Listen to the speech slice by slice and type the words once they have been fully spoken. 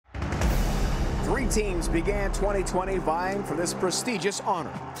Three teams began 2020 vying for this prestigious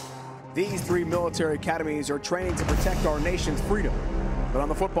honor. These three military academies are training to protect our nation's freedom. But on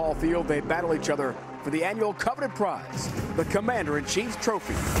the football field, they battle each other for the annual coveted prize, the Commander-in-Chief's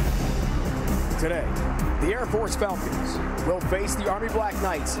Trophy. Today, the Air Force Falcons will face the Army Black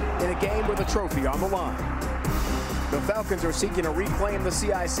Knights in a game with a trophy on the line. The Falcons are seeking to reclaim the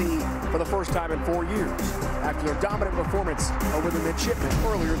CIC for the first time in 4 years after their dominant performance over the midshipmen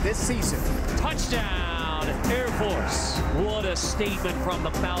earlier this season. Touchdown, Air Force. What a statement from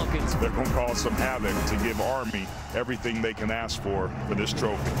the Falcons. They're going to cause some havoc to give Army everything they can ask for this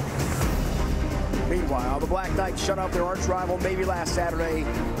trophy. Meanwhile, the Black Knights shut out their arch rival Navy last Saturday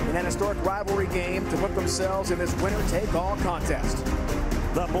in an historic rivalry game to put themselves in this winner-take-all contest.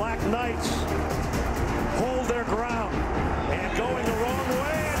 The Black Knights hold their ground and going the wrong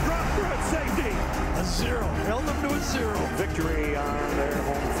way and drop through at safety. A zero, held them to a zero. Victory on their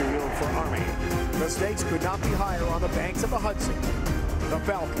home field for Army. The stakes could not be higher on the banks of the Hudson. The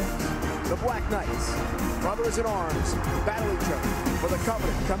Falcons, the Black Knights, brothers in arms, battle each other for the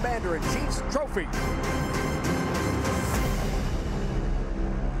coveted Commander-in-Chief's Trophy.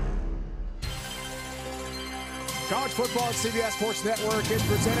 College football at CBS Sports Network is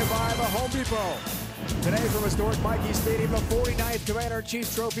presented by the Home Depot. Today from historic Michie Stadium, the 49th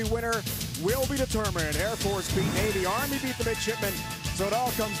Commander-in-Chief's Trophy winner will be determined. Air Force beat Navy, Army beat the midshipmen, so it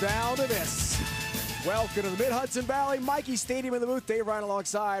all comes down to this. Welcome to the Mid-Hudson Valley, Michie Stadium in the booth. Dave Ryan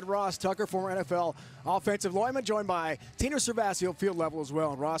alongside Ross Tucker, former NFL offensive lineman, joined by Tina Servasio, field level as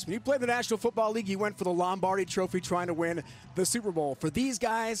well. And Ross, when you played the National Football League, you went for the Lombardi Trophy trying to win the Super Bowl. For these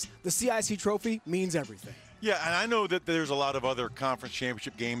guys, the CIC Trophy means everything. Yeah, and I know that there's a lot of other conference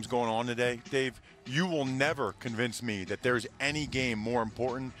championship games going on today, Dave. You will never convince me that there's any game more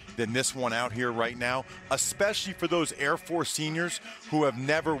important than this one out here right now, especially for those Air Force seniors who have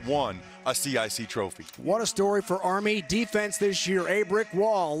never won a CIC trophy. What a story for Army defense this year. A brick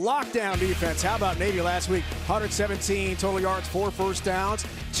wall, lockdown defense. How about Navy last week? 117 total yards, 4 first downs,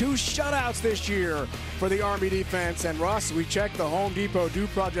 2 shutouts this year for the Army defense. And Ross, we checked the Home Depot Do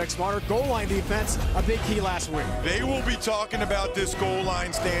Project Smarter goal line defense, a big key last week. They will be talking about this goal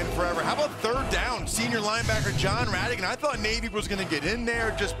line stand forever. How about third down? Senior linebacker John Radigan, I thought Navy was going to get in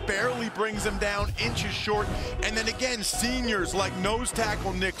there, just barely brings them down inches short. And then again, seniors like nose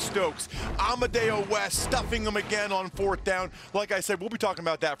tackle Nick Stokes, Amadeo West stuffing them again on fourth down. Like I said, we'll be talking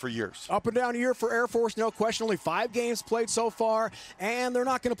about that for years. Up and down year for Air Force, no question. Only 5 games played so far, and they're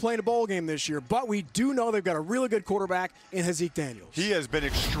not going to play in a bowl game this year. But we do know they've got a really good quarterback in Zeke Daniels. He has been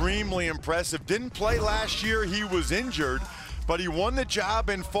extremely impressive. Didn't play last year. He was injured, but he won the job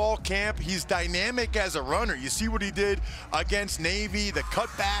in fall camp. He's dynamic as a runner. You see what he did against Navy, the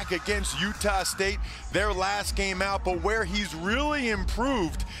cutback against Utah State, their last game out. But where he's really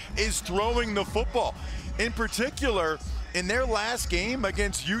improved is throwing the football. In particular, in their last game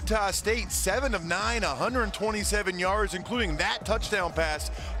against Utah State, 7 of 9, 127 yards, including that touchdown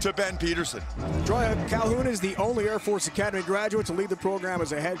pass to Ben Peterson. Troy Calhoun is the only Air Force Academy graduate to lead the program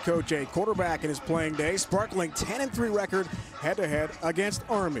as a head coach, a quarterback in his playing day, sparkling 10-3 record head-to-head against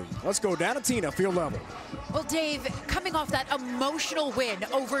Army. Let's go down to Tina, field level. Well, Dave, coming off that emotional win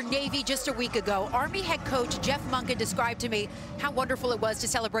over Navy just a week ago, Army head coach Jeff Monken described to me how wonderful it was to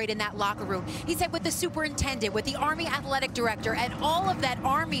celebrate in that locker room. He said with the superintendent, with the Army athletic director, and all of that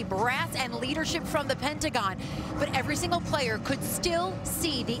Army brass and leadership from the Pentagon, but every single player could still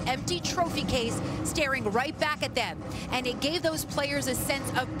see the empty trophy case staring right back at them. And it gave those players a sense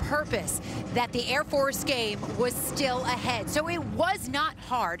of purpose that the Air Force game was still ahead. So it was not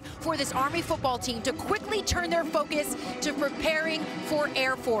hard for this Army football team to quickly turn their focus to preparing for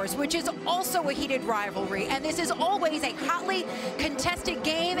Air Force, which is also a heated rivalry. And this is always a hotly contested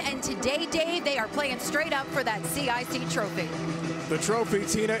game. And today, Dave, they are playing straight up for that CIC trophy. The trophy,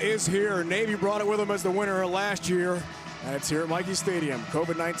 Tina, is here. Navy brought it with them as the winner last year. And it's here at Michie Stadium.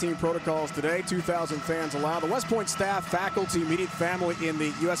 COVID-19 protocols today, 2,000 fans allowed. The West Point staff, faculty, immediate family in the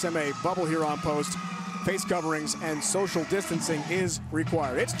USMA bubble here on post. Face coverings and social distancing is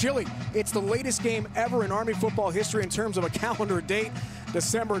required. It's chilly. It's the latest game ever in Army football history in terms of a calendar date.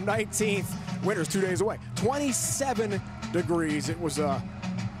 December 19th. Winter's 2 days away. 27 degrees. It was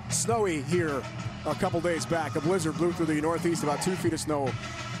snowy here a couple days back. A blizzard blew through the Northeast, about 2 feet of snow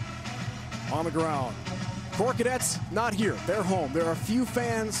on the ground. Corps Cadets not here. They're home. There are a few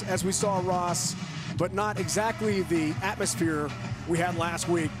fans, as we saw, Ross, but not exactly the atmosphere we had last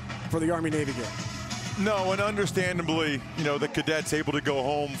week for the Army-Navy game. No, and understandably, you know, the cadets able to go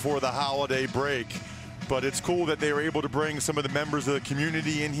home for the holiday break. But it's cool that they were able to bring some of the members of the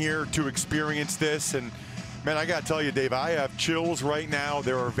community in here to experience this. And Man, I gotta tell you, Dave, I have chills right now.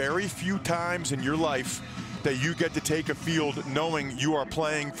 There are very few times in your life that you get to take a field knowing you are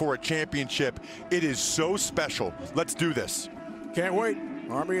playing for a championship. It is so special. Let's do this. Can't wait.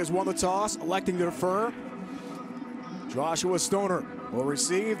 Army has won the toss, electing to defer. Joshua Stoner will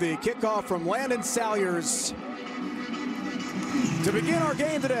receive the kickoff from Landon Salyers. To begin our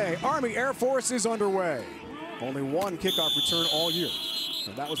game today, Army Air Force is underway. Only one kickoff return all year,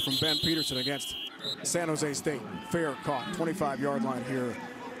 and that was from Ben Peterson against San Jose State. Fair caught, 25-yard line here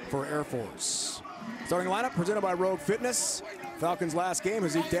for Air Force. Starting lineup presented by Rogue Fitness. Falcons' last game,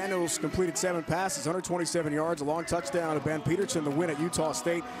 Zeke Daniels completed 7 passes, 127 yards, a long touchdown to Ben Peterson, the win at Utah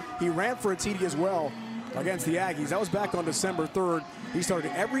State. He ran for a TD as well against the Aggies. That was back on December 3rd. He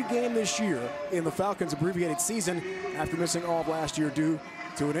started every game this year in the Falcons' abbreviated season after missing all of last year due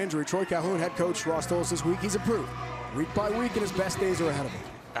to an injury. Troy Calhoun, head coach, Ross Toles this week. He's improved week by week, and his best days are ahead of him.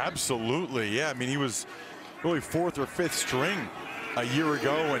 Absolutely, yeah. I mean, he was really 4th or 5th string a year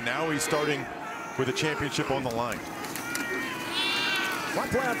ago, and now he's starting with a championship on the line. One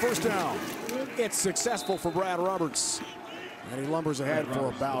play on first down. It's successful for Brad Roberts, and he lumbers ahead for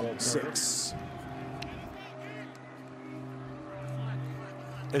about 6.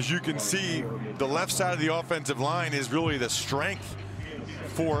 As you can see, the left side of the offensive line is really the strength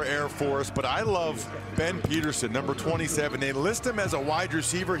for Air Force, but I love Ben Peterson, number 27. They list him as a wide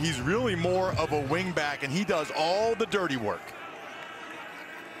receiver. He's really more of a wingback, and he does all the dirty work.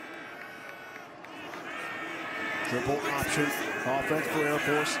 Triple option offense for Air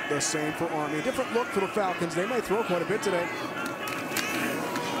Force, the same for Army. Different look for the Falcons. They may throw quite a bit today.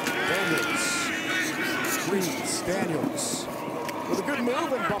 Daniels with a good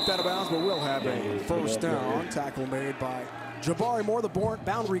move and bumped out of bounds, but will have a first down. Tackle made by Jabari Moore, the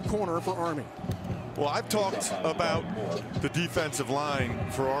boundary corner for Army. Well, I've talked about the defensive line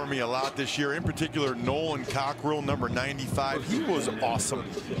for Army a lot this year, in particular Nolan Cockrell, number 95. He was awesome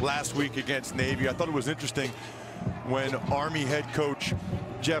last week against Navy. I thought it was interesting when Army head coach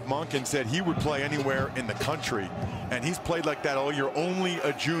Jeff Monken said he would play anywhere in the country, and he's played like that all year. Only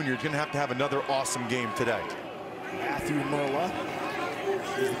a junior. He's going to have another awesome game today. Matthew Merla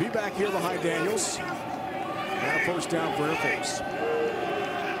will be back here behind Daniels. And a first down for Air Force.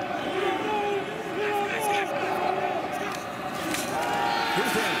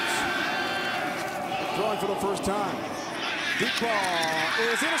 Here's Daniels. Throwing for the first time. Deep ball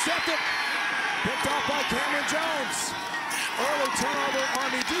is intercepted. Picked off by Cameron Jones. Early turnover,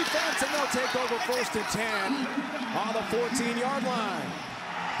 Army defense, and they'll take over 1st and 10 on the 14-yard line.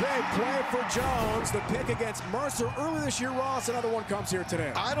 Big play for Jones. The pick against Mercer early this year. Ross, another one comes here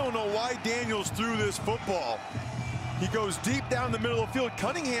today. I don't know why Daniels threw this football. He goes deep down the middle of the field.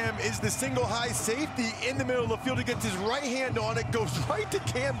 Cunningham is the single high safety in the middle of the field. He gets his right hand on it, goes right to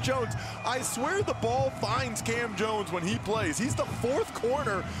Cam Jones. I swear the ball finds Cam Jones when he plays. He's the 4th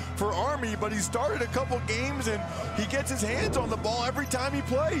corner for Army, but he started a couple games and he gets his hands on the ball every time he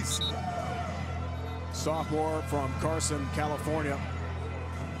plays. Sophomore from Carson, California.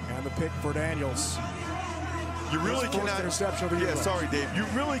 And the pick for Daniels. You really cannot interception of the year. Sorry, Dave. You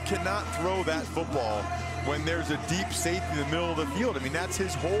really cannot throw that football when there's a deep safety in the middle of the field. I mean, that's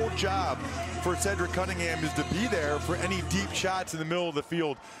his whole job for Cedric Cunningham, is to be there for any deep shots in the middle of the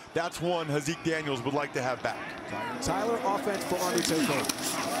field. That's one Zeke Daniels would like to have back. Tyler, offense for Army takeover.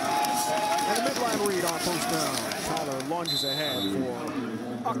 And a midline read on first down. Tyler lunges ahead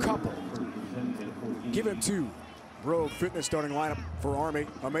for a couple. Give him 2. Rogue Fitness starting lineup for Army.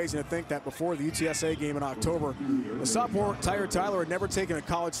 Amazing to think that before the UTSA game in October, the sophomore Tyler had never taken a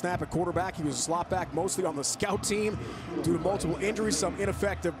college snap at quarterback. He was a slot back mostly on the scout team due to multiple injuries, some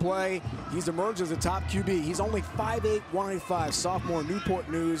ineffective play. He's emerged as a top QB. He's only 5'8", 185, sophomore, Newport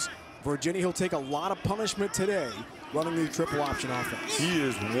News, Virginia. He'll take a lot of punishment today running the triple option offense. He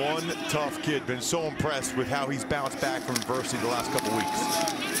is one tough kid. Been so impressed with how he's bounced back from adversity the last couple weeks.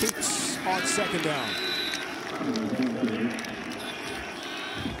 Keeps on second down.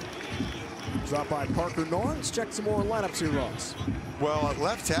 Drop by Parker Norris. Check some more lineups here, Ross. Well, at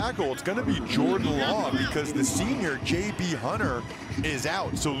left tackle, it's going to be Jordan Law because the senior J.B. Hunter is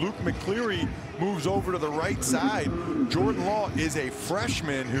out. So Luke McCleary moves over to the right side. Jordan Law is a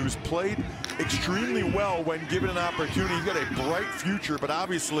freshman who's played extremely well when given an opportunity. He's got a bright future, but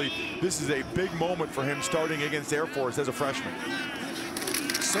obviously this is a big moment for him starting against Air Force as a freshman.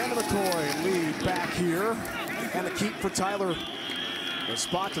 Santa McCoy lead back here. And the keep for Tyler. The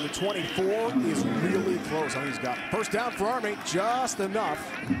spot to the 24 is really close. I mean, he's got first down for Army, just enough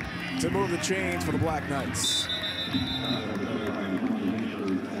to move the chains for the Black Knights.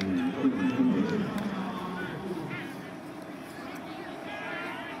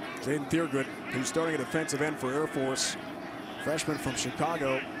 Jaden Thiergood, who's starting a defensive end for Air Force, freshman from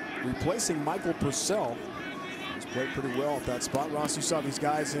Chicago, replacing Michael Purcell. He's played pretty well at that spot. Ross, you saw these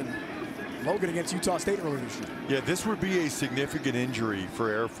guys in Logan against Utah State earlier this year. Yeah, this would be a significant injury for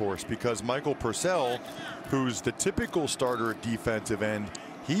Air Force because Michael Purcell, who's the typical starter at defensive end,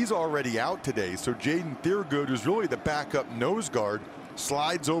 he's already out today. So Jaden Thiergood, who's really the backup nose guard,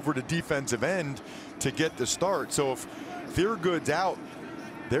 slides over to defensive end to get the start. So if Thiergood's out,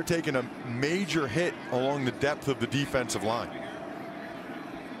 they're taking a major hit along the depth of the defensive line.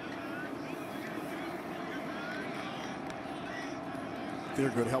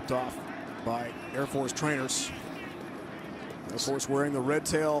 Thiergood helped off by Air Force trainers. Air Force wearing the red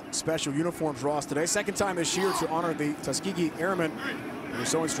tail special uniforms, Ross, today. Second time this year to honor the Tuskegee Airmen who were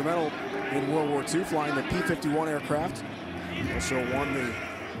so instrumental in World War II, flying the P-51 aircraft. Also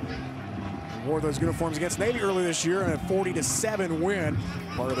wore those uniforms against Navy early this year in a 40-7 win,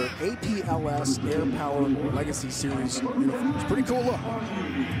 part of their APLS Air Power Legacy Series uniforms. Pretty cool look.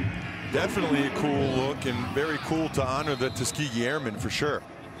 Definitely a cool look and very cool to honor the Tuskegee Airmen for sure.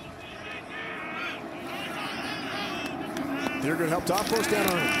 They're going to help top first down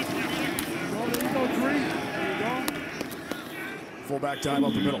early. Fullback time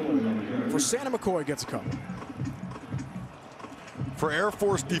up the middle. For Santa McCoy gets a couple. For Air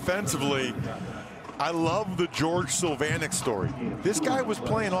Force defensively, I love the George Sylvanik story. This guy was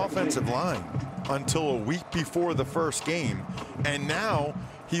playing offensive line until a week before the first game, and now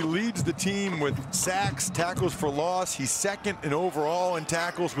he leads the team with sacks, tackles for loss. He's second in overall in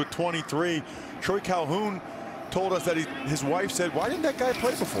tackles with 23. Troy Calhoun told us that his wife said, "Why didn't that guy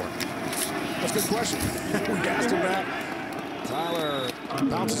play before?" That's a good question. We asked him that. Tyler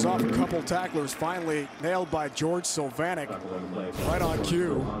bounces off a couple tacklers, finally nailed by George Sylvanik. Right on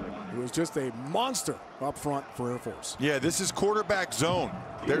cue. It was just a monster up front for Air Force. Yeah, this is quarterback zone.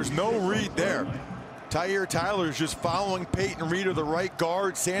 There's no read there. Tyler's just following Peyton Reeder, the right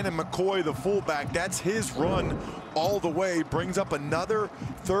guard. Santa McCoy, the fullback. That's his run all the way. Brings up another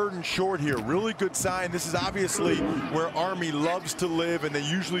 3rd and short here. Really good sign. This is obviously where Army loves to live, and they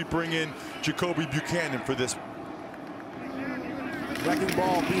usually bring in Jacoby Buchanan for this. Wrecking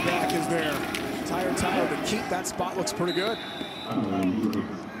ball, B-back is there. Tyler to keep that spot, looks pretty good.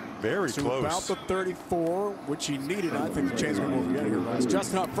 Very so close. About the 34, which he needed. I think the chain's going to move again here, guys.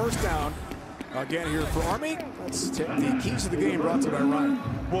 Justin up, first down. Again here for Army. Let's take the keys to the game brought to you by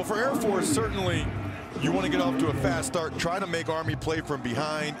Ryan. Well, for Air Force, certainly you want to get off to a fast start, try to make Army play from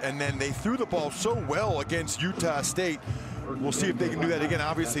behind, and then they threw the ball so well against Utah State. We'll see if they can do that again.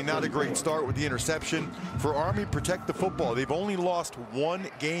 Obviously not a great start with the interception. For Army, protect the football. They've only lost 1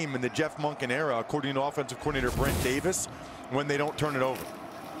 game in the Jeff Monken era, according to offensive coordinator Brent Davis, when they don't turn it over.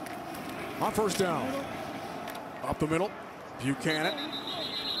 On first down, up the middle, Buchanan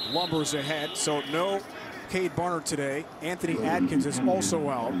lumbers ahead, so no Cade Barner today. Anthony Adkins is also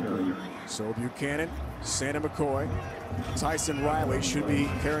out. So Buchanan, Santa McCoy, Tyson Riley should be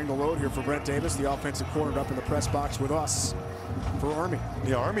carrying the load here for Brent Davis, the offensive corner up in the press box with us for Army.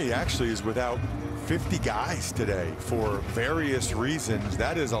 The Army actually is without 50 guys today for various reasons.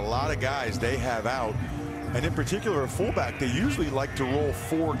 That is a lot of guys they have out. And in particular, a fullback, they usually like to roll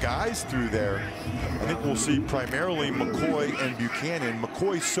 4 guys through there. I think we'll see primarily McCoy and Buchanan.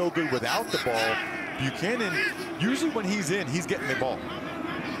 McCoy's so good without the ball. Buchanan, usually when he's in, he's getting the ball.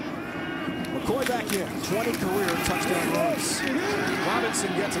 McCoy back in, 20 career touchdown runs.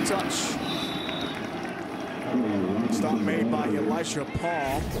 Robinson gets a touch. Stop made by Elisha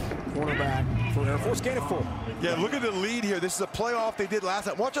Palm, cornerback for Air Force, gain of 4. Yeah, look at the lead here. This is a playoff they did last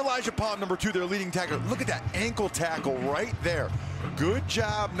night. Watch Elijah Palm, number 2, their leading tackler. Look at that ankle tackle right there. Good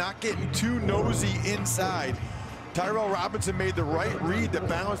job not getting too nosy inside. Tyrell Robinson made the right read to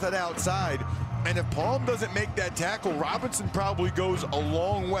balance that outside. And if Palm doesn't make that tackle, Robinson probably goes a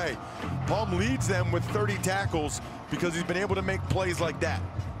long way. Palm leads them with 30 tackles because he's been able to make plays like that.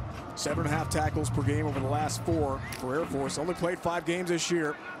 7.5 tackles per game over the last 4 for Air Force. Only played 5 games this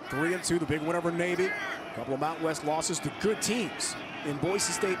year. 3-2, the big win over Navy. A couple of Mountain West losses to good teams in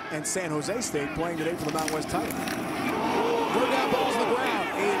Boise State and San Jose State, playing today for the Mountain West title. Third down, balls on the ground.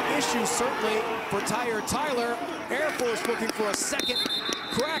 An issue certainly for Tyler. Air Force looking for a second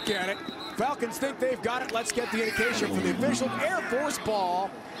crack at it. Falcons think they've got it. Let's get the indication from the official. Air Force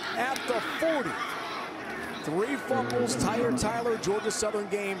ball at the 40. 3 fumbles, Tyler, Georgia Southern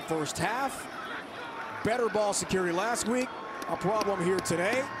game first half. Better ball security last week. A problem here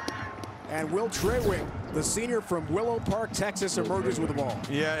today. And Will Trewick, the senior from Willow Park, Texas, emerges with the ball.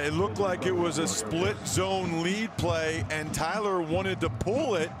 Yeah, it looked like it was a split zone lead play, and Tyler wanted to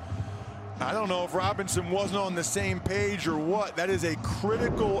pull it. I don't know if Robinson wasn't on the same page or what. That is a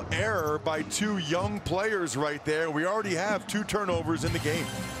critical error by two young players right there. We already have 2 turnovers in the game.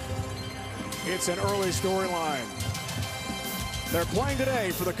 It's an early storyline. They're playing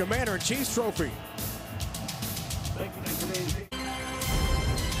today for the Commander-in-Chief's trophy.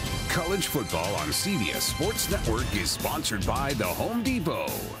 College football on CBS Sports Network is sponsored by The Home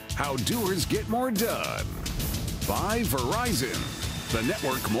Depot. How doers get more done. By Verizon. The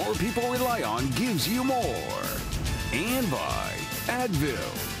network more people rely on gives you more. And by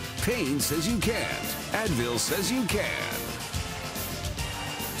Advil. Pain says you can't. Advil says you can.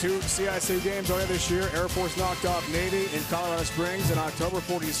 2 CIC games already this year. Air Force knocked off Navy in Colorado Springs in October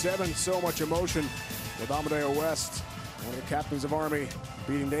 '47. So much emotion with Amadeo West, one of the captains of Army,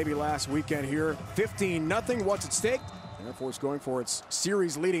 beating Navy last weekend here. 15-0. What's at stake? Air Force going for its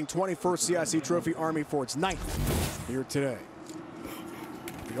series-leading 21st CIC trophy. Army for its 9th here today.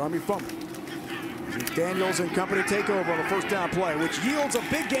 The Army fumble. Daniels and company take over on the first down play, which yields a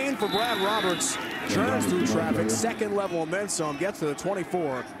big gain for Brad Roberts. Turns through traffic, second level and then some, gets to the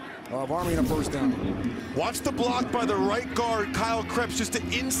 24 of Army in a first down. Watch the block by the right guard, Kyle Krebs, just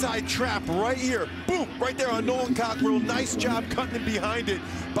an inside trap right here. Boom, right there on Nolan Cockrell. Nice job cutting in behind it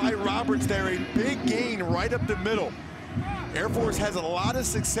by Roberts there. A big gain right up the middle. Air Force has a lot of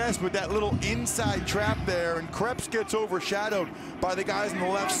success with that little inside trap there, and Krebs gets overshadowed by the guys on the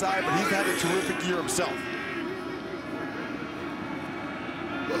left side, but he's had a terrific year himself.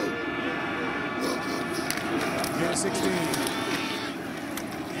 Game 16.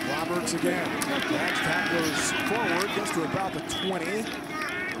 Roberts again. Drags tacklers forward, gets to about the 20.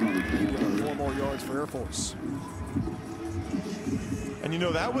 4 more yards for Air Force. And you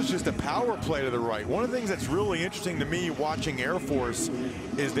know, that was just a power play to the right. One of the things that's really interesting to me watching Air Force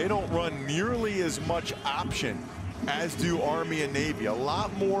is they don't run nearly as much option as do Army and Navy. A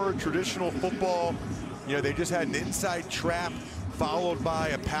lot more traditional football. You know, they just had an inside trap followed by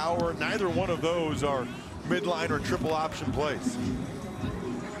a power. Neither one of those are midline or triple option plays.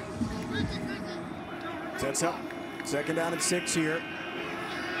 Sets up. 2nd down and 6 here.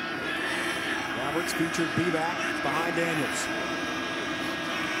 Roberts featured B-back behind Daniels.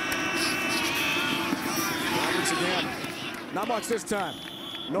 Roberts again. Not much this time.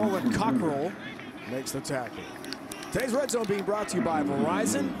 Nolan Cockrell makes the tackle. Today's Red Zone being brought to you by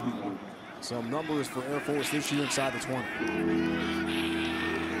Verizon. Some numbers for Air Force this year inside the 20.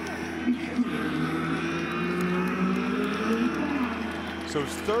 So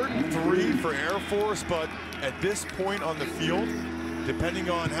it's 3rd and 3 for Air Force, but at this point on the field, depending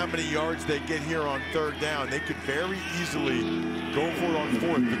on how many yards they get here on 3rd down, they could very easily go for it on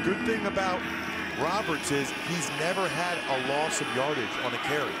 4th. The good thing about Roberts is he's never had a loss of yardage on a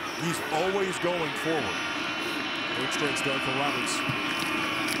carry. He's always going forward. 8 straight start for Roberts.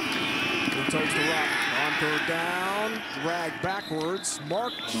 He toes the rock on 3rd down, dragged backwards,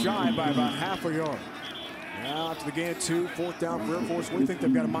 marked shy by about half a yard. Now to the gain of 2, 4th down for Air Force. What do you think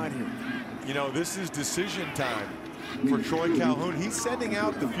they've got in mind here? You know, this is decision time for Troy Calhoun. He's sending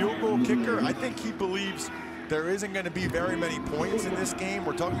out the field goal kicker. I think he believes there isn't going to be very many points in this game.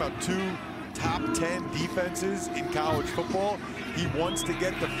 We're talking about 2 top 10 defenses in college football. He wants to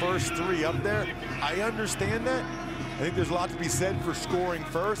get the first 3 up there. I understand that. I think there's a lot to be said for scoring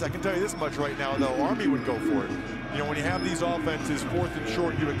first. I can tell you this much right now, though. Army would go for it. You know, when you have these offenses 4th and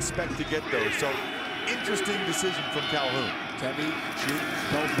short, you expect to get those. So, interesting decision from Calhoun. Tebby, shoot,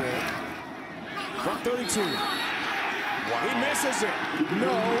 goes ball. From 32. Wow. He misses it.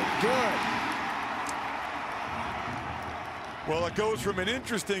 No good. Well, it goes from an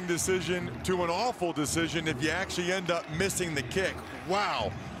interesting decision to an awful decision if you actually end up missing the kick.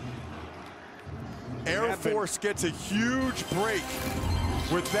 Wow. Air Force gets a huge break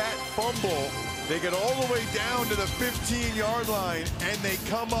with that fumble. They get all the way down to the 15-yard line, and they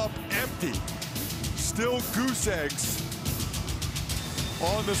come up empty. Still goose eggs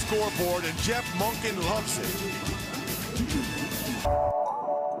on the scoreboard, and Jeff Monken loves it.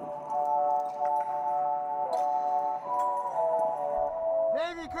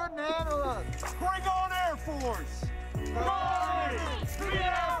 Navy couldn't handle us. Bring on Air Force. Air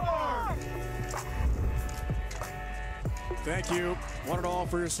Force. Thank you, one and all,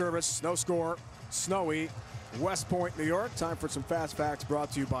 for your service. No score, snowy, West Point, New York. Time for some fast facts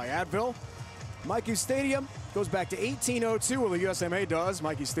brought to you by Advil. Michie Stadium goes back to 1802, well, the USMA does.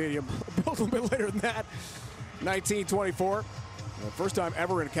 Michie Stadium built a little bit later than that, 1924. First time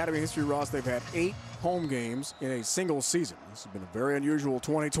ever in Academy history, Ross, they've had 8 home games in a single season. This has been a very unusual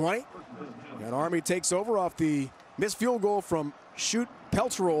 2020. And Army takes over off the missed field goal from Shoot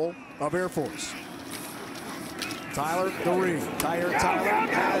Peltrol of Air Force. Tyler, the read. Tyler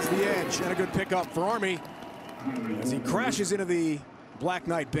has the edge, and a good pickup for Army as he crashes into the Black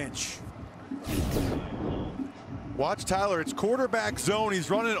Knight bench. Watch Tyler, it's quarterback zone. He's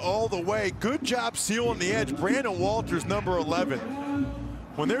running all the way. Good job sealing the edge. Brandon Walters, number 11.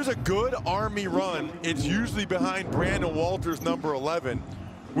 When there's a good Army run, it's usually behind Brandon Walters, number 11,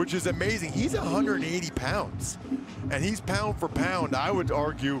 which is amazing. He's 180 pounds, and he's pound for pound, I would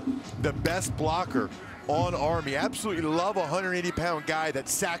argue, the best blocker on Army. Absolutely love a 180-pound guy that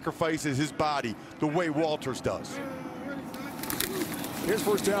sacrifices his body the way Walters does. Here's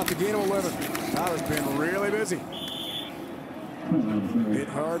first down to gain of 11. Tyler's been really busy. Hit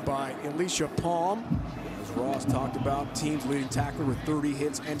hard by Alicia Palm. As Ross talked about, team's leading tackler with 30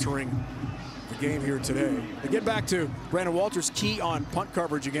 hits entering the game here today. To get back to Brandon Walters' key on punt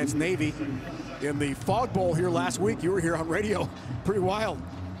coverage against Navy in the Fog Bowl here last week. You were here on radio. Pretty wild.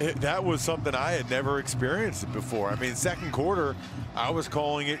 That was something I had never experienced before. I mean, second quarter, I was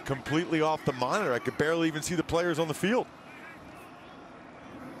calling it completely off the monitor. I could barely even see the players on the field.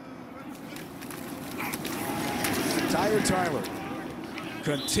 Tyler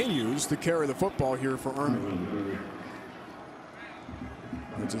continues to carry the football here for Army.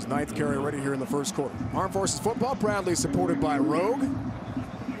 It's his 9th carry already here in the first quarter. Armed Forces football proudly supported by Rogue.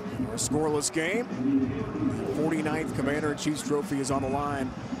 A scoreless game. The 49th Commander-in-Chief's trophy is on the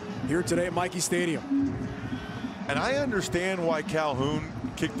line here today at Michie Stadium. And I understand why Calhoun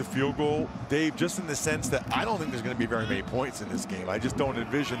kicked the field goal, Dave, just in the sense that I don't think there's going to be very many points in this game. I just don't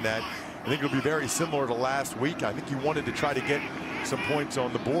envision that. I think it'll be very similar to last week. I think he wanted to try to get some points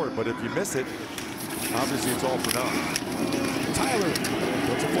on the board, but if you miss it, obviously it's all for naught. Tyler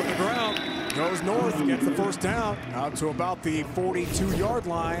puts a foot in the ground, goes north, gets the first down, out to about the 42-yard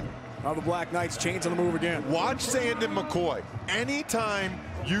line of the Black Knights. Chains on the move again. Watch Sandon McCoy. Anytime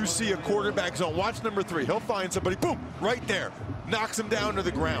you see a quarterback zone, watch number 3. He'll find somebody, boom, right there. Knocks him down to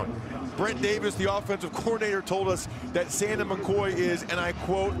the ground. Brent Davis, the offensive coordinator, told us that Sandon McCoy is, and I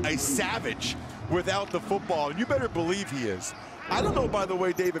quote, a savage without the football. And you better believe he is. I don't know, by the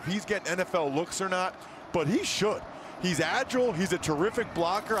way, Dave, if he's getting NFL looks or not, but he should. He's agile. He's a terrific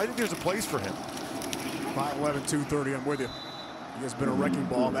blocker. I think there's a place for him. 5'11", 230, I'm with you. He has been a wrecking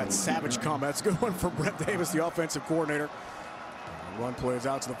ball. That savage comment. That's a good one for Brent Davis, the offensive coordinator. The run plays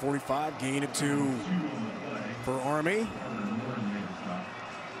out to the 45, gain of 2 for Army.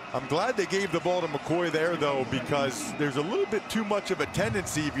 I'm glad they gave the ball to McCoy there, though, because there's a little bit too much of a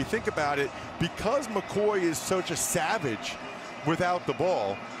tendency, if you think about it, because McCoy is such a savage without the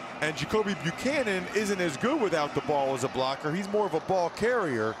ball, and Jacoby Buchanan isn't as good without the ball as a blocker. He's more of a ball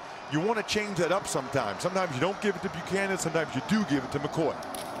carrier. You want to change that up sometimes. Sometimes you don't give it to Buchanan. Sometimes you do give it to McCoy.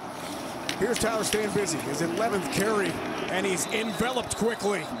 Here's Tyler staying busy. His 11th carry, and he's enveloped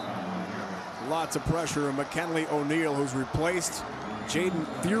quickly. Lots of pressure, and McKinley O'Neill, who's replaced Jaden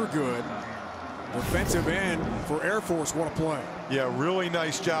Thiergood, defensive end for Air Force. What a play. Yeah, really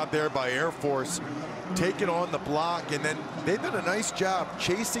nice job there by Air Force, taking on the block, and then they've done a nice job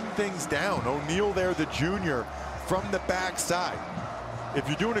chasing things down. O'Neill there, the junior, from the backside. If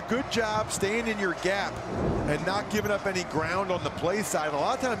you're doing a good job staying in your gap and not giving up any ground on the play side, a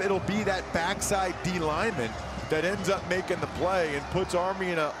lot of times it'll be that backside D lineman that ends up making the play and puts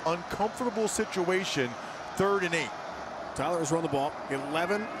Army in an uncomfortable situation, 3rd and 8. Tyler has run the ball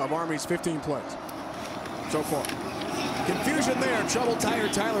 11 of Army's 15 plays so far. Confusion there, trouble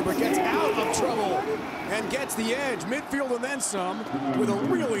Tyler, but gets out of trouble and gets the edge, midfield and then some, with a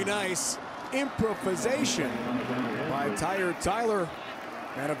really nice improvisation by Tyler,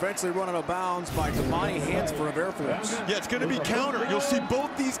 and eventually run out of bounds by Damani Hansford of Air Force. Yeah, it's going to be counter. You'll see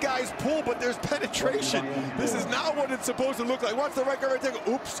both these guys pull, but there's penetration. This is not what it's supposed to look like. Watch the right guard right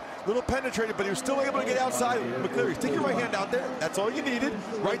there. Oops, little penetrated, but he was still able to get outside. McCleary, stick your right hand out there. That's all you needed.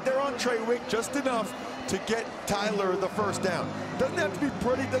 Right there on Treywick, just enough to get Tyler the first down. Doesn't have to be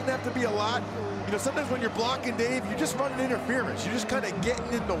pretty, doesn't have to be a lot. You know, sometimes when you're blocking, Dave, you're just running interference. You're just kind of getting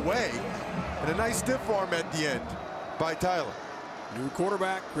in the way. And a nice stiff arm at the end by Tyler. New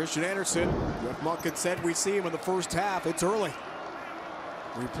quarterback, Christian Anderson. Jeff Monken said we see him in the first half. It's early.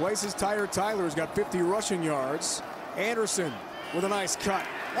 Replaces Tyler, who's got 50 rushing yards. Anderson with a nice cut.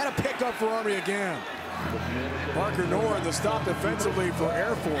 And a pickup for Army again. Parker Nord, the stop defensively for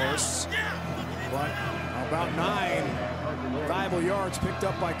Air Force. But about 9 valuable yards picked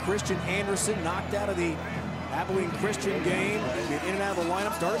up by Christian Anderson, knocked out of the Abilene Christian game. In and out of the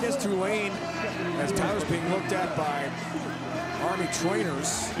lineup. Started against Tulane as Tyler's being looked at by Army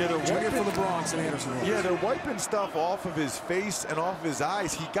trainers. Yeah, junior from the Bronx and Anderson. Yeah, they're wiping stuff off of his face and off of his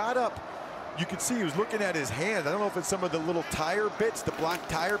eyes. He got up you could see he was looking at his hand. I don't know if it's some of the little tire bits, the black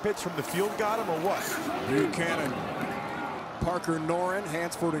tire bits from the field got him or what. Buchanan, Parker Noren,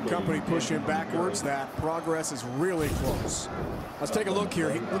 Hansford and company push him backwards. That progress is really close. Let's take a look here.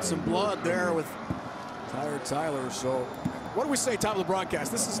 He put some blood there with Tyler. So what do we say top of the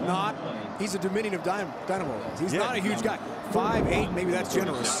broadcast? This is not, he's a diminutive dynamo. He's not a huge guy. 5'8", maybe that's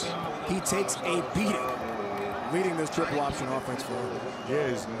generous. He takes a beating, leading this triple option offense forward. Yeah,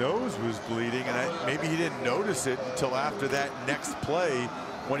 his nose was bleeding, and maybe he didn't notice it until after that next play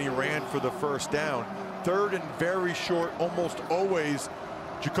when he ran for the first down. Third and very short, almost always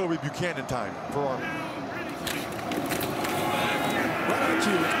Jacoby Buchanan time for Army. Right on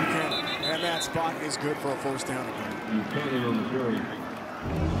cue, it's Buchanan. And that spot is good for a first down again.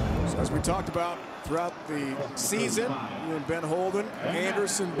 So as we talked about throughout the season, Ben Holden,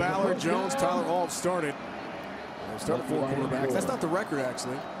 Anderson, Ballard, Jones, Tyler all have started. They've started 4 quarterbacks. That's not the record,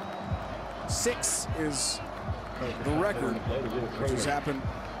 actually. 6 is the record, which has happened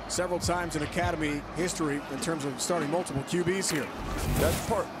several times in Academy history in terms of starting multiple QBs here. That's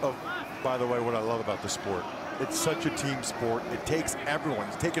part of, by the way, what I love about the sport. It's such a team sport. It takes everyone.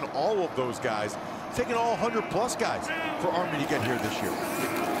 It's taken all of those guys. It's taken all 100+ guys for Army to get here this year.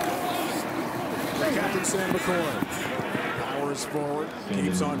 Captain Sam McCoy powers forward,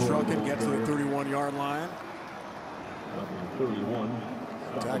 keeps on trucking, gets to the 31-yard line.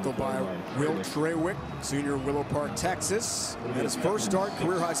 Tackled by Will Trawick, senior Willow Park, Texas. And his first start,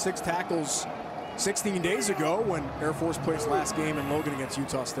 career-high 6 tackles 16 days ago when Air Force played his last game in Logan against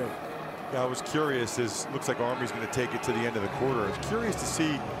Utah State. Yeah, I was curious. Looks like Army's going to take it to the end of the quarter. I was curious to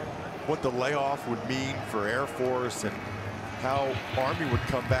see what the layoff would mean for Air Force and how Army would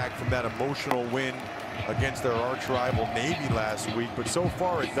come back from that emotional win against their arch rival Navy last week. But so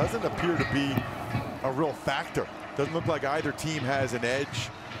far, it doesn't appear to be a real factor. Doesn't look like either team has an edge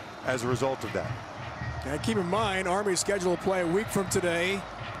as a result of that. And keep in mind, Army's scheduled to play a week from today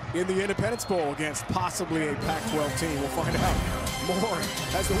in the Independence Bowl against possibly a Pac-12 team. We'll find out more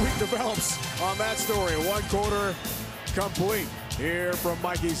as the week develops on that story. 1 quarter complete here from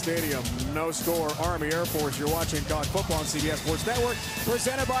Michie Stadium. No score, Army Air Force. You're watching college football on CBS Sports Network,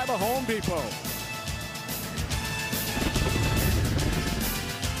 presented by the Home Depot.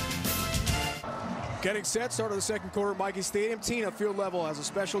 Getting set, start of the second quarter at Michie Stadium. Tina, field level, has a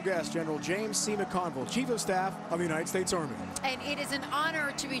special guest, General James C. McConville, Chief of Staff of the United States Army. And it is an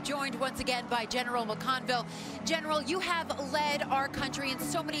honor to be joined once again by General McConville. General, you have led our country in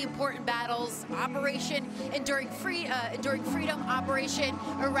so many important battles, Operation Enduring Freedom, Operation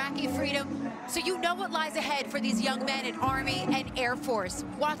Iraqi Freedom. So you know what lies ahead for these young men in Army and Air Force.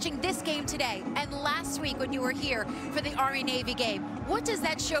 Watching this game today and last week when you were here for the Army-Navy game, what does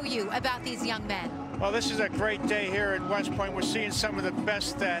that show you about these young men? Well, this is a great day here at West Point. We're seeing some of the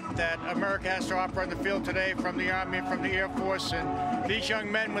best that America has to offer on the field today, from the Army and from the Air Force. And these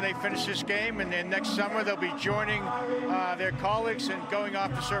young men, when they finish this game, and then next summer they'll be joining their colleagues and going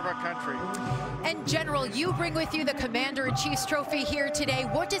off to serve our country. And General, you bring with you the Commander-in-Chief's trophy here today.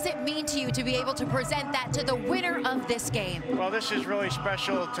 What does it mean to you to be able to present that to the winner of this game? Well, this is really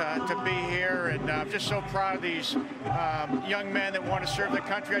special to be here, and I'm just so proud of these young men that want to serve the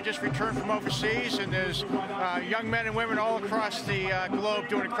country. I just returned from overseas, and there's young men and women all across the globe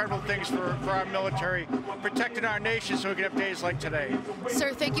doing incredible things for our military, protecting our nation so we can have days like today.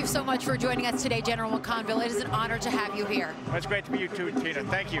 Sir, thank you so much for joining us today, General McConville. It is an honor to have you here. Well, it's great to meet you too, Tina.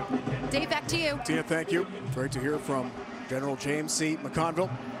 Thank you. Dave, back to you. Tina, thank you. Great to hear from General James C. McConville,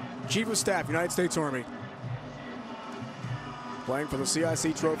 Chief of Staff, United States Army. Playing for the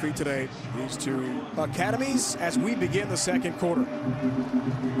CIC trophy today, these two academies as we begin the second quarter.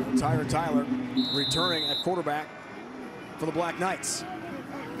 Tyler returning at quarterback for the Black Knights.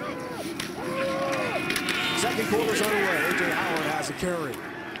 Second quarter's underway. A.J. Howard has a carry.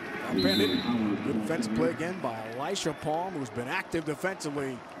 Bennett, good defensive play again by Elisha Palm, who's been active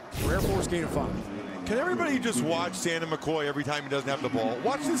defensively for Air Force, gain of 5. Can everybody just watch Santa McCoy every time he doesn't have the ball?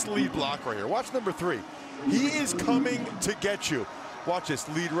 Watch this lead block right here. Watch number 3. He is coming to get you. Watch this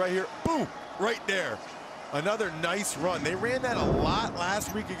lead right here. Boom, right there. Another nice run. They ran that a lot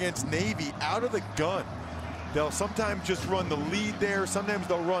last week against Navy out of the gun. They'll sometimes just run the lead there. Sometimes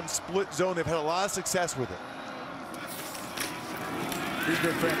they'll run split zone. They've had a lot of success with it. He's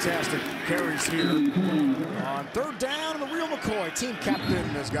been fantastic carries here. On third down, and the real McCoy, team captain,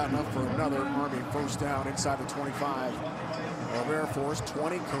 has gotten up for another Army first down inside the 25 of Air Force.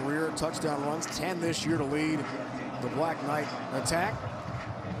 20 career touchdown runs, 10 this year to lead the Black Knight attack.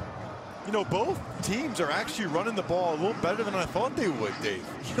 You know, both teams are actually running the ball a little better than I thought they would, Dave.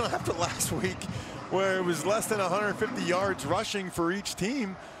 You know, after last week where it was less than 150 yards rushing for each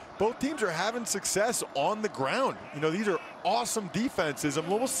team, both teams are having success on the ground. You know, these are awesome defenses. I'm a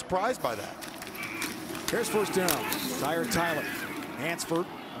little surprised by that. Here's first down. Tyler. Hansford.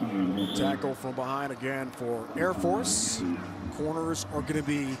 Tackle from behind again for Air Force. Corners are going to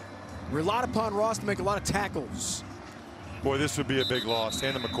be relied upon Ross to make a lot of tackles. Boy, this would be a big loss.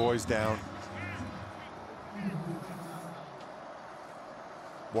 Sandon McCoy's down.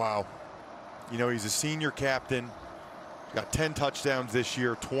 Wow. You know, he's a senior captain. Got 10 touchdowns this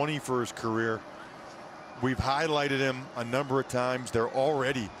year, 20 for his career. We've highlighted him a number of times. They're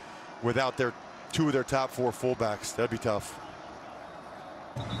already without two of their top 4 fullbacks. That'd be tough.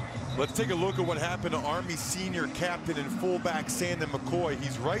 Let's take a look at what happened to Army senior captain and fullback Sandon McCoy.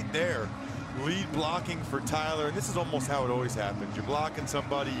 He's right there, lead blocking for Tyler, and this is almost how it always happens. You're blocking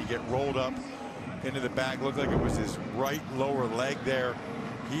somebody, you get rolled up into the back. Looked like it was his right lower leg there.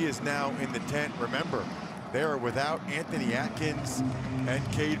 He is now in the tent. Remember, they are without Anthony Atkins and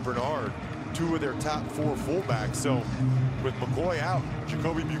Cade Bernard, 2 of their top 4 fullbacks. So with McCoy out,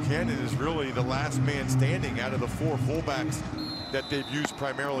 Jacoby Buchanan is really the last man standing out of the 4 fullbacks that they've used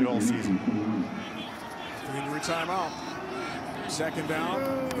primarily all season. Injury timeout. Second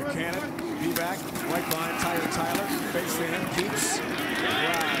down. Buchanan, D-back, right behind Tyler. Fakes the end, keeps,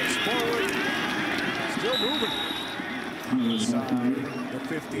 drives forward, still moving. Inside the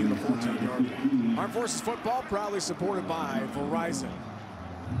 15, the 14-yard line. Armed Forces football proudly supported by Verizon.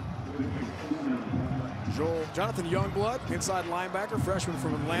 Jonathan Youngblood, inside linebacker, freshman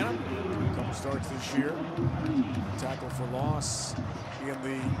from Atlanta. A couple starts this year. Tackle for loss in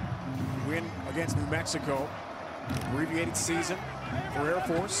the win against New Mexico. Abbreviated season for Air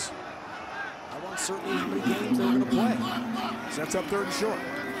Force. I'm uncertain how many games they're going to play. Sets up 3rd and short.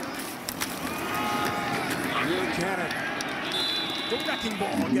 Buchanan. The wrecking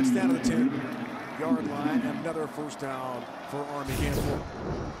ball gets down to the 10-yard line. And another first down for Army Hansford.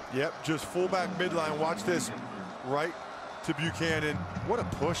 Yep, just fullback midline. Watch this, right to Buchanan. What a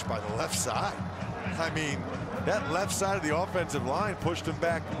push by the left side. I mean, that left side of the offensive line pushed him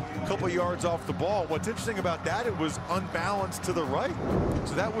back a couple yards off the ball. What's interesting about that, it was unbalanced to the right.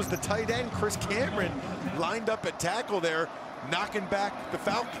 So that was the tight end, Chris Cameron, lined up at tackle there, knocking back the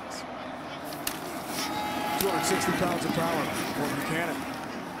Falcons. 260 pounds of power for Buchanan.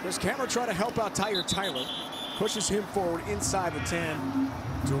 Chris Cameron trying to help out Tyler. Pushes him forward inside the 10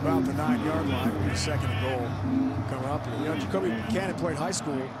 to about the 9-yard line. The second and goal coming up. You know, Jacoby Buchanan played high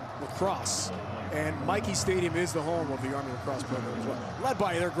school lacrosse, and Michie Stadium is the home of the Army lacrosse program as well. Led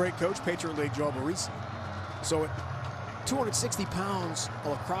by their great coach, Patriot League Joe Barisi. So at 260 pounds, a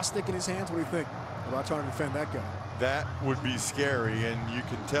lacrosse stick in his hands, what do you think about trying to defend that guy? That would be scary, and you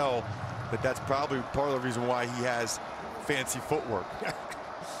can tell that that's probably part of the reason why he has fancy footwork.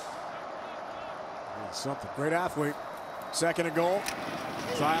 Something. Great athlete. Second and goal.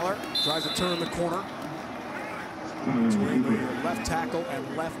 Tyler tries to turn the corner between the left tackle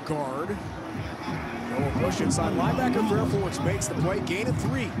and left guard. No push inside linebacker for Air Force makes the play. Gain of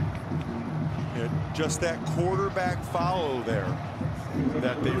 3. Yeah, just that quarterback follow there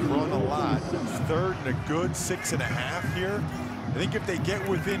that they've run a lot. 3rd and a good 6.5 here. I think if they get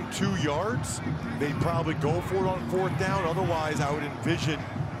within 2 yards, they'd probably go for it on 4th down. Otherwise, I would envision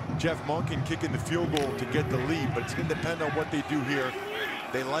Jeff Monken kicking the field goal to get the lead, but it's going to depend on what they do here.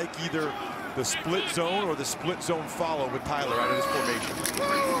 They like either the split zone or the split zone follow with Tyler out of this formation.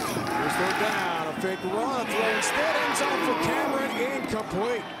 Here's 3rd down, a fake run, throw instead, end zone for Cameron,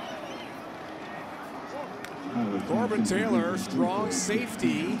 incomplete. Corbin Taylor, strong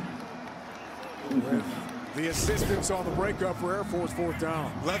safety with the assistance on the breakup for Air Force. 4th down.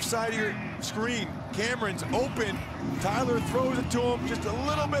 Left side of your screen, Cameron's open. Tyler throws it to him just a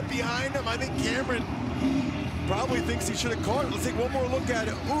little bit behind him. I think Cameron probably thinks he should have caught it. Let's take one more look at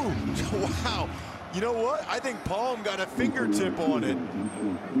it. Ooh, wow. You know what? I think Palm got a fingertip on it.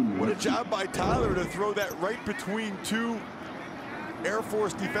 What a job by Tyler to throw that right between 2 Air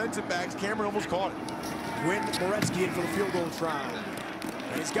Force defensive backs. Cameron almost caught it. Quinn Moretsky in for the field goal try.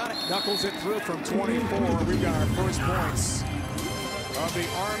 And he's got it, knuckles it through from 24. We've got our first points of the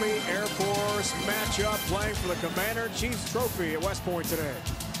Army Air Force matchup, playing for the Commander-in-Chief's trophy at West Point today.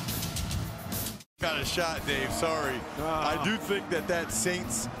 Got a shot, Dave, sorry. I do think that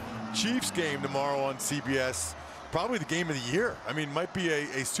Saints-Chiefs game tomorrow on CBS, probably the game of the year. I mean, might be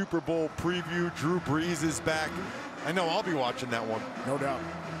a Super Bowl preview. Drew Brees is back. I know I'll be watching that one. No doubt.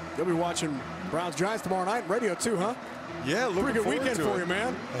 You'll be watching Browns-Giants tomorrow night, radio too, huh? Yeah, pretty good weekend for you,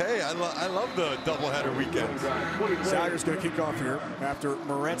 man. Hey, I love the doubleheader weekends. Salyer's going to kick off here after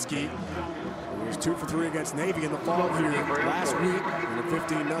Moretsky. He was 2 for 3 against Navy in the fall here last week in a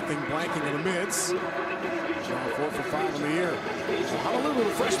 15-0 blanking of the Mids. 4 for 5 on the year. Honolulu, the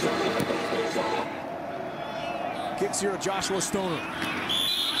freshman. Kicks here at Joshua Stoner.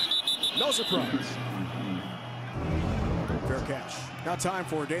 No surprise. Fair catch. Now time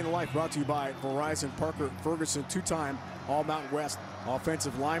for a Day in the Life, brought to you by Verizon. Parker Ferguson, two-time All-Mountain West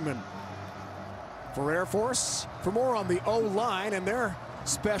offensive lineman for Air Force. For more on the O-line and their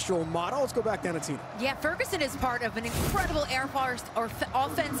special motto, let's go back down to Tina. Yeah, Ferguson is part of an incredible Air Force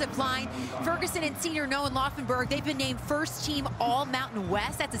offensive line. Ferguson and senior Noah Laufenberg, they've been named first team All-Mountain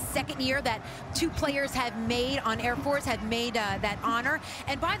West. That's the second year that two players have made on Air Force, have made that honor.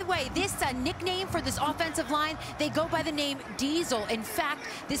 And by the way, this nickname for this offensive line, they go by the name Diesel. In fact,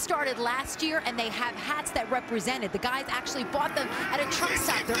 this started last year, and they have hats that represent it. The guys actually bought them at a truck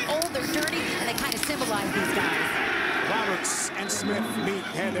stop. They're old, they're dirty, and they kind of symbolize these guys. Roberts and Smith meet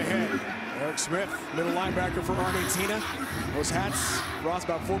head-to-head. Eric Smith, middle linebacker for Army. Tina, those hats cost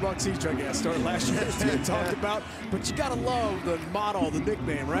about $4 each, I guess. Started last year, as Tina talked about. But you gotta love the motto, the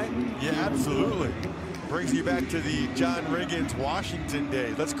nickname, right? Yeah, absolutely. Brings you back to the John Riggins Washington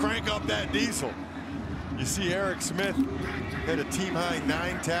days. Let's crank up that diesel. You see Eric Smith had a team-high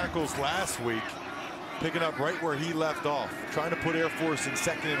 9 tackles last week, picking up right where he left off, trying to put Air Force in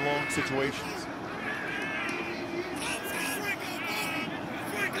second and long situations.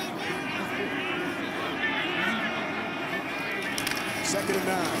 Second and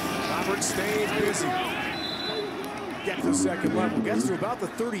 9. Roberts stays busy. Gets to the second level. Gets to about the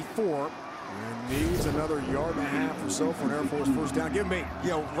 34. And needs another yard and a half or so for an Air Force first down. Give me.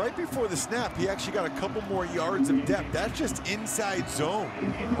 You know, right before the snap, he actually got a couple more yards of depth. That's just inside zone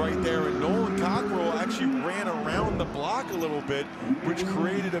right there. And Nolan Cockrell actually ran around the block a little bit, which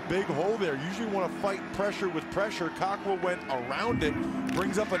created a big hole there. Usually want to fight pressure with pressure. Cockrell went around it,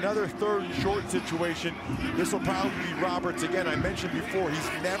 brings up another third and short situation. This will probably be Roberts again. I mentioned before, he's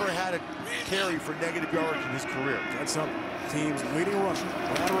never had a carry for negative yardage in his career. That's some team's leading rusher.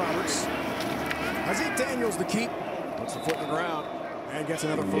 Brad Roberts. Isaac Daniels the keep. Puts the foot in the ground and gets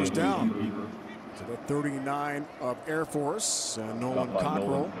another first down. To the 39 of Air Force. Nolan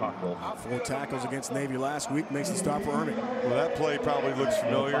Cockrell, 4 tackles against Navy last week, makes the stop for Army. Well, that play probably looks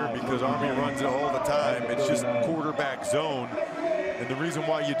familiar because Army runs it all the time. It's just quarterback zone. And the reason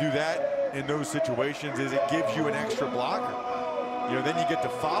why you do that in those situations is it gives you an extra blocker. You know, then you get to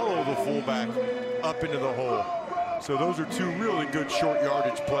follow the fullback up into the hole. So those are 2 really good short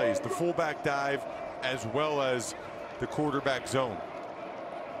yardage plays, the fullback dive as well as the quarterback zone.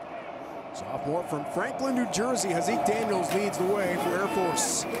 Sophomore from Franklin, New Jersey, Hazik Daniels leads the way for Air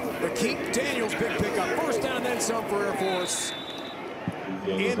Force. The keep, Daniels big pickup, first down and then some for Air Force.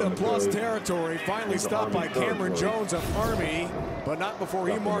 Into plus territory, finally stopped by Cameron Jones of Army, but not before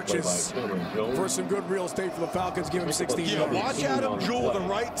he marches for some good real estate for the Falcons. Give him 16 yards. Watch Adam Jewell, the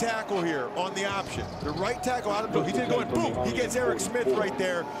right tackle here on the option. The right tackle, Adam Jewell, he's gonna go and boom, he gets Eric Smith right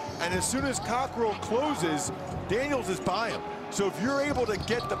there. And as soon as Cockrell closes, Daniels is by him. So if you're able to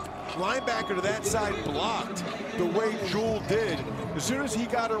get the linebacker to that side blocked the way Jewell did, as soon as he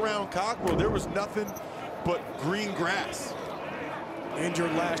got around Cockrell, there was nothing but green grass.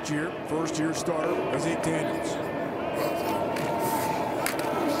 Injured last year, first-year starter, Isaac Daniels.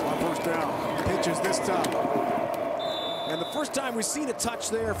 On first down, pitches this time. And the first time we've seen a touch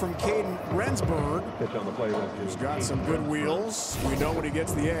there from Caden Rensburg, who's got some good wheels. We know when he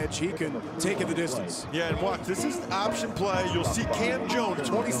gets the edge, he can take it the distance. Yeah, and watch, this is option play. You'll see Cam Jones,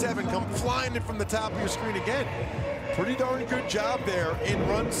 27, come flying in from the top of your screen again. Pretty darn good job there in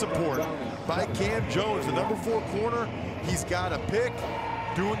run support by Cam Jones, the number 4 corner. He's got a pick,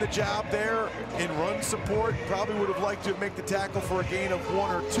 doing the job there in run support. Probably would have liked to make the tackle for a gain of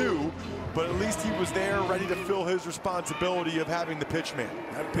 1 or 2, but at least he was there ready to fill his responsibility of having the pitch man.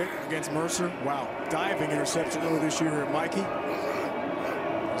 That pick against Mercer, wow. Diving interception earlier this year at Mikey.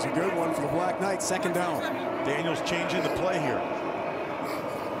 It's a good one for the Black Knights, second down. Daniels changing the play here.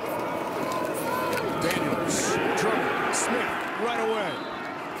 Daniels, Drummond, Smith, right away.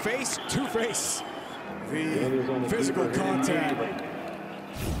 Face to face. The physical contact.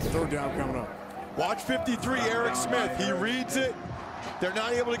 Third down coming up. Watch 53, Eric Smith. He reads it. They're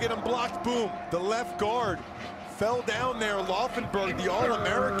not able to get him blocked. Boom. The left guard fell down there. Laufenberg, the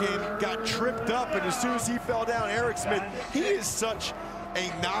All-American, got tripped up. And as soon as he fell down, Eric Smith, he is such a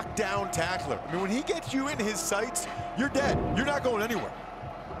knockdown tackler. I mean, when he gets you in his sights, you're dead. You're not going anywhere.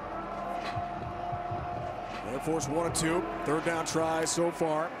 Air Force 1 and 2. Third down tries so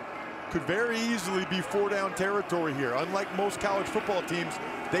far. Could very easily be 4-down territory here. Unlike most college football teams,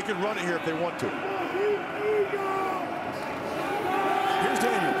 they can run it here if they want to. Here's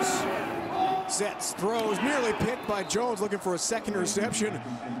Daniels. Sets, throws, nearly picked by Jones, looking for a second reception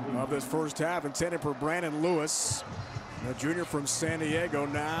of this first half, intended for Brandon Lewis, the junior from San Diego.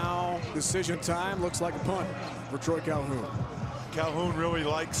 Now decision time, looks like a punt for Troy Calhoun. Calhoun really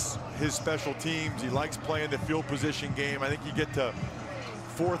likes his special teams. He likes playing the field position game. I think you get to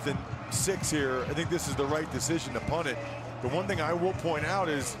 4th and 6 here. I think this is the right decision to punt it. The one thing I will point out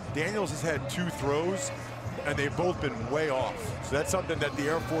is Daniels has had 2 throws, and they've both been way off. So that's something that the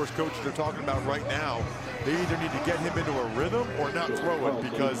Air Force coaches are talking about right now. They either need to get him into a rhythm or not throw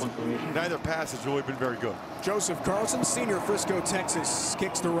it, because neither pass has really been very good. Joseph Carlson, senior, Frisco, Texas,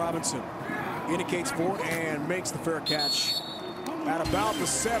 kicks to Robinson. Indicates for it and makes the fair catch at about the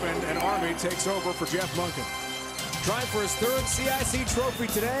 7, and Army takes over for Jeff Monken. Trying for his 3rd CIC trophy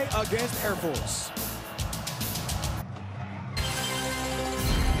today against Air Force.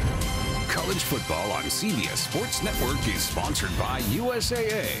 College football on CBS Sports Network is sponsored by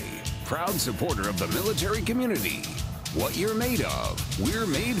USAA, proud supporter of the military community. What you're made of, we're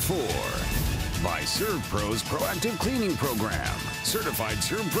made for. By ServPro's Proactive Cleaning Program, certified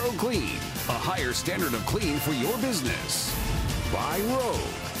ServPro Clean, a higher standard of clean for your business. By Rogue,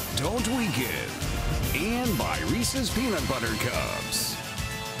 don't weaken. And by Reese's Peanut Butter Cups.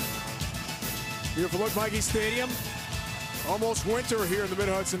 Beautiful look, Mikey Stadium. Almost winter here in the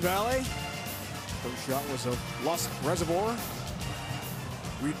Mid-Hudson Valley. First shot was a Lusk Reservoir.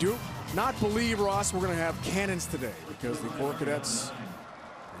 We do not believe, Ross, we're going to have cannons today because the Corps Cadets,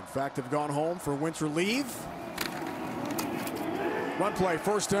 in fact, have gone home for winter leave. One play,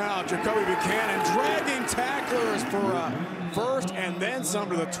 first down, Jacoby Buchanan dragging tacklers for a first and then some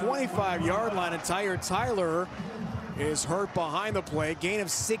to the 25-yard line, and Tyler is hurt behind the play, gain of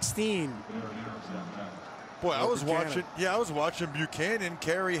 16. Boy, I was watching Buchanan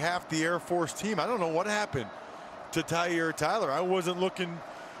carry half the Air Force team. I don't know what happened to Tyler. I wasn't looking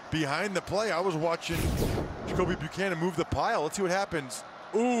behind the play. I was watching Jacoby Buchanan move the pile. Let's see what happens.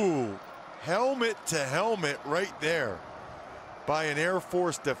 Ooh, helmet to helmet right there by an Air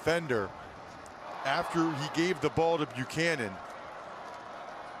Force defender after he gave the ball to Buchanan.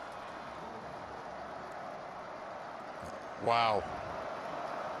 Wow.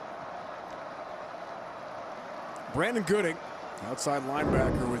 Brandon Gooding, outside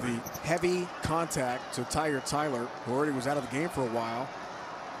linebacker, with the heavy contact to Tyler, who already was out of the game for a while.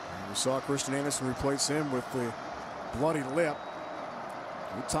 And we saw Christian Anderson replace him with the bloody lip.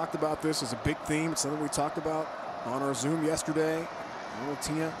 We talked about this as a big theme. It's something we talked about on our Zoom yesterday.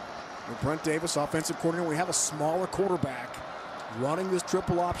 Tina and Brent Davis, offensive coordinator. We have a smaller quarterback running this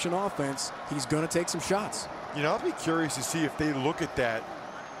triple option offense. He's going to take some shots. You know, I'll be curious to see if they look at that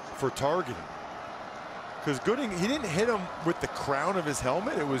for targeting. Because Gooding, he didn't hit him with the crown of his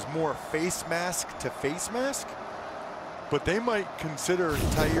helmet. It was more face mask to face mask. But they might consider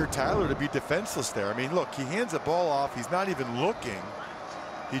Tyler to be defenseless there. I mean, look, he hands the ball off. He's not even looking.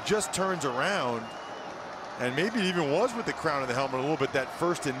 He just turns around. And maybe it even was with the crown of the helmet a little bit, that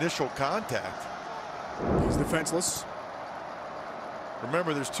first initial contact. He's defenseless.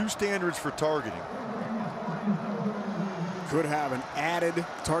 Remember, there's 2 standards for targeting. Could have an added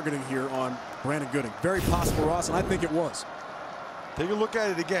targeting here on Brandon Gooding. Very possible, Ross, and I think it was. Take a look at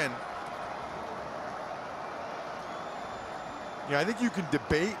it again. Yeah, I think you can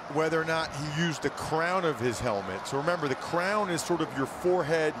debate whether or not he used the crown of his helmet. So remember, the crown is sort of your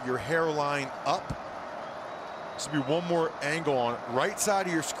forehead, your hairline up. This will be one more angle on it, right side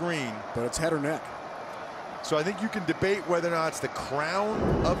of your screen. But it's head or neck. So I think you can debate whether or not it's the crown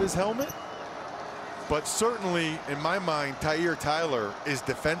of his helmet. But certainly, in my mind, Tyler is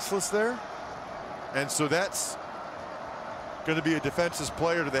defenseless there. And so that's going to be a defenseless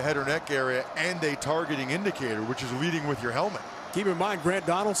player to the head or neck area and a targeting indicator, which is leading with your helmet. Keep in mind, Grant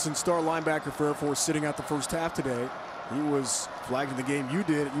Donaldson, star linebacker for Air Force, sitting out the first half today. He was flagged in the game you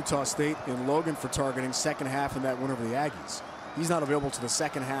did at Utah State in Logan for targeting second half in that win over the Aggies. He's not available to the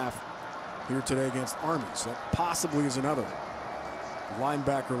second half here today against Army. So that possibly is another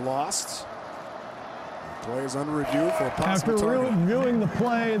linebacker lost. The play is under review for a possible target. After reviewing the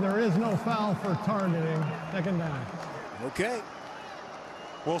play, there is no foul for targeting. Second down. Okay.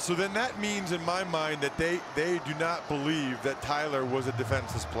 Well, so then that means in my mind that they do not believe that Tyler was a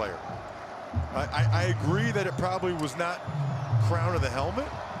defenseless player. I agree that it probably was not crown of the helmet,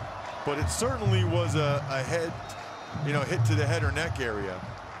 but it certainly was a head, hit to the head or neck area.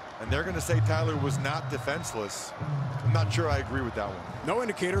 And they're going to say Tyler was not defenseless. I'm not sure I agree with that one. No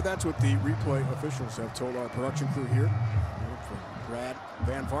indicator. That's what the replay officials have told our production crew here. From Brad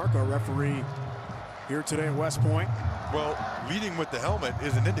Van Vark, our referee here today at West Point. Well, leading with the helmet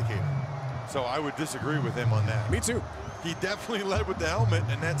is an indicator. So I would disagree with him on that. Me too. He definitely led with the helmet,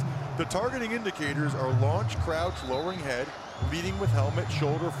 and that's the targeting indicators are launch, crouch, lowering head, leading with helmet,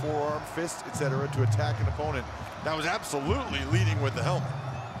 shoulder, forearm, fist, etc. to attack an opponent. That was absolutely leading with the helmet.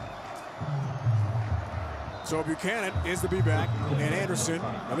 So Buchanan is the B-back, and Anderson,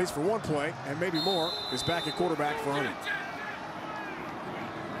 at least for one play, and maybe more, is back at quarterback for Army.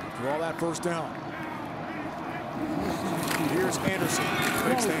 Draw that first down. Here's Anderson.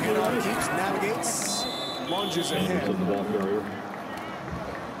 Makes the handoff, keeps, navigates, lunges ahead.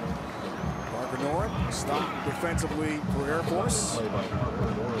 Parker Noren stopped defensively for Air Force.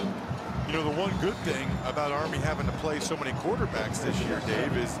 You know, the one good thing about Army having to play so many quarterbacks this year,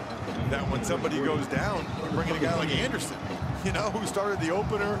 Dave, is that when somebody goes down, you bring in a guy like Anderson, you know, who started the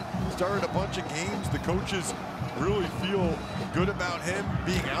opener, started a bunch of games. The coaches really feel good about him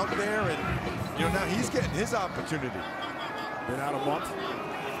being out there, and, you know, now he's getting his opportunity. Been out a month.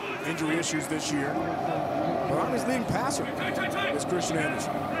 Injury issues this year. But Army's leading passer is Christian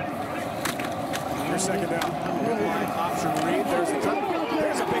Anderson. Here's second down. Goal line option read. There's the cut.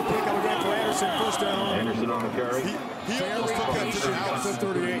 There's a big pickup again for Anderson. First down. Anderson on the carry. He almost took that to the house.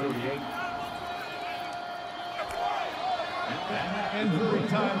 38. Injury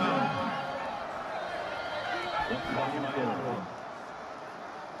timeout.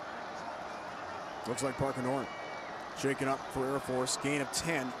 Looks like Parker Noren shaking up for Air Force. Gain of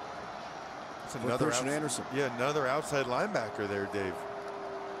 10. That's another Christian Anderson. Yeah, another outside linebacker there, Dave.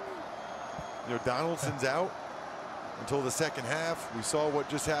 You know, Donaldson's out until the second half. We saw what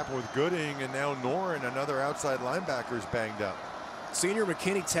just happened with Gooding, and now Noren, another outside linebacker, is banged up. Senior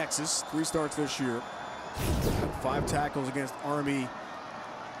McKinney, Texas, 3 starts this year. 5 tackles against Army in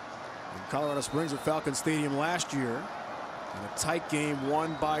Colorado Springs at Falcons Stadium last year. And a tight game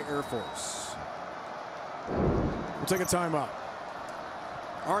won by Air Force. We'll take a timeout.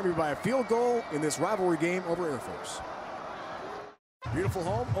 Army by a field goal in this rivalry game over Air Force. Beautiful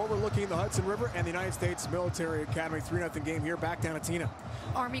home overlooking the Hudson River and the United States Military Academy. 3-0 game here. Back down to Tina.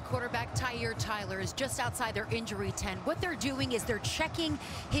 Army quarterback Tyre Tyler is just outside their injury tent. What they're doing is they're checking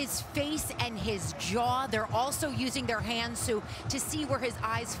his face and his jaw. They're also using their hands to see where his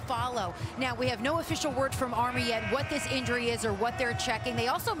eyes follow. Now, we have no official word from Army yet what this injury is or what they're checking. They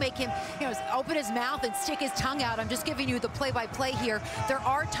also make him, you know, open his mouth and stick his tongue out. I'm just giving you the play-by-play here. There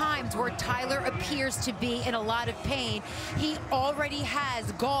are times where Tyler appears to be in a lot of pain. He already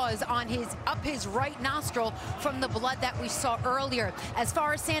has gauze on up his right nostril from the blood that we saw earlier. As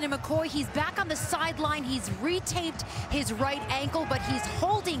far as Santa McCoy, he's back on the sideline. He's retaped his right ankle, but he's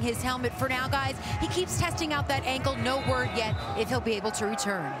holding his helmet for now, guys. He keeps testing out that ankle. No word yet if he'll be able to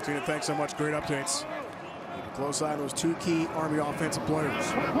return. Tina, thanks so much. Great updates. Close eye on those 2 key Army offensive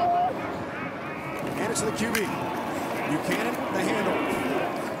players. Anderson, the QB. Buchanan, the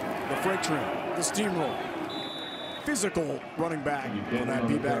handoff. The freight train, the steamroll. Physical running back on that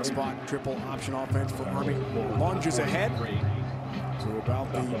B-back spot. Triple option offense for Army. Lunges ahead to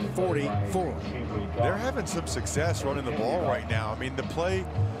about the 44. They're having some success running the ball right now. I mean, the play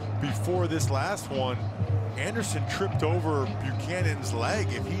before this last one, Anderson tripped over Buchanan's leg.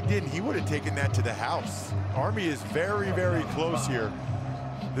 If he didn't, he would have taken that to the house. Army is very, very close here.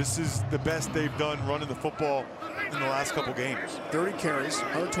 This is the best they've done running the football in the last couple games. 30 carries,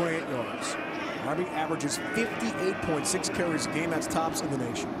 128 yards. Army averages 58.6 carries a game. That's tops in the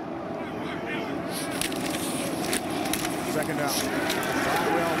nation. Second down.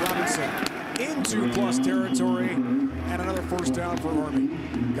 Tyrell Robinson into plus territory. And another first down for Army.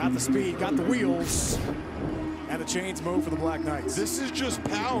 Got the speed, got the wheels. And the chains move for the Black Knights. This is just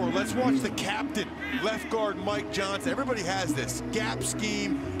power. Let's watch the captain, left guard Mike Johnson. Everybody has this. Gap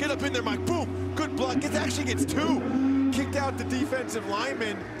scheme. Get up in there, Mike. Boom. Good block. It actually gets 2. Kicked out the defensive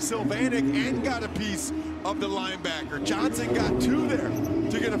lineman, Sylvanik, and got a piece of the linebacker. Johnson got 2 there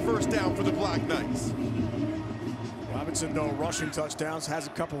to get a first down for the Black Knights. Robinson, no rushing touchdowns, has a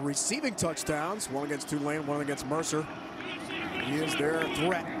couple receiving touchdowns. One against Tulane, one against Mercer. He is their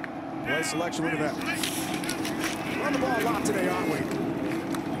threat. Play selection, look at that. Run the ball a lot today, aren't we?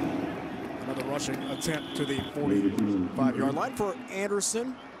 Another rushing attempt to the 45-yard line for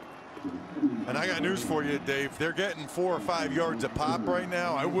Anderson. And I got news for you, Dave. They're getting 4 or 5 yards a pop right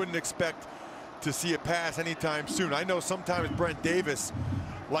now. I wouldn't expect to see a pass anytime soon. I know sometimes Brent Davis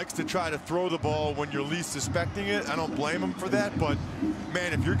likes to try to throw the ball when you're least suspecting it. I don't blame him for that, but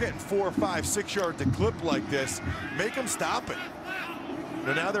man, if you're getting 4, 5, 6 yards a clip like this, make them stop it.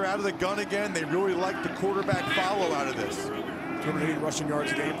 Now they're out of the gun again. They really like the quarterback follow out of this. 280 rushing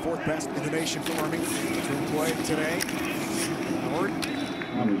yards a game, 4th best in the nation for Army. To play today. Howard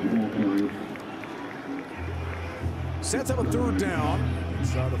sets up a 3rd down.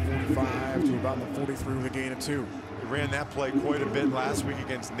 Inside the 45 to about the 43 with a gain of 2. ran that play quite a bit last week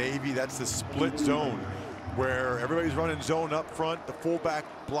against Navy. That's the split zone where everybody's running zone up front. The fullback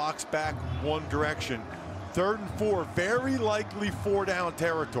blocks back one direction. 3rd and 4, very likely 4-down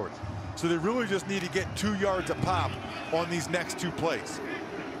territory. So they really just need to get 2 yards a pop on these next 2 plays.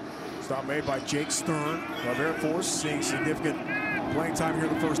 Stop made by Jake Stern of Air Force, seeing significant playing time here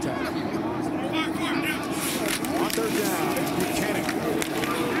in the first half. On 3rd down, Buchanan.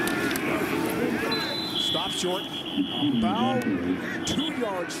 Stop short, about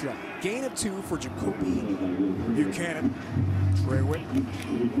 2-yard shot. Gain of 2 for Jacoby Buchanan. Treywick,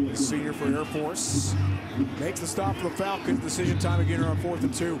 the senior for Air Force, makes the stop for the Falcons. Decision time again on 4th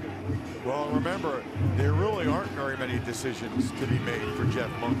and 2. Well, remember, there really aren't very many decisions to be made for Jeff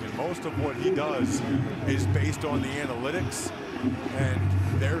Monken. Most of what he does is based on the analytics and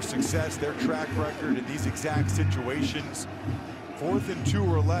their success, their track record in these exact situations. 4th and 2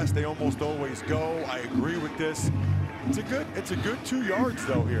 or less, they almost always go. I agree with this. It's a good 2 yards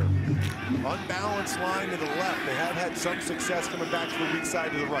though here. Unbalanced line to the left. They have had some success coming back to the weak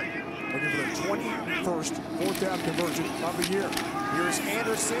side to the right. Looking for the 21st 4th down conversion of the year. Here's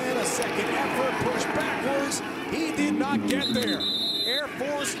Anderson, a second effort, push backwards. He did not get there. Air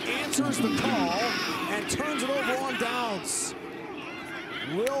Force answers the call and turns it over on downs.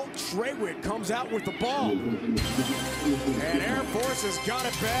 Will Treywick comes out with the ball. And Air Force has got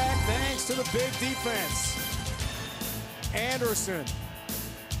it back thanks to the big defense. Anderson,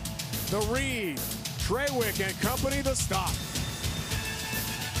 the read, Treywick and company the stop.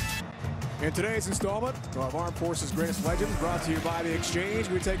 In today's installment of Armed Forces Greatest Legends, brought to you by The Exchange,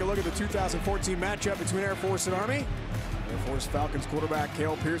 we take a look at the 2014 matchup between Air Force and Army. Air Force Falcons quarterback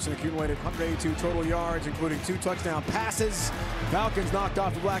Cale Pearson accumulated 182 total yards, including 2 touchdown passes. Falcons knocked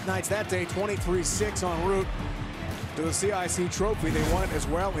off the Black Knights that day, 23-6 en route to the CIC trophy. They won it as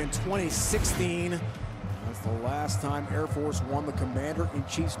well in 2016. That's the last time Air Force won the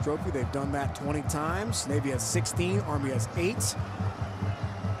Commander-in-Chief's trophy. They've done that 20 times. Navy has 16, Army has 8.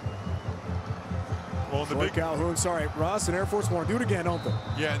 Well, the big Calhoun, sorry, Russ, and Air Force want to do it again, don't they?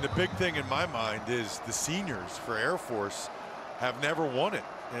 Yeah, and the big thing in my mind is the seniors for Air Force have never won it.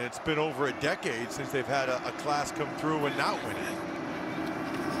 And it's been over a decade since they've had a class come through and not win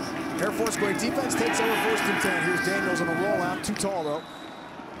it. Air Force great defense takes over 1st and 10. Here's Daniels on the rollout, too tall though.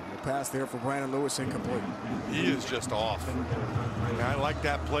 The pass there for Brandon Lewis, incomplete. He is just off. And I like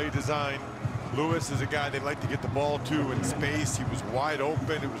that play design. Lewis is a guy they like to get the ball to in space. He was wide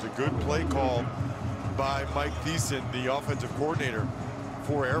open. It was a good play call by Mike Thiessen, the offensive coordinator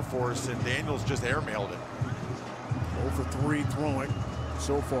for Air Force, and Daniels just airmailed it. 0 for 3 throwing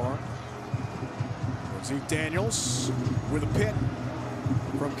so far. Let's see Daniels with a pick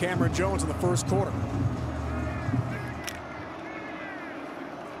from Cameron Jones in the 1st quarter.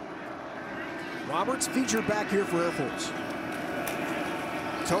 Roberts featured back here for Air Force.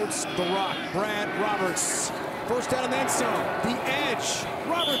 Totes the rock, Brad Roberts. 1st down and then some. The edge.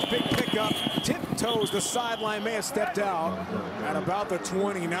 Roberts big pickup. Tiptoes the sideline, may have stepped out at about the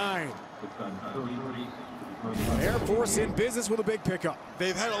 29. Air Force in business with a big pickup.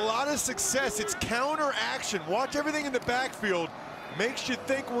 They've had a lot of success. It's counter action. Watch everything in the backfield. Makes you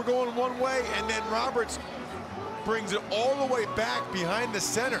think we're going one way, and then Roberts brings it all the way back behind the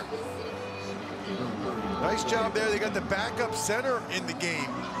center. Nice job there. They got the backup center in the game.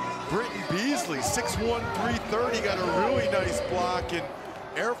 Britton Beasley, 6'1", 330, got a really nice block, and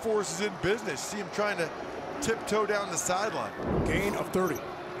Air Force is in business. See him trying to tiptoe down the sideline. Gain of 30.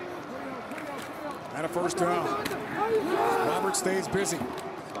 And a 1st down. Roberts stays busy.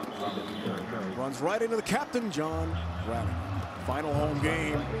 Runs right into the captain, John Braddock. Final home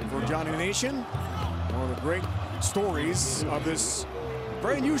game for Johnny Nation. One of the great stories of this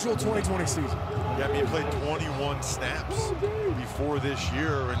very unusual 2020 season. Yeah, I mean, he played 21 snaps before this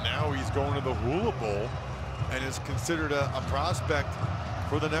year, and now he's going to the Hula Bowl and is considered a prospect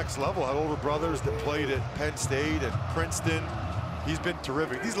for the next level. Had older brothers that played at Penn State and Princeton. He's been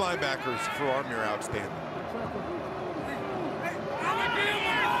terrific. These linebackers for Army are outstanding.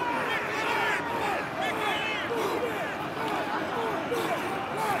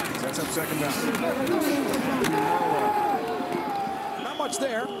 Sets up 2nd down. Not much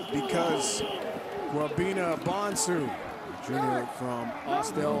there because Wabina Bonsu, junior from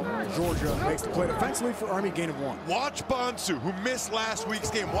Austell, Georgia, makes the play defensively for Army, gain of 1. Watch Bonsu, who missed last week's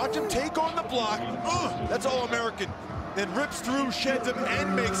game. Watch him take on the block. That's All-American. Then rips through, sheds him,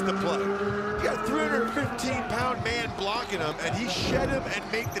 and makes the play. You got a 315-pound man blocking him, and he shed him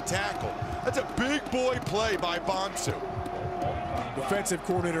and make the tackle. That's a big boy play by Bonsu. Defensive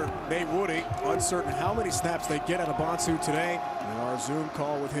coordinator Nate Woody, uncertain how many snaps they get out of Bonsu today. In our Zoom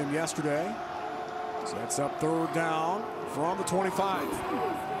call with him yesterday. Sets up third down from the 25.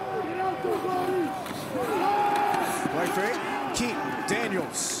 Play fake. Keaton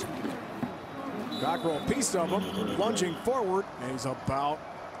Daniels. Cockrell, piece of him, lunging forward, and he's about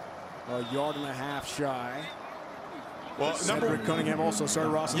a yard and a half shy. Well, Cedric Cunningham also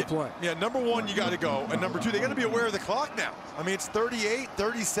started Ross in the play. Yeah, number one, you got to go. And number two, they got to be aware of the clock now. I mean, it's 38,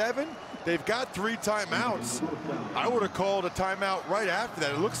 37. They've got 3 timeouts. I would have called a timeout right after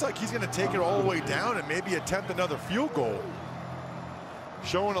that. It looks like he's going to take it all the way down and maybe attempt another field goal.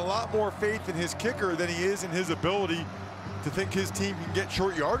 Showing a lot more faith in his kicker than he is in his ability to think his team can get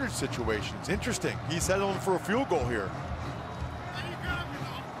short yardage situations. Interesting. He's settling for a field goal here.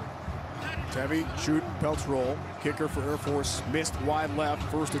 Tevi, shoot, Peltz roll. Kicker for Air Force missed wide left.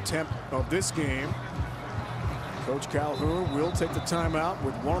 First attempt of this game. Coach Calhoun will take the timeout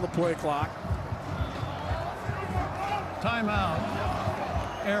with 1 on the play clock. Timeout.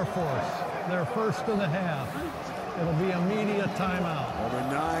 Air Force. Their first of the half. It'll be immediate timeout. Over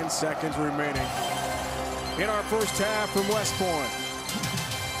 9 seconds remaining in our first half from West Point.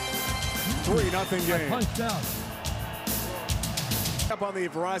 3-0 game. Punched out. Up on the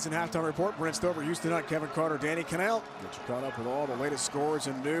Verizon halftime report, Brent Stover, Houston Nutt, Kevin Carter, Danny Cannell. Get you caught up with all the latest scores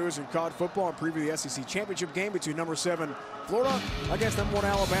and news in college football and preview the SEC championship game between number 7 Florida against number 1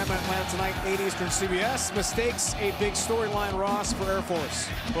 Alabama Atlanta tonight, 8 Eastern CBS. Mistakes, a big storyline, Ross, for Air Force.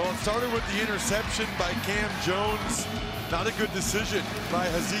 Well, it started with the interception by Cam Jones. Not a good decision by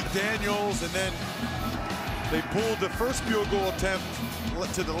Hazik Daniels, and then they pulled the first field goal attempt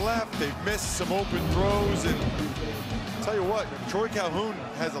to the left. They've missed some open throws, and I'll tell you what, Troy Calhoun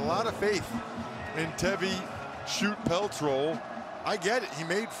has a lot of faith in Tevi shoot Peltz roll. I get it. He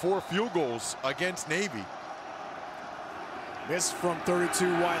made 4 field goals against Navy. This from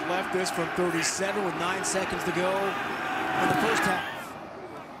 32 wide left, this from 37 with 9 seconds to go in the first half.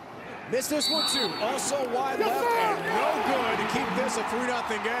 Missed this one too, also wide left, and no good to keep this a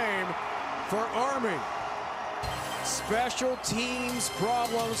 3-0 game for Army. Special teams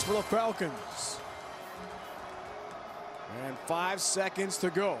problems for the Falcons. And 5 seconds to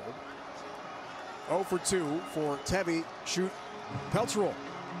go. 0 for 2 for Tevi shoot Peltz roll.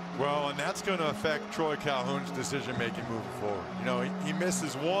 Well, and that's going to affect Troy Calhoun's decision-making moving forward. You know, he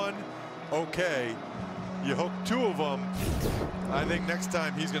misses 1, okay. You hook 2 of them. I think next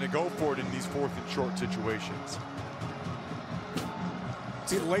time he's going to go for it in these 4th and short situations.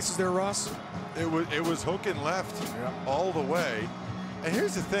 See the laces there, Ross? It was hooking left all the way. And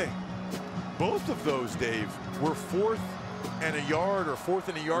here's the thing. Both of those, Dave, were 4th and a yard or 4th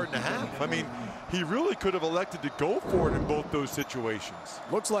and a yard and a half. I mean, he really could have elected to go for it in both those situations.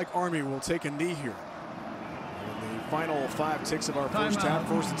 Looks like Army will take a knee here. In the final 5 ticks of our first half,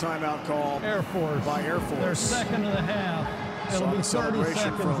 first timeout call Air Force. by Air Force. Their second of the half. It'll be 30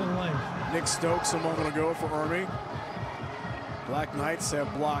 seconds in length. Nick Stokes a moment ago for Army. Black Knights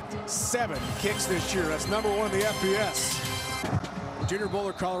have blocked 7 kicks this year. That's number 1 in the FBS. Junior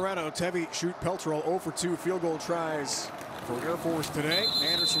Boulder, Colorado. Tevi shoot Peltz roll 0 for 2 field goal tries for Air Force today.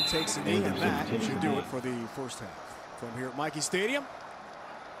 Anderson takes a knee, and that should do it for the first half. From here at Michie Stadium,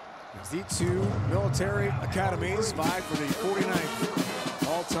 as the 2 military academies vie for the 49th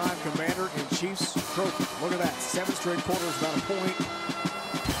all-time Commander-in-Chief's trophy. Look at that, 7 straight quarters without a point.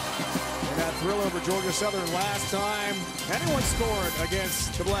 And that thrill over Georgia Southern last time anyone scored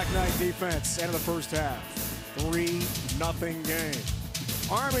against the Black Knight defense. End of the first half. 3-0 game.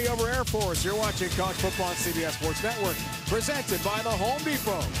 Army over Air Force. You're watching college football on CBS Sports Network, presented by the Home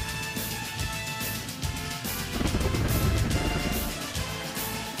Depot.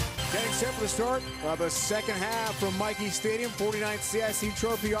 Getting set for the start of the second half from Michie Stadium. 49th CIC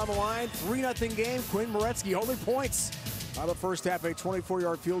trophy on the line. 3-0 game. Quinn Moretzky only points out of the first half. A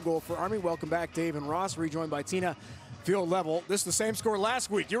 24-yard field goal for Army. Welcome back, Dave and Ross, rejoined by Tina. Field level. This is the same score last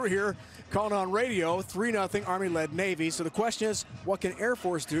week. You were here calling on radio. 3-0 Army led Navy. So the question is, what can Air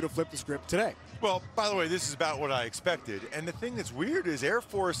Force do to flip the script today? Well, by the way, this is about what I expected. And the thing that's weird is Air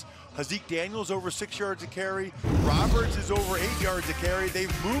Force, Hazik Daniels over 6 yards a carry. Roberts is over 8 yards a carry.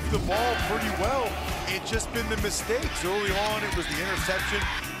 They've moved the ball pretty well. It's just been the mistakes. Early on, it was the interception.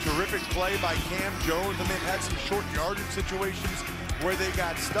 Terrific play by Cam Jones. And they've had some short yardage situations where they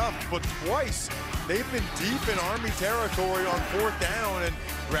got stuffed. But twice, they've been deep in Army territory on 4th down. And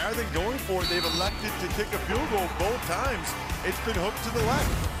rather than going for it, they've elected to kick a field goal both times. It's been hooked to the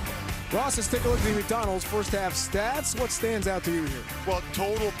left. Ross, let's take a look at the McDonald's first half stats. What stands out to you here? Well,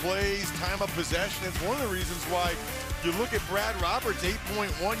 total plays, time of possession. It's one of the reasons why you look at Brad Roberts,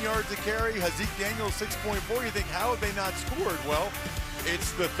 8.1 yards a carry, Hazik Daniels, 6.4. You think, how have they not scored? Well,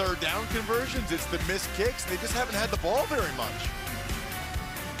 it's the 3rd down conversions, it's the missed kicks. They just haven't had the ball very much.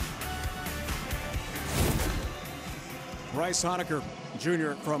 Bryce Honecker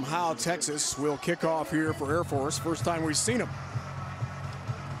Jr. from Howe, Texas, will kick off here for Air Force. First time we've seen him.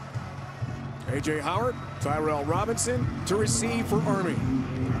 A.J. Howard, Tyrell Robinson to receive for Army.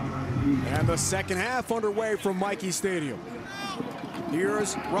 And the second half underway from Michie Stadium.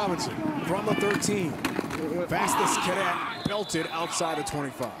 Here's Robinson from the 13. Fastest cadet belted outside of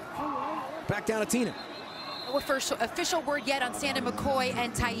 25. Back down to Tina. No official word yet on Santa McCoy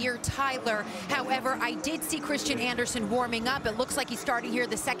and Tyre Tyler. However, I did see Christian Anderson warming up. It looks like he's starting here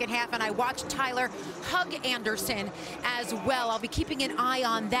the second half, and I watched Tyler hug Anderson as well. I'll be keeping an eye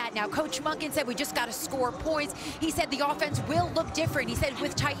on that. Now, Coach Monken said we just got to score points. He said the offense will look different. He said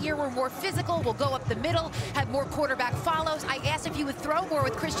with Tyre, we're more physical. We'll go up the middle, have more quarterback follows. I asked if he would throw more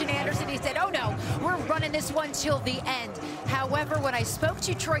with Christian Anderson. He said, oh, no, we're running this one till the end. However, when I spoke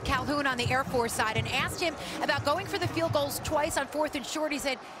to Troy Calhoun on the Air Force side and asked him about going for the field goals twice on 4th and short, he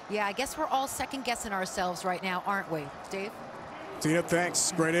said, yeah, I guess we're all second-guessing ourselves right now, aren't we, Dave? Tina,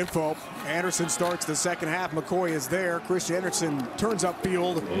 thanks. Great info. Anderson starts the second half. McCoy is there. Christian Anderson turns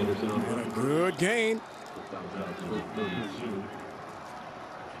upfield. And a good gain.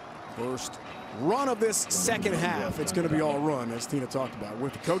 First run of this second half. It's going to be all run, as Tina talked about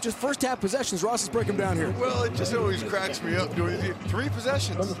with the coaches. First half possessions. Ross, let's break them down here. Well, it just always cracks me up doing 3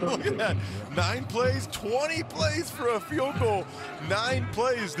 possessions. Look at that. 9 plays, 20 plays for a field goal. 9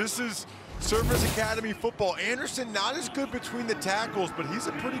 plays. This is Service Academy football. Anderson not as good between the tackles, but he's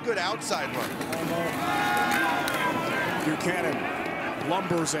a pretty good outside runner. Buchanan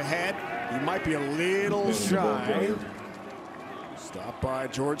lumbers ahead. He might be a little shy. Stopped by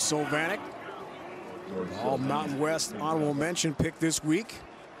George Sylvanek. All Mountain West honorable mention pick this week.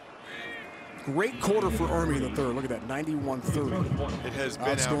 Great quarter for Army in the third. Look at that, 91-30. It has been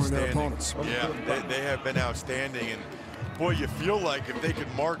outscoring their outstanding. opponents. Yeah, they have been outstanding. And boy, you feel like if they could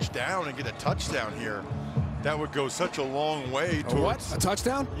march down and get a touchdown here, that would go such a long way towards... What? A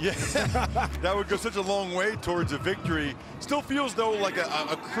touchdown? Yeah, that would go such a long way towards a victory. Still feels, though, like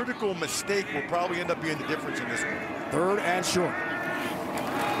a critical mistake will probably end up being the difference in this one. 3rd and short.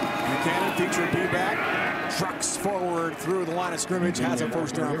 Buchanan, feature B-back, trucks forward through the line of scrimmage, has a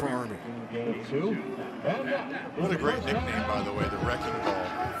first down for Army. What a great nickname, by the way, the Wrecking Ball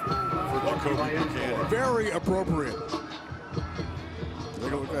for Jacoby Buchanan. Very appropriate.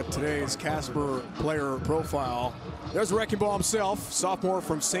 Take a look at today's Casper player profile. There's the Wrecking Ball himself, sophomore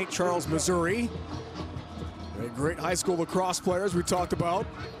from St. Charles, Missouri. A great high school lacrosse player, as we talked about.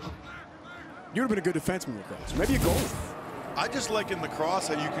 You'd have been a good defenseman lacrosse, maybe a goalie. I just like in lacrosse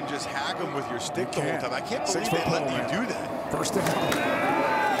how you can just hack them with your stick the whole time. I can't believe they let you do that. First down.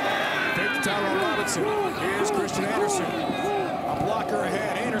 Fake to Tyrell Robinson. Here's Christian Anderson. A blocker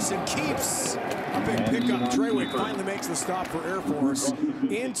ahead. Anderson keeps a big pickup. Treywick finally makes the stop for Air Force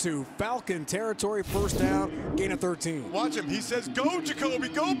into Falcon territory. First down, gain of 13. Watch him. He says, go, Jacoby.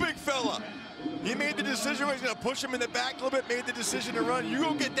 Go, big fella. He made the decision. He's going to push him in the back a little bit, made the decision to run. You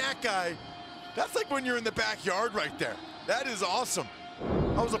go get that guy. That's like when you're in the backyard right there. That is awesome.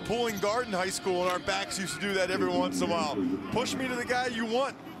 I was a pulling guard in high school, and our backs used to do that every once in a while. Push me to the guy you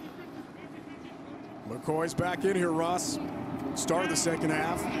want. McCoy's back in here, Ross. Start of the second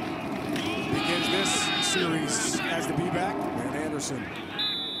half. Begins this series as the B-back. And Anderson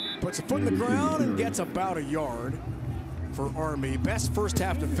puts a foot in the ground and gets about a yard for Army. Best first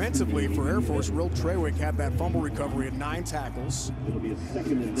half defensively for Air Force. Will Treywick had that fumble recovery at 9 tackles.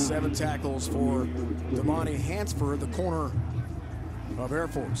 And 7 tackles for Damani Hansford, the corner of Air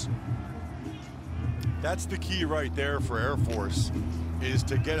Force. That's the key right there for Air Force, is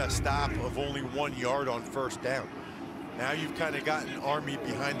to get a stop of only 1 yard on first down. Now you've kind of gotten Army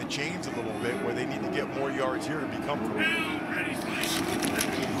behind the chains a little bit, where they need to get more yards here to be comfortable.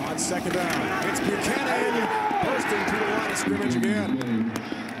 On second down, it's Buchanan bursting through the line of scrimmage again.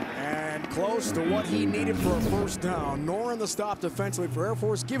 And close to what he needed for a first down. Nor in the stop defensively for Air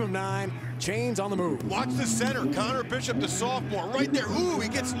Force. Give him 9. Chains on the move. Watch the center. Connor Bishop, the sophomore, right there. Ooh, he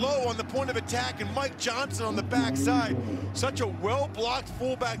gets low on the point of attack, and Mike Johnson on the backside. Such a well-blocked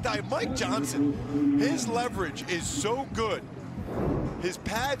fullback dive. Mike Johnson, his leverage is so good. His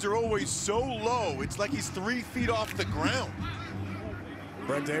pads are always so low. It's like he's 3 feet off the ground.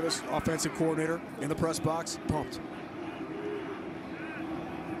 Brent Davis, offensive coordinator, in the press box, pumped.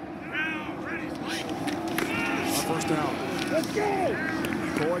 First down. Let's go!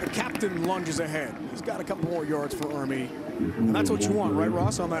 Boy, the captain lunges ahead. He's got a couple more yards for Army. And that's what you want, right,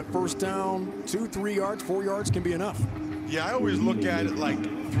 Ross? On that first down, 2, 3 yards, 4 yards can be enough. Yeah, I always look at it like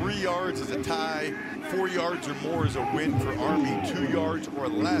 3 yards is a tie, 4 yards or more is a win for Army, 2 yards or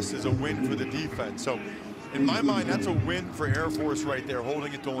less is a win for the defense. So, in my mind, that's a win for Air Force right there,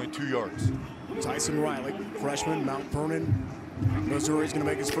 holding it to only 2 yards. Tyson Riley, freshman, Mount Vernon, Missouri, is going to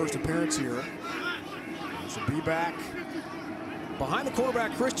make his first appearance here. Should be back. Behind the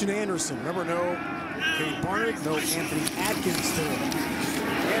quarterback, Christian Anderson. Remember, no Cade Barnard, no Anthony Adkins there.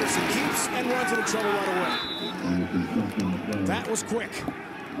 Anderson keeps and runs into trouble right away. That was quick.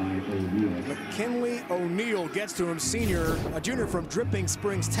 McKinley O'Neal gets to him, a junior from Dripping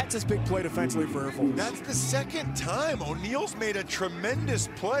Springs, Texas. Big play defensively for Air Force. That's the second time O'Neal's made a tremendous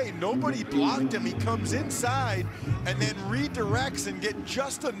play. Nobody blocked him. He comes inside and then redirects and get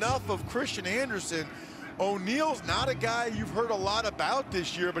just enough of Christian Anderson. O'Neal's not a guy you've heard a lot about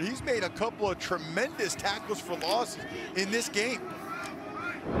this year, but he's made a couple of tremendous tackles for loss in this game.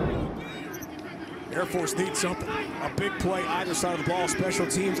 Air Force needs something. A big play either side of the ball, special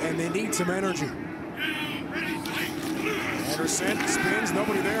teams, and they need some energy. Anderson spins,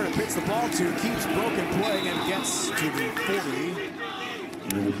 nobody there, and picks the ball to, keeps broken play, and gets to the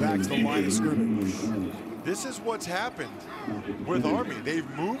 40. Back to the line of scrimmage. This is what's happened with Army. They've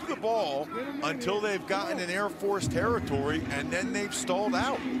moved the ball until they've gotten in Air Force territory, and then they've stalled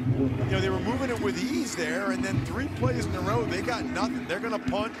out. You know, they were moving it with ease there, and then 3 plays in a row, they got nothing. They're going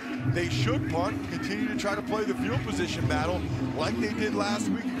to punt. They should punt, continue to try to play the field position battle like they did last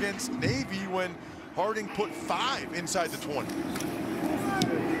week against Navy when Harding put 5 inside the 20.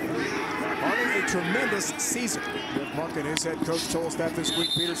 Harding, a tremendous season. Monken, his head coach, told us that this week.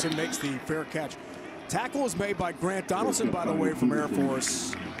 Peterson makes the fair catch. Tackle was made by Grant Donaldson, by the way, from Air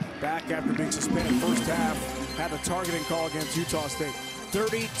Force. Back after being suspended first half, had a targeting call against Utah State.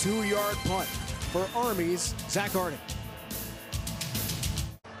 32-yard punt for Army's Zach Harding.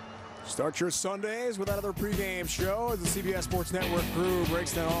 Start your Sundays with another pregame show as the CBS Sports Network crew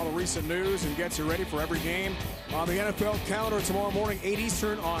breaks down all the recent news and gets you ready for every game on the NFL calendar tomorrow morning, 8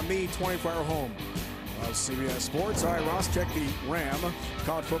 Eastern on the 24-hour home of CBS Sports. All right, Ross, check the Ram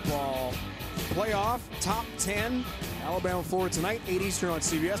college football playoff top 10. Alabama, Florida tonight, 8 Eastern on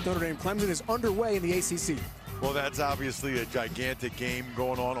CBS. Notre Dame, Clemson is underway in the ACC. Well, that's obviously a gigantic game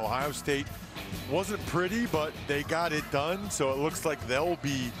going on. Ohio State wasn't pretty, but they got it done, so it looks like they'll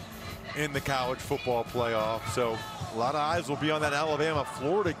be in the college football playoff. So a lot of eyes will be on that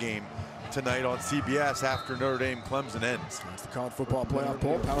Alabama-Florida game tonight on CBS after Notre Dame Clemson ends. That's the college football playoff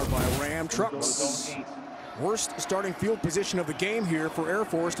poll powered by Ram Trucks. Worst starting field position of the game here for Air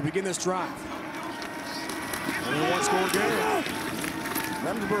Force to begin this drive. Only one score game.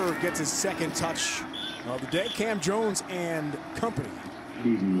 Remsburg gets his second touch of the day. Cam Jones and company.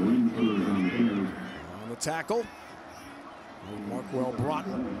 On the tackle, Markwell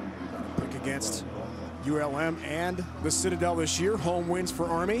Broughton. Pick against ULM and the Citadel this year. Home wins for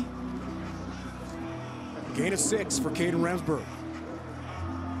Army. Gain of 6 for Caden Remsburg.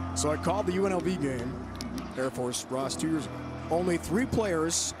 So I called the UNLV game, Air Force, Ross, 2 years ago. Only 3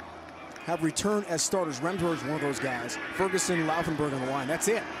 players have returned as starters. Remsburg's one of those guys. Ferguson, Laufenberg on the line. That's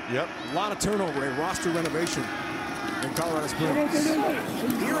it. Yep. A lot of turnover, a roster renovation in Colorado Springs.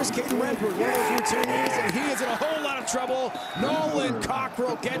 Here is Caden Remsburg, one of those routiniers, and he is in a whole lot of trouble. Nolan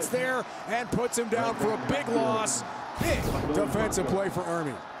Cockrell gets there and puts him down for a big loss. Big defensive play for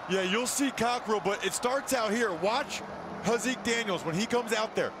Army. Yeah, you'll see Cockrell, but it starts out here. Watch Hazik Daniels when he comes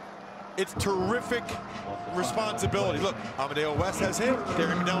out there. It's terrific responsibility. Look, Amadeo West has him.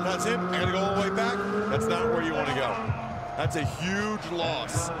 Gary Manell has him. I got to go all the way back. That's not where you want to go. That's a huge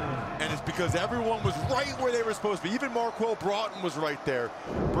loss. And it's because everyone was right where they were supposed to be. Even Markwell Broughton was right there.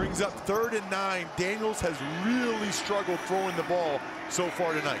 Brings up 3rd and 9. Daniels has really struggled throwing the ball so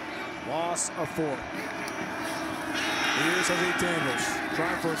far tonight. Loss of 4. Here's Hazik Daniels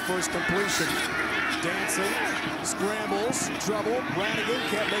trying for his first completion. Dancing, scrambles, trouble. Brannigan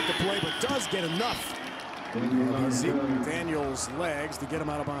can't make the play, but does get enough. Hazik Daniels' legs to get him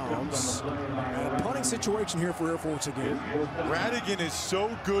out of bounds. And a punting situation here for Air Force again. Radigan is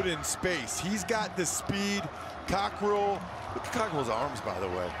so good in space. He's got the speed. Cockrell, look at Cockrell's arms, by the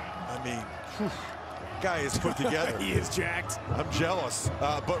way. I mean, whew, guy is put together. He is jacked. I'm jealous.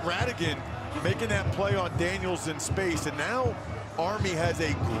 But Radigan making that play on Daniels in space, and now Army has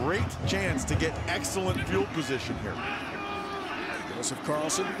a great chance to get excellent field position here. Joseph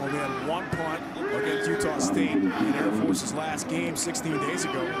Carlson only had 1 punt against Utah State in Air Force's last game 16 days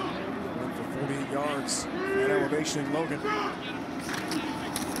ago. Went for 48 yards at elevation in Logan.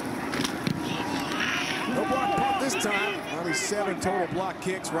 No block punt this time. Army 7 total block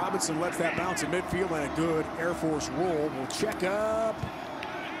kicks. Robinson lets that bounce in midfield, and a good Air Force roll will check up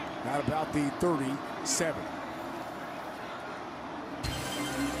at about the 37.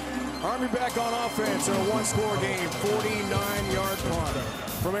 Army back on offense in a 1-score game. 49-yard punt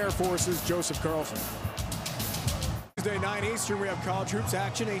from Air Force's Joseph Carlson. Tuesday, 9 Eastern, we have college hoops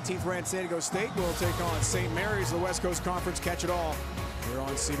action. 18th ranked San Diego State will take on St. Mary's, the West Coast Conference. Catch it all here on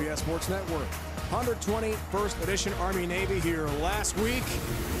CBS Sports Network. 121st edition Army-Navy here last week.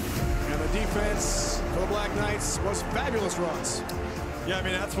 And the defense for the Black Knights was fabulous runs. Yeah, I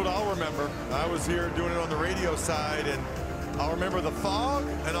mean, that's what I'll remember. I was here doing it on the radio side, and I'll remember the fog,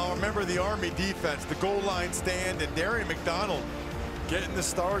 and I'll remember the Army defense, the goal line stand, and Darian McDonald getting the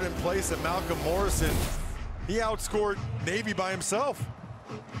start in place of Malcolm Morrison. He outscored Navy by himself.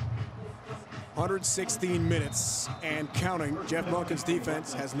 116 minutes and counting. Jeff Monken's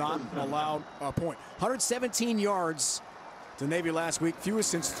defense has not allowed a point. 117 yards to Navy last week, fewest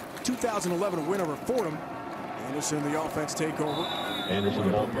since 2011 win over Fordham. Anderson, the offense takeover.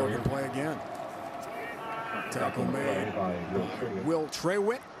 Anderson, ball can play again. Tackle made. Will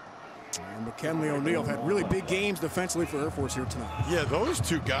Trewitt and McKinley O'Neal have had really big games defensively for Air Force here tonight. Yeah, those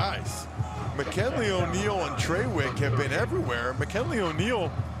two guys, McKinley O'Neal and Trewitt, have been everywhere. McKinley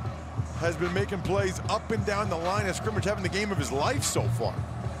O'Neal has been making plays up and down the line of scrimmage, having the game of his life so far.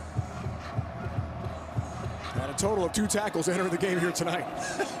 Had a total of 2 tackles entering the game here tonight.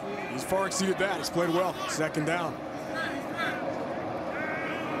 He's far exceeded that. He's played well. Second down.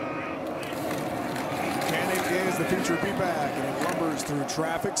 Buchanan is the featured beat-back, and it lumbers through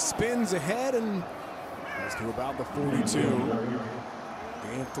traffic, spins ahead, and gets to about the 42.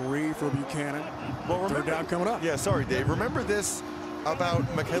 Gain of 3 for Buchanan. Well, third down coming up. Yeah, sorry, Dave. Remember this about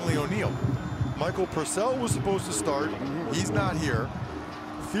McKinley O'Neal. Michael Purcell was supposed to start. He's not here.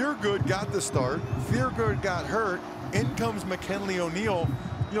 Feargood got the start. Feargood got hurt. In comes McKinley O'Neal.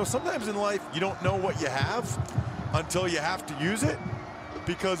 You know, sometimes in life you don't know what you have until you have to use it,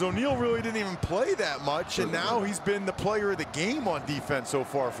 because O'Neal really didn't even play that much, and now he's been the player of the game on defense so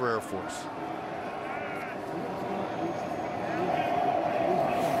far for Air Force.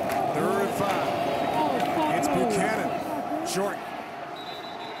 Third and 5. It's Buchanan. Short.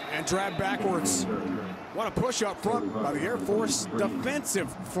 And dragged backwards. What a push up front by the Air Force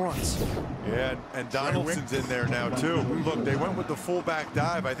defensive fronts. Yeah, and Donaldson's in there now too. Look, they went with the fullback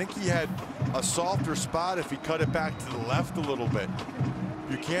dive. I think he had a softer spot if he cut it back to the left a little bit.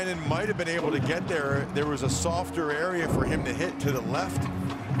 Buchanan might have been able to get there. There was a softer area for him to hit to the left,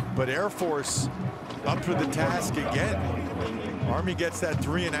 but Air Force up to the task again. Army gets that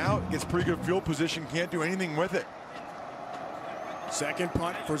 3 and out, gets pretty good field position, can't do anything with it. Second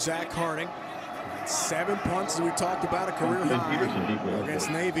punt for Zach Harding. 7 punts, as we talked about, a career high against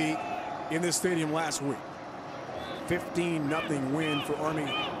Navy in this stadium last week. 15-0 win for Army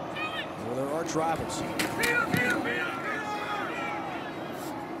over their arch rivals.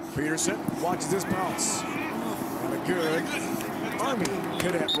 Peterson watches this bounce. And a good Army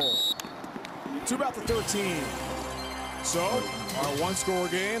cadet roll. To about the 13. So, our one-score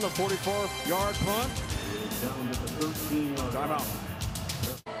game, the 44-yard punt. Timeout.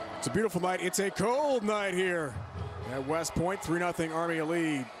 It's a beautiful night. It's a cold night here at West Point. 3-0 Army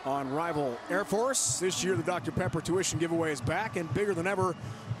lead on rival Air Force. This year, the Dr. Pepper tuition giveaway is back and bigger than ever,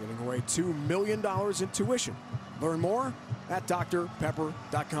 giving away $2 million in tuition. Learn more at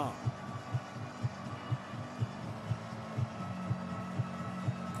drpepper.com.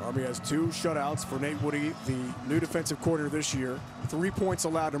 Army has 2 shutouts for Nate Woody, the new defensive coordinator this year. 3 points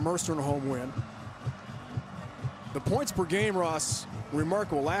allowed to Mercer in a home win. The points per game, Ross,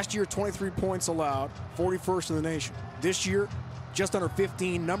 remarkable. Last year, 23 points allowed, 41st in the nation. This year, just under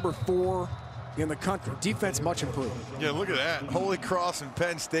 15, number 4 in the country. Defense much improved. Yeah, look at that. Holy Cross and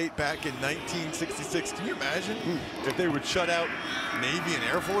Penn State back in 1966. Can you imagine if they would shut out Navy and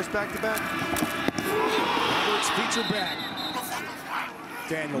Air Force back-to-back? Roberts featured back.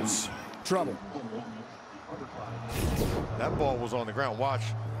 Daniels, trouble. That ball was on the ground. Watch.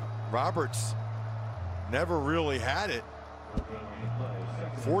 Roberts never really had it.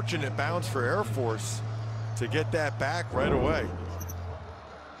 Fortunate bounce for Air Force to get that back right away.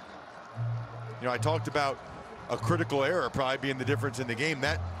 You know, I talked about a critical error probably being the difference in the game.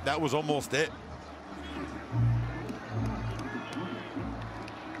 That was almost it.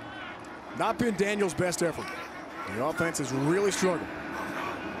 Not been Daniels' best effort. The offense has really struggled.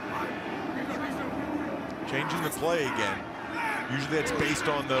 Changing the play again. Usually it's based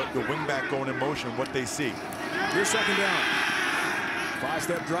on the wingback going in motion, what they see. Here's second down.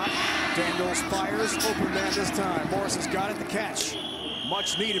 5-step drop. Daniels fires. Open man this time. Morris has got it. The catch.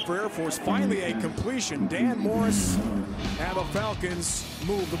 Much needed for Air Force. Finally a completion. Dan Morris and the Falcons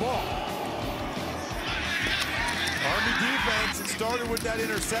move the ball. Army defense, it started with that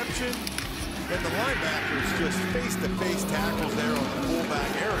interception. And the linebackers just face-to-face tackles there on the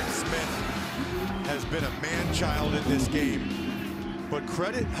fullback. Eric Smith has been a man-child in this game. But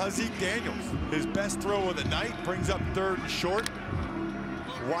credit Hazik Daniels. His best throw of the night brings up 3rd and short.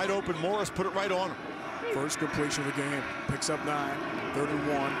 Wide open Morris put it right on him. First completion of the game. Picks up 9. 3rd and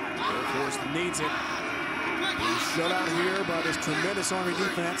 1. Air Force needs it. He's shut out here by this tremendous Army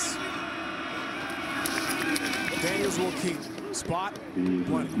defense. Daniels will keep. Spot.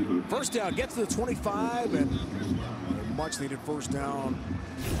 Plenty. First down. Gets to the 25 and a much needed first down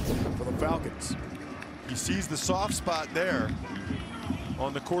for the Falcons. He sees the soft spot there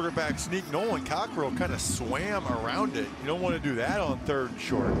on the quarterback sneak. Nolan Cockrell kind of swam around it. You don't want to do that on 3rd and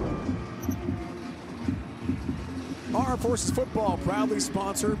short. Armed Forces Football proudly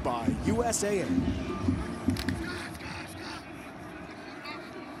sponsored by USAA.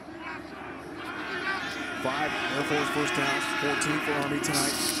 Five Air Force first downs, 14 for Army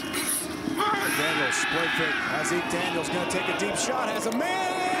tonight. Daniels, split fake. Hazik Daniels going to take a deep shot, has a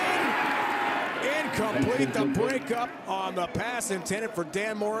man! Incomplete, the breakup on the pass intended for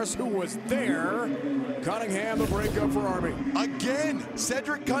Dan Morris, who was there. Cunningham, the breakup for Army. Again,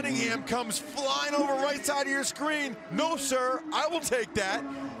 Cedric Cunningham comes flying over right side of your screen. No, sir, I will take that.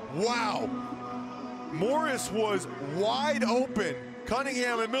 Wow. Morris was wide open.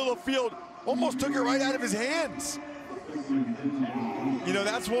 Cunningham in middle of the field almost took it right out of his hands. You know,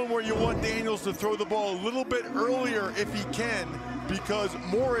 that's one where you want Daniels to throw the ball a little bit earlier if he can, because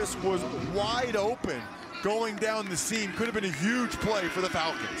Morris was wide open going down the seam. Could have been a huge play for the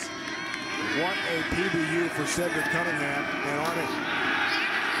Falcons. What a PBU for Cedric Cunningham and Army.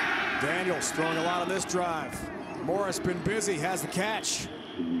 Daniels throwing a lot on this drive. Morris been busy, has the catch.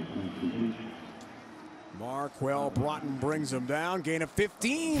 Marquell Broughton brings him down, gain of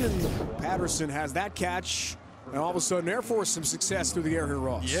 15, and Patterson has that catch. And all of a sudden, Air Force some success through the air here,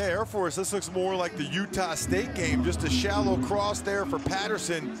 Ross. Yeah, Air Force, this looks more like the Utah State game. Just a shallow cross there for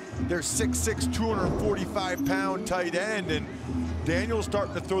Patterson. Their 6'6", 245-pound tight end. And Daniels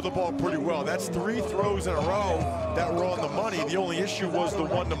starting to throw the ball pretty well. That's 3 throws in a row that were on the money. The only issue was the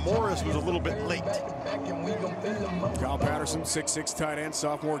one to Morris was a little bit late. Kyle Patterson, 6'6" tight end,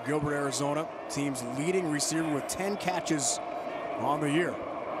 sophomore, Gilbert, Arizona. Team's leading receiver with 10 catches on the year.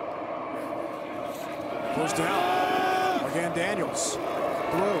 First down. Again, Daniels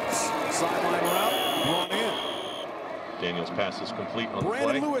throws. Sideline route, brought in. Daniels passes complete on the play.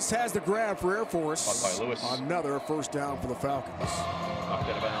 Brandon Lewis has the grab for Air Force. Caught by Lewis. Another first down for the Falcons. Knocked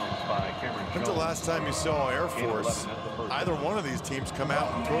out of bounds by Cameron. When's the last time you saw Air Force, either one of these teams, come out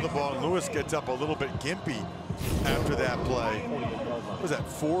and throw the ball, and Lewis gets up a little bit gimpy after that play? What was that,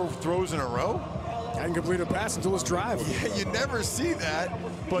 4 throws in a row? Hadn't completed a pass until his drive. Yeah, you never see that,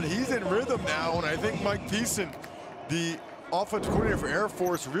 but he's in rhythm now, and I think Mike Thiessen, the offensive coordinator for Air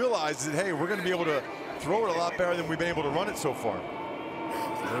Force, realizes that, hey, we're going to be able to throw it a lot better than we've been able to run it so far.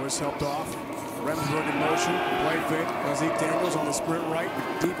 Lewis helped off. Remsburg in motion. Play fake. Hazik Daniels on the sprint right.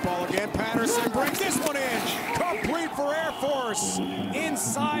 Deep ball again. Patterson brings this one in. Complete for Air Force.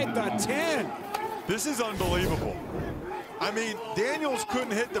 Inside the 10. This is unbelievable. I mean, Daniels couldn't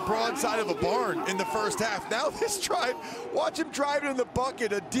hit the broadside of a barn in the first half. Now this drive, watch him drive it in the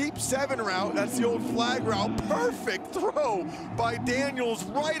bucket, a deep 7 route. That's the old flag route. Perfect throw by Daniels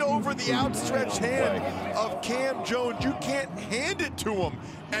right over the outstretched hand of Cam Jones. You can't hand it to him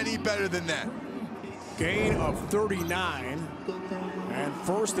any better than that. Gain of 39. And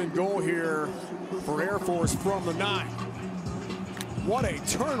first and goal here for Air Force from the 9. What a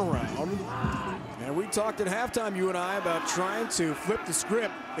turnaround. And we talked at halftime, you and I, about trying to flip the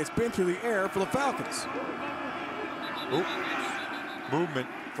script. It's been through the air for the Falcons. Oop. Movement.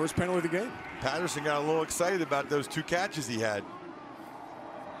 First penalty of the game. Patterson got a little excited about those 2 catches he had.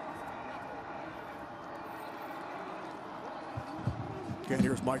 Again,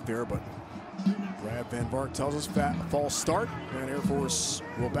 here's Mike there, but Brad Van Vark tells us false start, and Air Force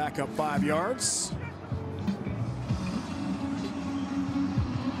will back up 5 yards.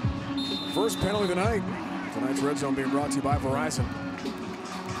 First penalty of the night. Tonight's Red Zone being brought to you by Verizon.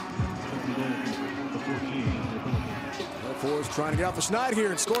 Air Force trying to get off the schneid here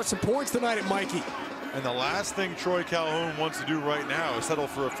and score some points tonight at Mikey. And the last thing Troy Calhoun wants to do right now is settle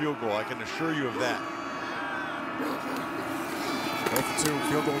for a field goal. I can assure you of that. 0 for 2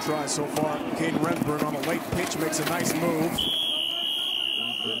 field goal try so far. Caden Remsburg on a late pitch makes a nice move.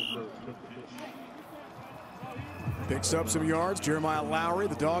 Picks up some yards. Jeremiah Lowry,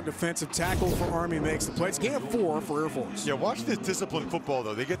 the dog defensive tackle for Army, makes the play. It's gain of 4 for Air Force. Yeah, watch this disciplined football,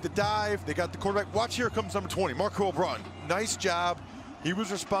 though. They get the dive. They got the quarterback. Watch, here comes number 20, Marquell Broughton. Nice job. He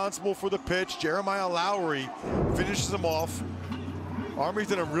was responsible for the pitch. Jeremiah Lowry finishes him off. Army's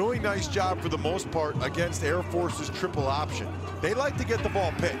done a really nice job for the most part against Air Force's triple option. They like to get the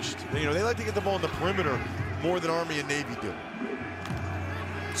ball pitched. You know, they like to get the ball in the perimeter more than Army and Navy do.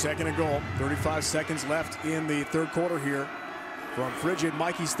 Second and goal. 35 seconds left in the third quarter here from frigid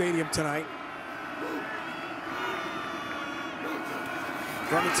Michie Stadium tonight.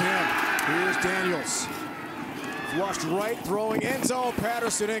 From the 10, here's Daniels. Flushed right, throwing end zone.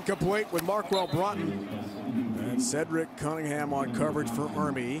 Patterson incomplete with Markwell Broughton. And Cedric Cunningham on coverage for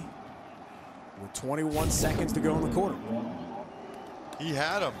Army with 21 seconds to go in the quarter. He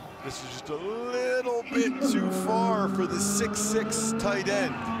had him. This is just a little bit too far for the 6'6" tight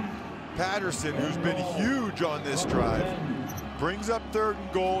end. Patterson, who's been huge on this drive, brings up third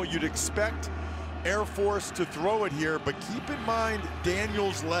and goal. You'd expect Air Force to throw it here, but keep in mind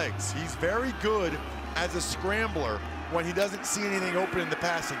Daniels' legs. He's very good as a scrambler when he doesn't see anything open in the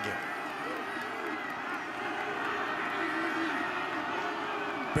passing game.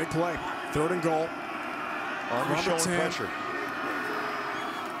 Big play, third and goal. Army showing pressure.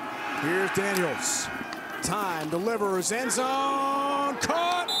 Here's Daniels. Time, delivers, end zone,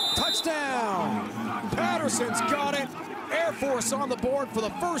 caught, touchdown. Patterson's got it. Air Force on the board for the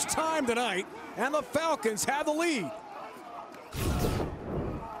first time tonight, and the Falcons have the lead.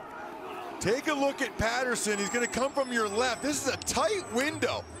 Take a look at Patterson. He's going to come from your left. This is a tight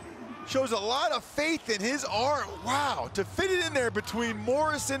window. Shows a lot of faith in his arm. Wow, to fit it in there between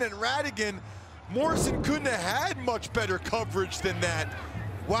Morrison and Radigan, Morrison couldn't have had much better coverage than that.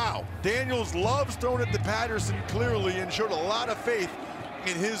 Wow, Daniels loves throwing it to Patterson clearly and showed a lot of faith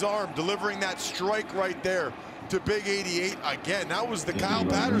in his arm, delivering that strike right there to Big 88 again. That was the Kyle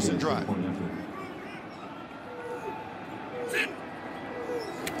Patterson drive.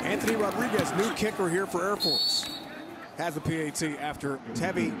 Anthony Rodriguez, new kicker here for Air Force, has the PAT after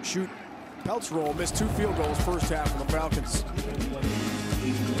Tevi shoot Pelt's roll, missed 2 field goals first half for the Falcons.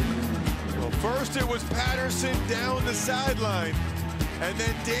 Well, first it was Patterson down the sideline, and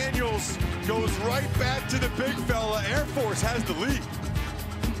then Daniels goes right back to the big fella. Air Force has the lead.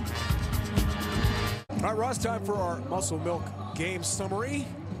 All right, Ross, time for our Muscle Milk game summary.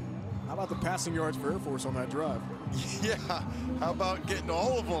 How about the passing yards for Air Force on that drive? Yeah, how about getting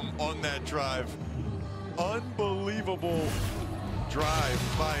all of them on that drive? Unbelievable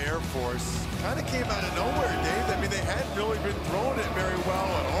drive by Air Force. Kind of came out of nowhere, Dave. I mean, they hadn't really been throwing it very well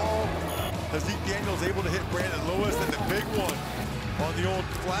at all. Zeke Daniels able to hit Brandon Lewis, and the big one on the old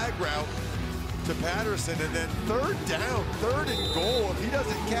flag route to Patterson, and then third down, third and goal. If he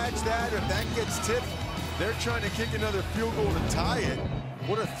doesn't catch that, if that gets tipped, they're trying to kick another field goal to tie it.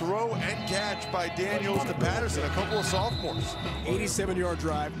 What a throw and catch by Daniels to Patterson, a couple of sophomores. 87-yard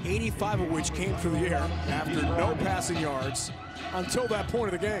drive, 85 of which came through the air after no passing yards until that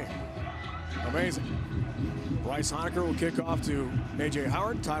point of the game. Amazing. Bryce Honecker will kick off to A.J.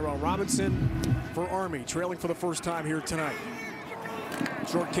 Howard. Tyrell Robinson for Army, trailing for the first time here tonight.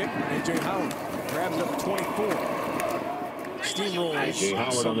 Short kick, A.J. Howard grabs it up to 24.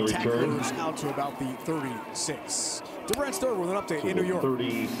 Steamrolls some tacklers out to about the 36. DeBrent Stover with an update in New York.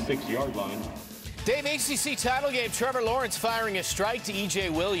 36-yard line. Dave, ACC title game, Trevor Lawrence firing a strike to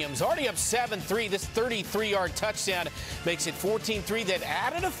E.J. Williams. Already up 7-3. This 33-yard touchdown makes it 14-3. They've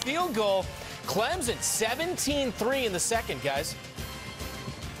added a field goal. Clemson 17-3 in the second, guys.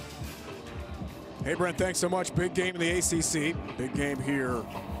 Hey, Brent, thanks so much. Big game in the ACC. Big game here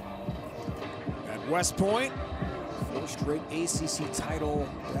at West Point. 4th straight ACC title.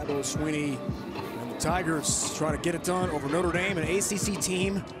 Dabo Swinney and the Tigers try to get it done over Notre Dame, an ACC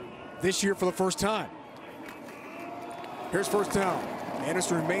team this year for the first time. Here's first down.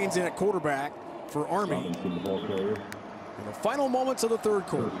 Anderson remains in at quarterback for Army. In the final moments of the third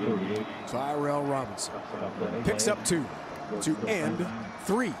quarter, Tyrell Robinson picks up 2 to end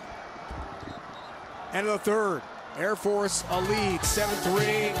 3. And the third, Air Force a lead,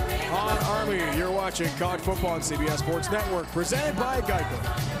 7-3 on Army. You're watching college football on CBS Sports Network, presented by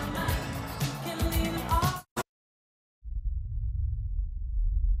Geico.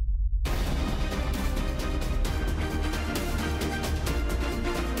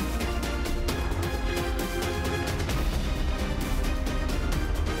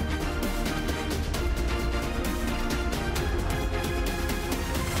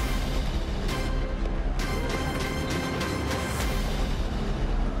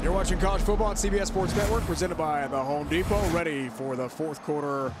 You're watching college football on CBS Sports Network, presented by the Home Depot. Ready for the fourth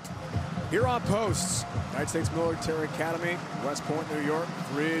quarter here on Posts. United States Military Academy, West Point, New York.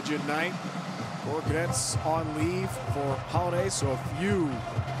 Frigid night. Corps cadets on leave for holidays, so a few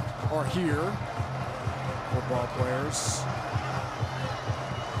are here. Football players.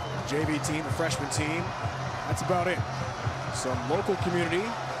 JV team, the freshman team. That's about it. Some local community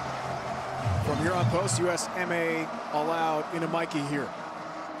from here on Post. USMA allowed into Michie here.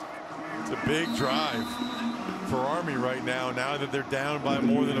 It's a big drive for Army right now that they're down by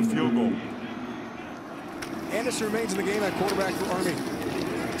more than a field goal. Anderson remains in the game at quarterback for Army.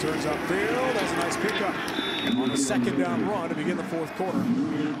 Turns upfield. That's a nice pickup on the second down run to begin the fourth quarter.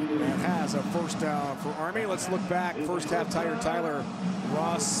 And has a first down for Army. Let's look back. First half, Tyler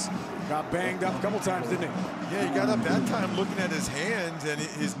Ross got banged up a couple times, didn't he? Yeah, he got up that time looking at his hands, and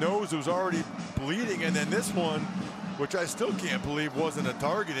his nose was already bleeding. And then this one, which I still can't believe wasn't a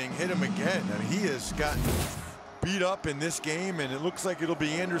targeting, hit him again. I mean, he has gotten beat up in this game, and it looks like it'll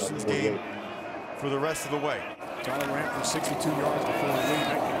be Anderson's game for the rest of the way. Tyler ran for 62 yards before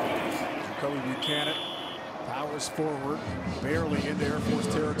leaving. Jacoby Buchanan powers forward, barely into Air Force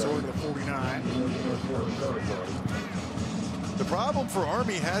territory to the 49. The problem for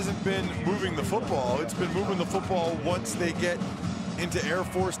Army hasn't been moving the football. It's been moving the football once they get into Air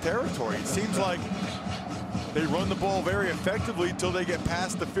Force territory. It seems like they run the ball very effectively until they get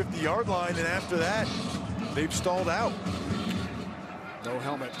past the 50-yard line, and after that, they've stalled out. No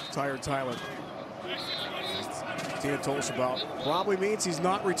helmet, tired Tyler. Tina told us about. Probably means he's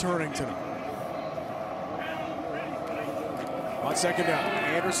not returning tonight. On second down,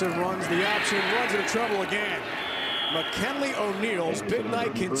 Anderson runs the option, runs into trouble again. McKinley O'Neill's big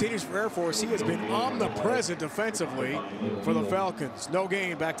night continues for Air Force. He has been omnipresent defensively for the Falcons. No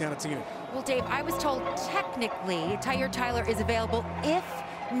gain, back down to Tina. Well, Dave, I was told technically Tyler is available if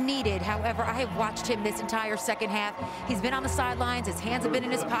needed. However, I have watched him this entire second half. He's been on the sidelines. His hands have been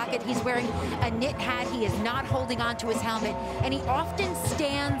in his pocket. He's wearing a knit hat. He is not holding on to his helmet. And he often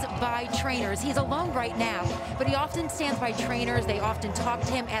stands by trainers. He's alone right now, but he often stands by trainers. They often talk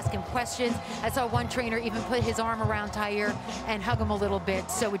to him, ask him questions. I saw one trainer even put his arm around Tyre and hug him a little bit.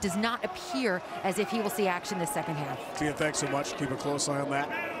 So it does not appear as if he will see action this second half. Tina, thanks so much. Keep a close eye on that.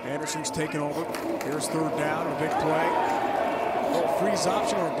 Anderson's taken over. Here's third down, a big play. Little freeze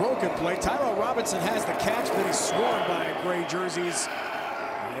option or a broken play. Tyrell Robinson has the catch, but he's swarmed by gray jerseys.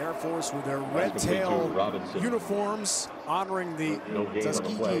 The Air Force with their red tail uniforms honoring the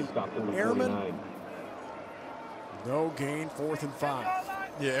Tuskegee Airmen. No gain, 4th and 5.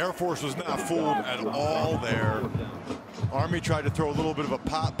 Yeah, Air Force was not fooled at all there. Army tried to throw a little bit of a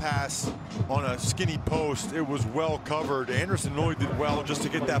pop pass on a skinny post. It was well covered. Anderson only did well just to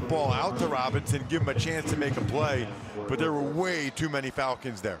get that ball out to Robinson, give him a chance to make a play, but there were way too many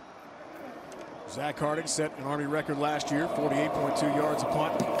Falcons there. Zach Harding set an Army record last year, 48.2 yards a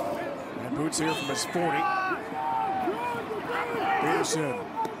punt. And Boots here from his 40. Peterson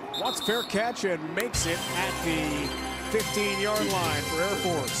wants fair catch and makes it at the 15-yard line for Air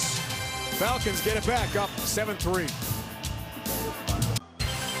Force. Falcons get it back up 7-3.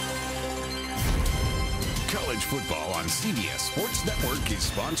 College football on CBS Sports Network is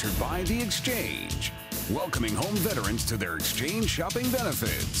sponsored by The Exchange, welcoming home veterans to their exchange shopping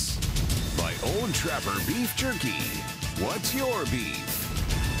benefits. By Old Trapper Beef Jerky, what's your beef?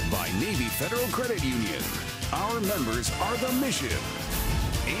 By Navy Federal Credit Union, our members are the mission.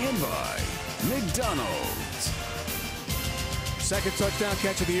 And by McDonald's. Second touchdown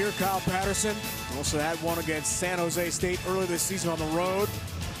catch of the year, Kyle Patterson. Also had one against San Jose State earlier this season on the road.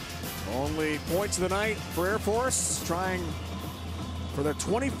 Only points of the night for Air Force, trying for their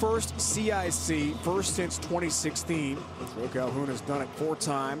 21st CIC, first since 2016. So Calhoun has done it 4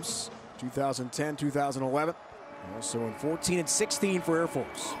 times, 2010, 2011. Also in 14 and 16 for Air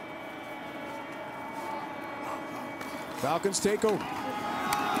Force. Falcons take over.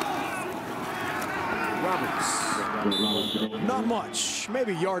 Roberts. Not much,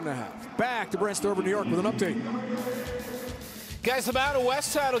 maybe a yard and a half. Back to Brent Stover, New York with an update. Guys, the Mountain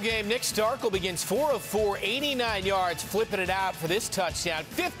West title game, Nick Starkel begins 4 of 4, 89 yards, flipping it out for this touchdown.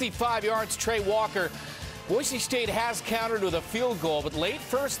 55 yards, Trey Walker. Boise State has countered with a field goal, but late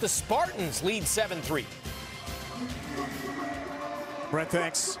first, the Spartans lead 7-3. Brent,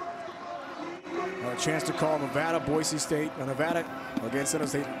 thanks. A chance to call Nevada against San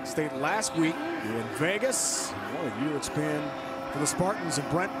Jose State last week in Vegas. What a year it's been for the Spartans and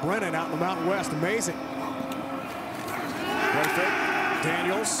Brent Brennan out in the Mountain West. Amazing. Play fake.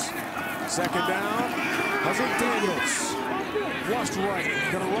 Daniels. Second down. Hazik Daniels. Flushed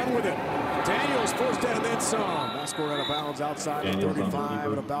right. Gonna run with it. Daniels first down and then some. That scored out of bounds outside the 35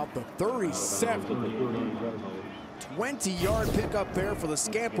 and about the 37. 20-yard pickup there for the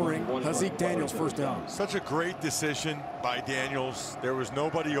scampering Hazik Daniels, first down. Such a great decision by Daniels. There was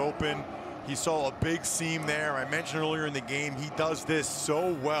nobody open. He saw a big seam there. I mentioned earlier in the game, he does this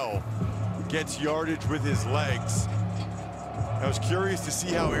so well. Gets yardage with his legs. I was curious to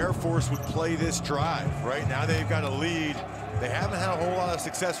see how Air Force would play this drive. Right now they've got a lead. They haven't had a whole lot of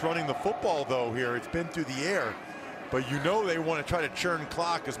success running the football though here. It's been through the air. but you know they want to try to churn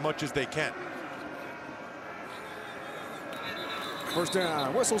clock as much as they can. First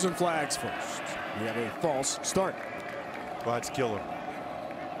down, whistles and flags first. We have a false start. Well, that's killer.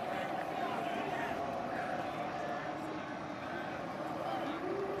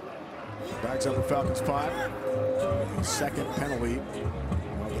 Bags up for Falcons 5. The second penalty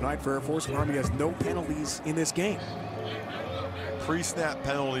of the night for Air Force. Army has no penalties in this game. Pre-snap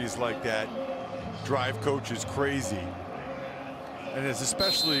penalties like that drive coaches crazy. And it's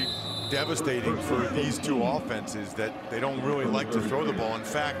especially devastating for these two offenses that they don't really like to throw the ball. In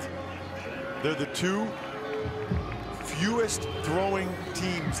fact, they're the two fewest throwing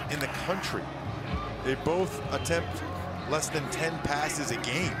teams in the country. They both attempt less than 10 passes a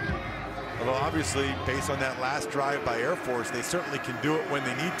game. Although obviously, based on that last drive by Air Force, they certainly can do it when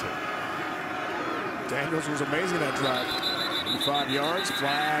they need to. Daniels was amazing that drive. 5 yards,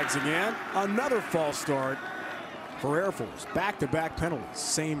 flags again. Another false start for Air Force. Back-to-back penalties,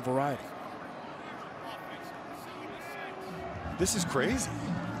 same variety. This is crazy.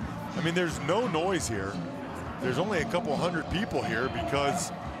 I mean, there's no noise here. There's only a couple hundred people here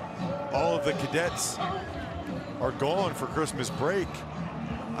because all of the cadets are gone for Christmas break.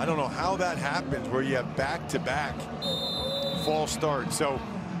 I don't know how that happens where you have back-to-back false starts. So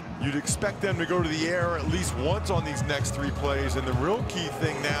you'd expect them to go to the air at least once on these next 3 plays. And the real key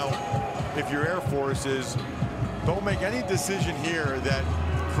thing now, if you're Air Force, is don't make any decision here that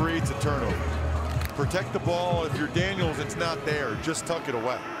creates a turnover. Protect the ball. If you're Daniels, it's not there. Just tuck it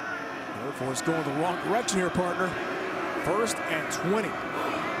away. Air Force going the wrong direction here, partner. 1st and 20.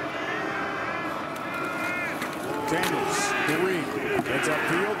 Daniels, 3. Heads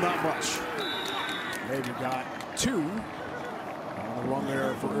upfield, not much. Maybe got 2 on the run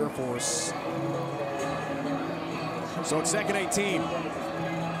there for Air Force. So it's 2nd 18.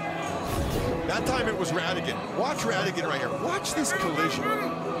 That time it was Radigan. Watch Radigan right here. Watch this collision.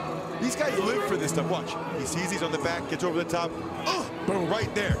 These guys live for this stuff. Watch. He sees he's on the back, gets over the top. Oh, boom,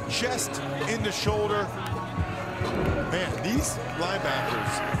 right there. Chest in the shoulder. Man, these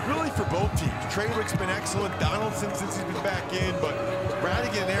linebackers, really for both teams. Trawick's been excellent. Donaldson since he's been back in, but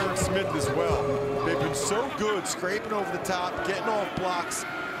Radigan and Aaron Smith as well. They've been so good scraping over the top, getting off blocks,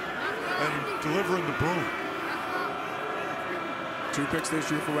 and delivering the boom. 2 picks this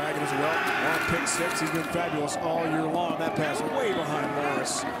year for Radigan as well. 1 pick 6. He's been fabulous all year long. That pass way behind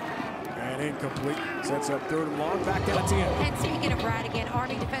Morris. And incomplete. Sets up 3rd and long. Back down at 10. And speaking of Radigan,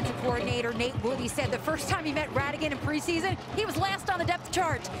 Army defensive coordinator Nate Woody said the first time he met Radigan in preseason, he was last on the depth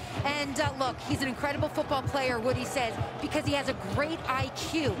chart. And look, he's an incredible football player, Woody says, because he has a great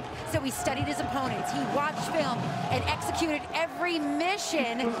IQ. So he studied his opponents. He watched film and executed every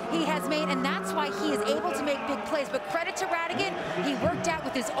mission he has made. And that's why he is able to make big plays. But credit to Radigan, he worked out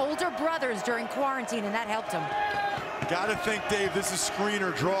with his older brothers during quarantine, and that helped him. Gotta think, Dave, this is screen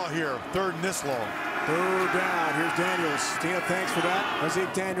or draw here. 3rd and this long. 3rd down. Here's Daniels. Tina, thanks for that.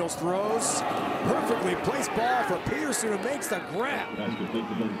 As Daniels throws. Perfectly placed ball for Peterson, who makes the grab.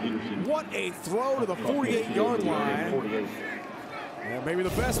 What a throw to the 48-yard line. And maybe the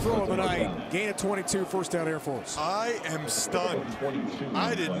best throw of the night. Gain of 22, 1st down Air Force. I am stunned.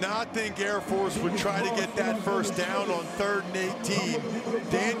 I did not think Air Force would try to get that 1st down on 3rd and 18.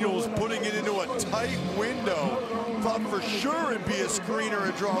 Daniels putting it into a tight window. Thought for sure it'd be a screen or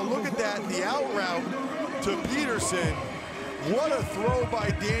a draw. Look at that, the out route to Peterson. What a throw by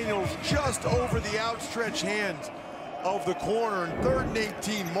Daniels just over the outstretched hands of the corner. And 3rd and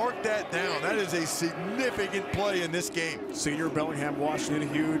 18, mark that down. That is a significant play in this game. Senior Bellingham Washington,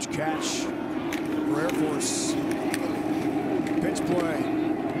 a huge catch for Air Force. Pitch play.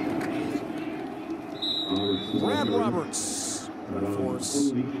 Brad Roberts, Air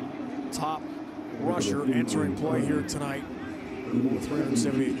Force top rusher entering play here tonight with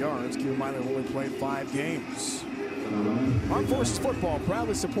 378 yards. Keep in mind they've only played 5 games. Armed Forces football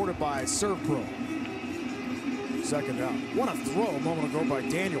proudly supported by ServPro. 2nd down. What a throw a moment ago by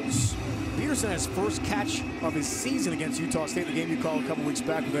Daniels. Peterson has 1st catch of his season against Utah State, the game you called a couple weeks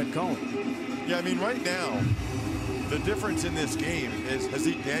back with Ed Cohen. Yeah, I mean, right now, the difference in this game is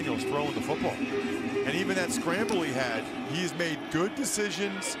Zeke Daniels throwing the football. And even that scramble he had, he's made good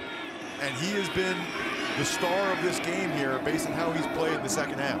decisions, and he has been the star of this game here based on how he's played in the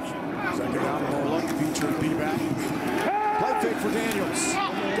 2nd half. 2nd down, more luck, featured B-back. Play fake for Daniels.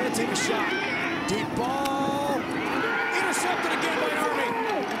 Gonna take a shot. Deep ball. Intercepted again by Army.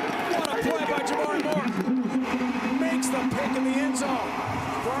 What a play by Jamari Moore. Makes the pick in the end zone.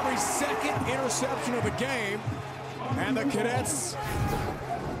 For Army's 2nd interception of the game. And the Cadets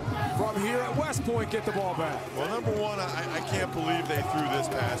from here at West Point get the ball back. Well, number one, I can't believe they threw this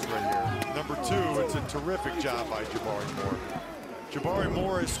pass right here. Number two, it's a terrific job by Jabari Moore. Jabari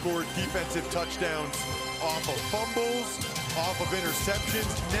Moore has scored defensive touchdowns off of fumbles, off of interceptions.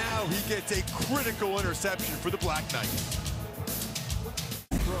 Now he gets a critical interception for the Black Knights.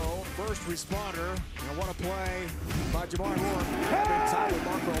 Throw, first responder, and what a play by Jabari Moore. Having tied with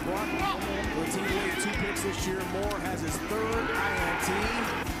Marco Block. The team lead 2 picks this year. Moore has his 3rd INT.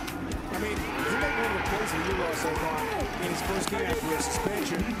 I mean, he made one of the plays of the year so far in his first game after a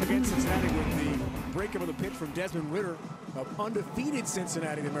suspension against Cincinnati with the breakup of the pitch from Desmond Ritter of undefeated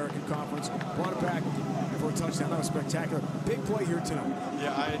Cincinnati, the American Conference. Brought it back for a touchdown. That was spectacular. Big play here tonight.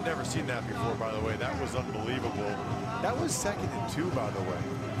 Yeah, I had never seen that before, by the way. That was unbelievable. That was 2nd and 2, by the way,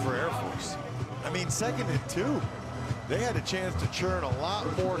 for Air Force. I mean, 2nd and 2. They had a chance to churn a lot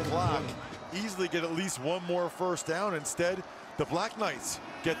more clock, easily get at least one more first down. Instead, the Black Knights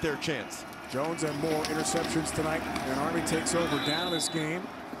get their chance. Jones and more interceptions tonight, and Army takes over down this game.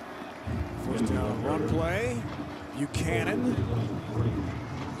 First down, run play. Buchanan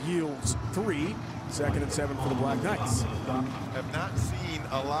yields 3. 2nd and 7 for the Black Knights. Have not seen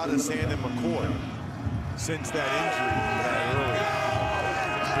a lot of Sandon McCoy since that injury he had earlier.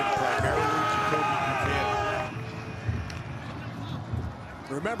 It's been primarily Jacoby Buchanan.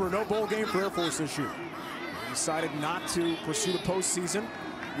 Remember, no bowl game for Air Force this year. They decided not to pursue the postseason.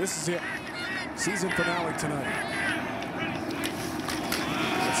 This is it. Season finale tonight.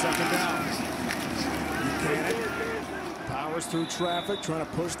 2nd down. Buchanan powers through traffic, trying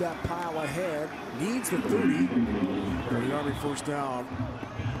to push that pile ahead. Needs the 30 for the Army first down.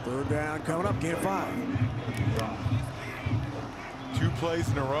 3rd down coming up, gain of 5. 2 plays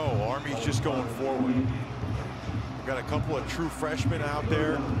in a row. Army's just going forward. We've got a couple of true freshmen out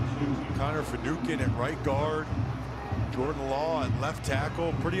there. Connor Finucane at right guard. Jordan Law at left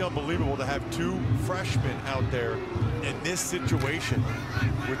tackle. Pretty unbelievable to have 2 freshmen out there in this situation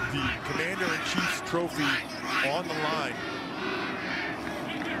with the Commander-in-Chief's trophy on the line.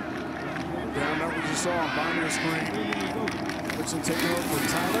 Down numbers you saw on bottom of the screen. Richardson taking over for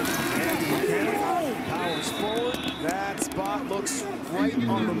Tyler. And Buchanan powers forward. That spot looks right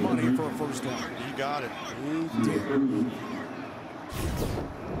on the money for a first down. He got it. He did.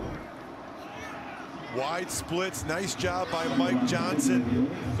 Wide splits. Nice job by Mike Johnson.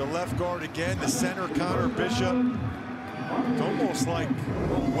 The left guard again. The center, Connor Bishop. It's almost like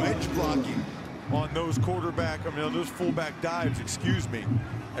wedge blocking on those those fullback dives, excuse me.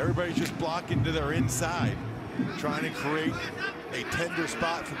 Everybody's just blocking to their inside, trying to create a tender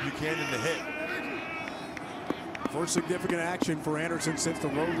spot for Buchanan to hit. First significant action for Anderson since the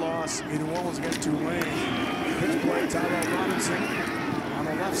road loss in New Orleans against Tulane. Pitch play, Tyrell Robinson on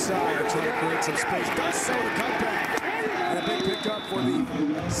the left side, trying to create some space. Does so, the cutback. And a big pickup for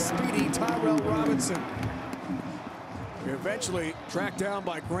the speedy Tyrell Robinson. Eventually tracked down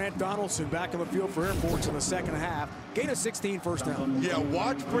by Grant Donaldson back on the field for Air Force in the 2nd half. Gain of 16, first down. Yeah,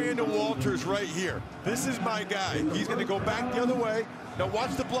 watch Brandon Walters right here. This is my guy. He's going to go back the other way. Now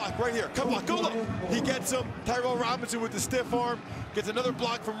watch the block right here. Come on, go look. He gets him. Tyrell Robinson with the stiff arm. Gets another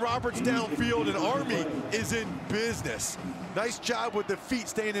block from Roberts downfield, and Army is in business. Nice job with the feet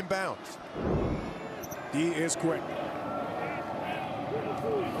staying in bounds. He is quick.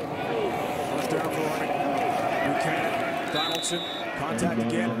 First down for Army. Buchanan. Donaldson, contact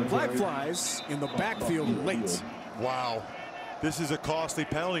again. Flag flies in the backfield late. Wow, this is a costly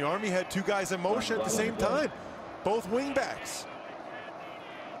penalty. Army had 2 guys in motion at the same time, both wingbacks.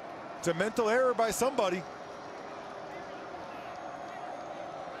 It's a mental error by somebody.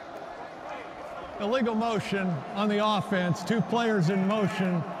 Illegal motion on the offense. 2 players in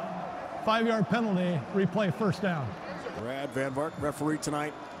motion. 5-yard penalty. Replay, first down. Brad Van Vark, referee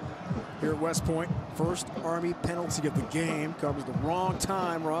tonight here at West Point. First Army penalty of the game. Comes the wrong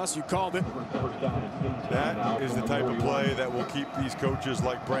time, Ross. You called it. That is the type of play that will keep these coaches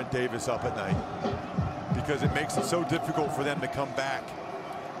like Brent Davis up at night, because it makes it so difficult for them to come back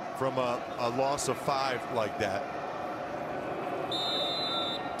from a loss of 5 like that.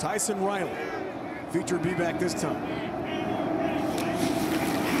 Tyson Riley, featured B-back this time.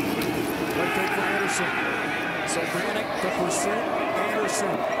 Left fake for Anderson. Sylvanik, the pursuit,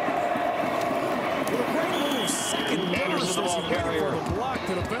 Anderson. With a great move, second burst as he waited for the block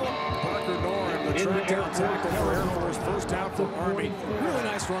to develop. Parker Norm, the track down tackle for Air Force, first down for Army. Really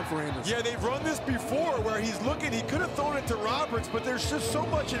nice run for Anderson. Yeah, they've run this before where he's looking, he could have thrown it to Roberts, but there's just so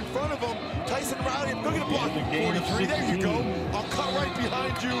much in front of him. Tyson Riley, look at the block, 43, there you go. I'll cut right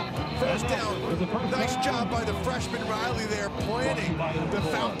behind you, first down. Nice job by the freshman Riley there, planning the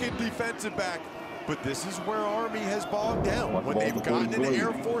Falcon defensive back. but this is where Army has bogged down when they've gotten into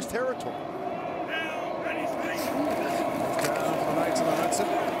Air Force territory. Down for the Knights of the Hudson.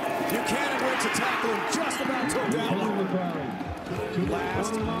 Buchanan went to tackle and just about took that one.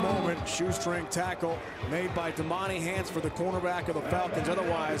 Last moment shoestring tackle made by Damani Hance for the cornerback of the Falcons.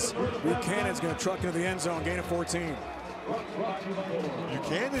 Otherwise, Buchanan's going to truck into the end zone, gain of 14.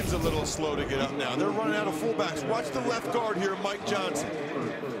 Buchanan's a little slow to get up now. They're running out of fullbacks. Watch the left guard here, Mike Johnson.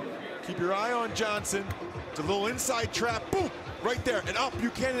 Keep your eye on Johnson. It's a little inside trap. Boom! Right there. And up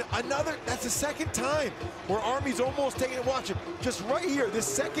Buchanan. Another. That's the second time where Army's almost taking it. Watch him. Just right here. This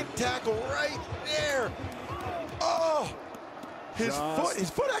second tackle right there. Oh! His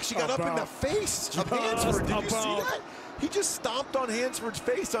foot actually got up in the face of Hansford. Did you see that? He just stomped on Hansford's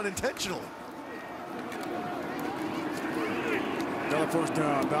face unintentionally. Another first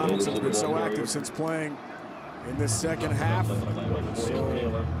down. Donaldson's been so active since playing in this second half.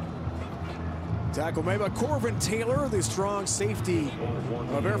 So, tackle made by Corvin Taylor, the strong safety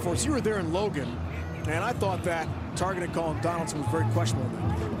of Air Force. You were there in Logan, and I thought that targeting call on Donaldson was very questionable.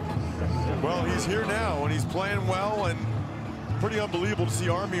 Well, he's here now, and he's playing well, and pretty unbelievable to see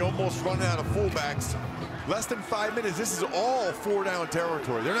Army almost running out of fullbacks. Less than 5 minutes. This is all 4-down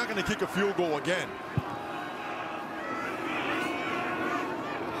territory. They're not going to kick a field goal again.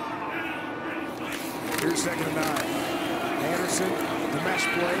 Here's 2nd and 9. Anderson, the mesh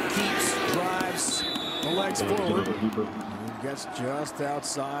play, keeps, drives, the legs forward. He gets just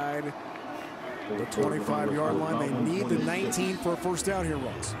outside the 25-yard line. They need the 19 for a first down here,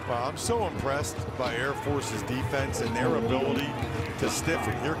 Ross. Well, I'm so impressed by Air Force's defense and their ability to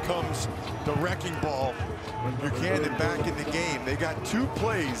stiffen. Here comes the wrecking ball. Buchanan back in the game. They got 2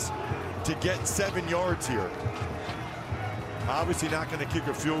 plays to get 7 yards here. Obviously not going to kick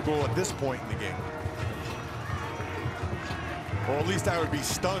a field goal at this point in the game. Or at least I would be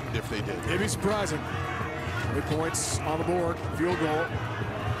stunned if they did. It'd be surprising. 3 points on the board, field goal.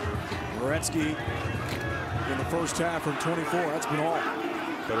 Goretzky in the first half from 24. That's been all.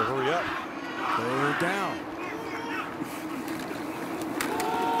 Better hurry up. 3rd down.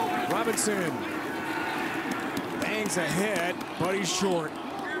 Robinson bangs ahead, but he's short.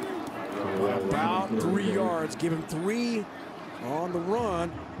 About 3 yards. Give him 3 on the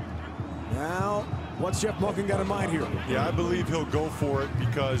run. Now, what's Jeff Monken got in mind here? Yeah, I believe he'll go for it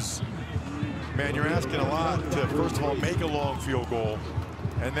because, man, you're asking a lot to, first of all, make a long field goal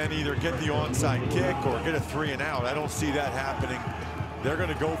and then either get the onside kick or get a 3 and out. I don't see that happening. They're going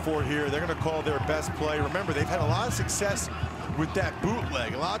to go for it here. They're going to call their best play. Remember, they've had a lot of success with that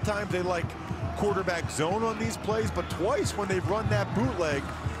bootleg. A lot of times they like quarterback zone on these plays, but twice when they've run that bootleg,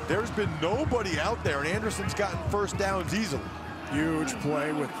 there's been nobody out there, and Anderson's gotten first downs easily. Huge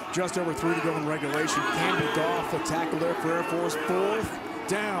play with just over 3 to go in regulation. Campbell Goff, the tackle there for Air Force. 4th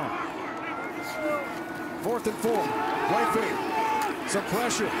down. 4th and 4. Play fake. Some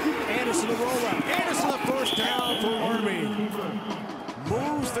pressure. Anderson the rollout. Anderson the first down for Army.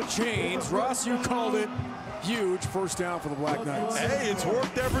 Moves the chains. Russ, you called it. Huge first down for the Black Knights. Hey, it's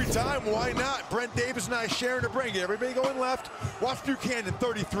worked every time. Why not? Brent Davis and I sharing a brain. Everybody going left. Watch Buchanan,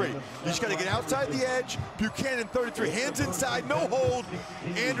 33. You just got to get outside the edge. Buchanan, 33. Hands inside, no hold.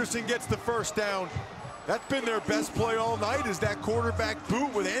 Anderson gets the first down. That's been their best play all night, is that quarterback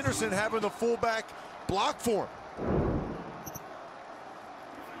boot with Anderson having the fullback block for him.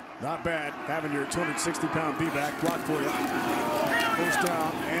 Not bad having your 260-pound B-back block for you. First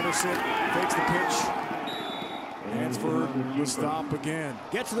down. Anderson takes the pitch. Hansford will stop again.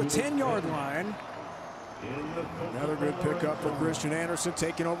 Get to the 10-yard line. Another good pickup for Christian Anderson,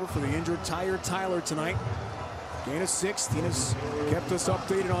 taking over for the injured Tyler tonight. Gain of 6. Tina's kept us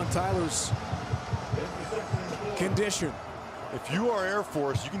updated on Tyler's condition. If you are Air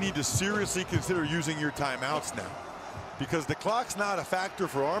Force, you need to seriously consider using your timeouts now, because the clock's not a factor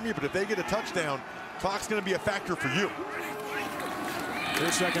for Army, but if they get a touchdown, clock's going to be a factor for you.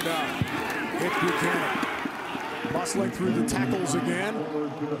 Here's 2nd down. It's Buchanan. Bustling through the tackles again,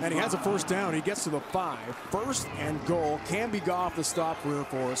 and he has a first down. He gets to the 5. 1st and goal. Can be Goff the stop for Air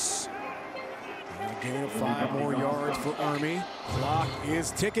Force. And a gain of 5 more yards for Army. Clock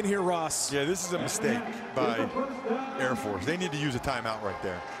is ticking here, Ross. Yeah, this is a mistake by Air Force. They need to use a timeout right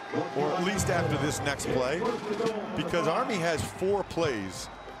there, or at least after this next play, because Army has 4 plays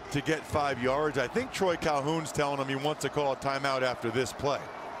to get 5 yards. I think Troy Calhoun's telling him he wants to call a timeout after this play,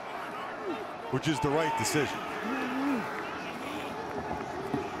 which is the right decision.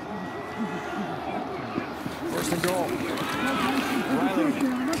 First and goal. Riley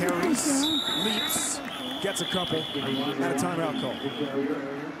carries, leaps, gets a couple, and a timeout call.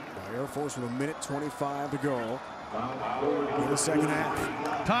 By Air Force with 1:25 to go. in the second half.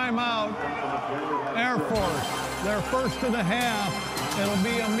 Timeout, Air Force. They're first of the half. It'll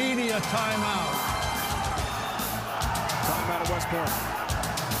be a media timeout. Timeout at West Point.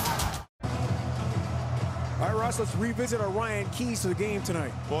 All right, Russ, let's revisit our Ryan keys to the game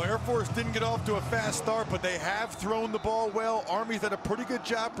tonight. Well, Air Force didn't get off to a fast start, but they have thrown the ball well. Army's done a pretty good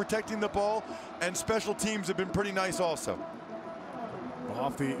job protecting the ball, and special teams have been pretty nice also.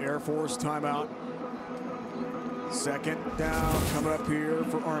 Off the Air Force timeout. Second down coming up here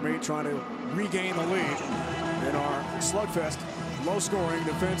for Army, trying to regain the lead in our slugfest, low-scoring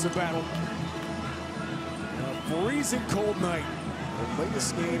defensive battle. A freezing cold night. The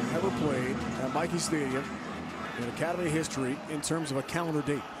latest game ever played at Michie Stadium in Academy history in terms of a calendar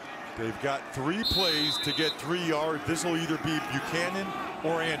date. They've got 3 plays to get 3 yards. This will either be Buchanan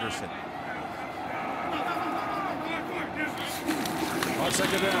or Anderson. On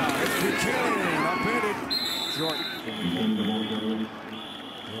second down, it's Buchanan, upended, short.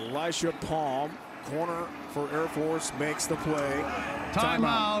 Elisha Palm, corner for Air Force, makes the play.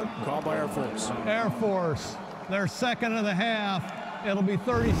 Timeout. Called by Air Force. Air Force, they're second of the half. It'll be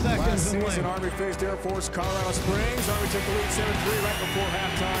 30 seconds Last to season, win. Army faced Air Force, Colorado Springs. Army took the lead 7-3 right before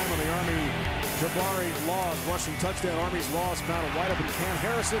halftime on the Army Jabari Laws rushing touchdown. Army's Laws found a wide open Cam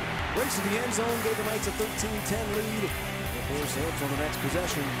Harrison. Race to the end zone, gave the Knights a 13-10 lead. Air Force hits on the next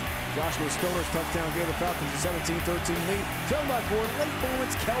possession. Joshua Stoner's touchdown gave the Falcons a 17-13 lead. Trailed by 4 late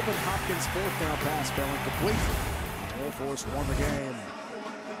moments. Kelvin Hopkins' fourth down pass fell incomplete. Air Force won the game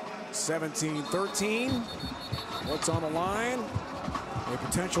 17-13. What's on the line? A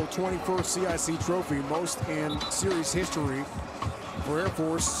potential 21st CIC trophy, most in series history for Air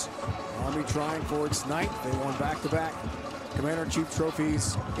Force. Army trying for its 9th. They won back-to-back Commander-in-Chief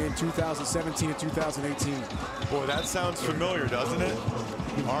trophies in 2017 and 2018. Boy, that sounds familiar, doesn't it?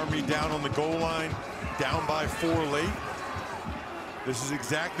 Army down on the goal line, down by 4 late. This is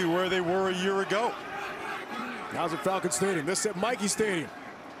exactly where they were a year ago. Now's at Falcons Stadium. This is at Michie Stadium.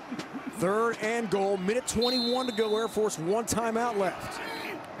 3rd and goal, minute 21 to go. Air Force 1 timeout left.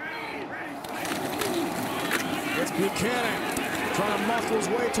 It's Buchanan trying to muscle his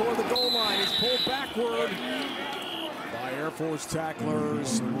way toward the goal line. He's pulled backward by Air Force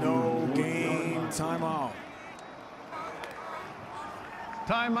tacklers. No game. Timeout.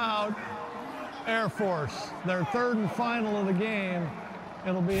 Timeout, Air Force. Their 3rd and final of the game.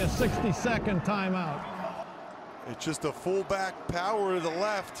 It'll be a 60-second timeout. It's just a fullback power to the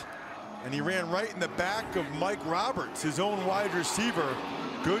left, and he ran right in the back of Mike Roberts, his own wide receiver.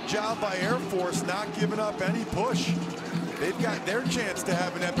 Good job by Air Force not giving up any push. They've got their chance to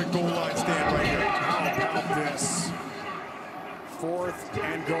have an epic goal line stand right here. How about this? 4th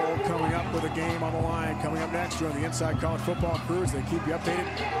and goal coming up with a game on the line. Coming up next, you're on the Inside College Football Crew as they keep you updated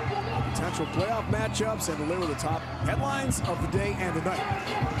on potential playoff matchups and deliver the top headlines of the day and the night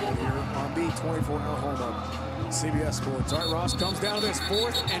here on the 24-hour home of CBS Sports. All right, Ross, comes down to this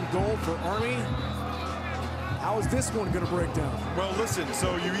 4th and goal for Army. How is this one going to break down? Well, listen,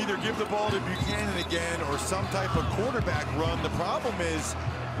 so you either give the ball to Buchanan again or some type of quarterback run. The problem is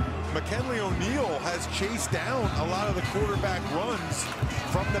McKinley O'Neal has chased down a lot of the quarterback runs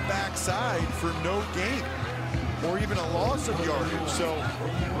from the backside for no gain or even a loss of yardage. So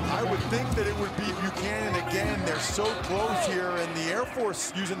I would think that it would be Buchanan again. They're so close here, and the Air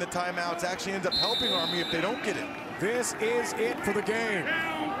Force using the timeouts actually ends up helping Army if they don't get it. This is it for the game.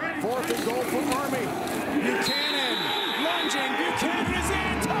 4th and goal for Army. Buchanan lunging. Buchanan is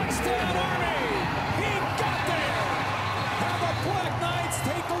in. Touchdown, Army. He got there. How the Black Knights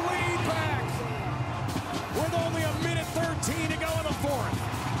take the lead back with only a minute 13 to go in the 4th.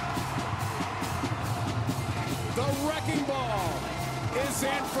 The wrecking ball is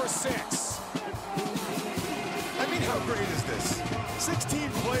in for 6. I mean, how great is this? 16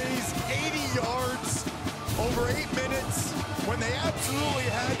 plays, 80 yards, over 8 minutes. When they absolutely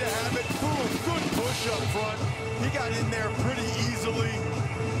had to have it, boom, good push up front. He got in there pretty easily.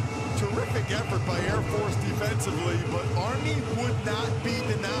 Terrific effort by Air Force defensively, but Army would not be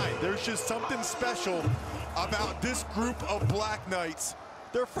denied. There's just something special about this group of Black Knights.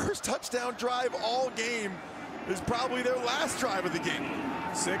 Their first touchdown drive all game is probably their last drive of the game.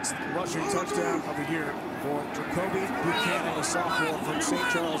 6th rushing touchdown of the year for Jacoby Buchanan, a sophomore from St.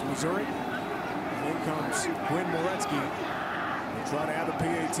 Charles, Missouri. And in comes Quinn Moretsky. They try to add the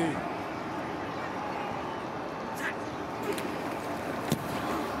PAT.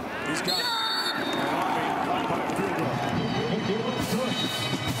 He's got it. Army field goal.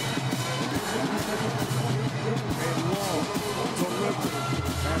 A long, deliberate,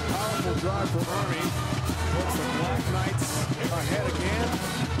 and powerful drive for Army. Puts the Black Knights ahead again.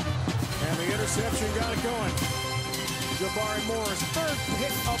 And the interception got it going. Jabari Morris, third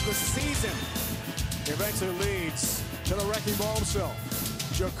pick of the season. Eventually leads to the wrecking ball himself.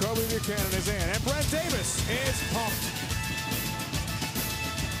 Jacoby Buchanan is in, and Brent Davis is pumped.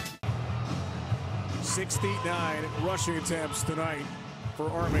 69 rushing attempts tonight for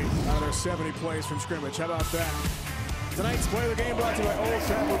Army out of their 70 plays from scrimmage. How about that? Tonight's play of the game brought to you by Old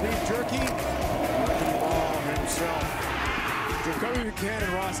Trapper Beef Jerky. Wrecking ball himself. Jacoby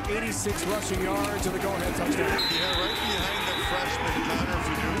Buchanan, Ross, 86 rushing yards and the go-ahead touchdown. Yeah, right behind the freshman, Connor.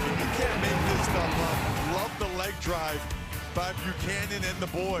 You can't make this stuff up. Love the leg drive by Buchanan and the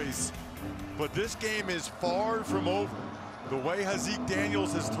boys. But this game is far from over. The way Hazik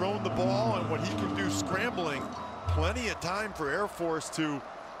Daniels has thrown the ball and what he can do scrambling, plenty of time for Air Force to,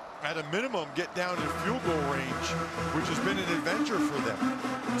 at a minimum, get down in field goal range, which has been an adventure for them.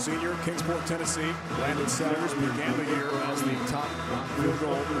 Senior, Kingsport, Tennessee, Landon Sellers began the year as the top field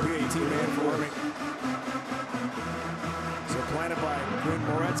goal PAT man for Army. So planted by Quinn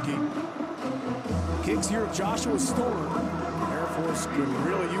Moretsky. Kicks here, Joshua Stoner. Air Force could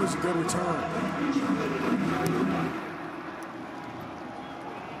really use a good return.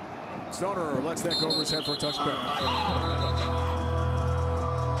 Stoner lets that go over his head for a touchback.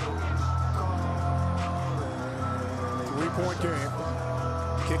 Three-point game.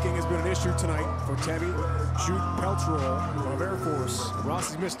 Kicking has been an issue tonight for Tevye Peltrell of Air Force.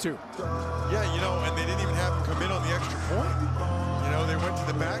 Rossi's missed two. Yeah, you know, and they didn't even have him come in on the extra point. You know, they went to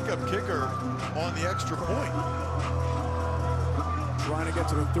the backup kicker on the extra point. Trying to get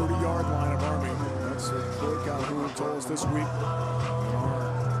to the 30-yard line of Army. That's what Floyd Calhoun told us this week.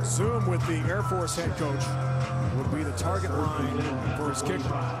 Zoom with the Air Force head coach would be the target line for his kick.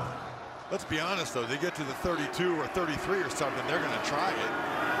 Let's be honest, though. They get to the 32 or 33 or something, they're going to try it.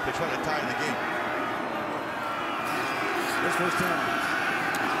 They try to tie the game. This first down.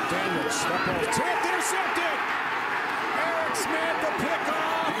 Daniels, that ball tipped, intercepted. Eric Smith, the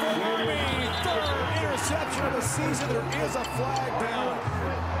pickoff for Army. Third interception of the season. There is a flag down.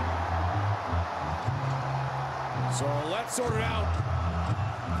 So let's sort it out.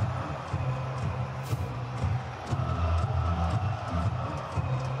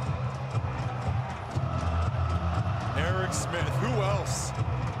 Smith, who else?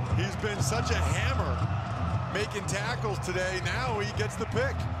 He's been such a hammer making tackles today. Now he gets the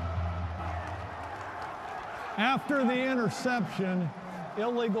pick. After the interception,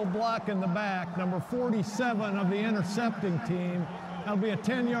 illegal block in the back, number 47 of the intercepting team. That'll be a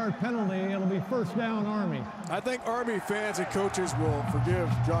 10-yard penalty. It'll be first down Army. I think Army fans and coaches will forgive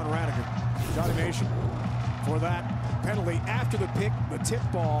John Radigan, Johnny Nation, for that penalty after the pick, the tip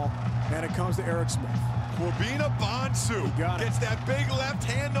ball, and it comes to Eric Smith. Wabena Bonsu gets that big left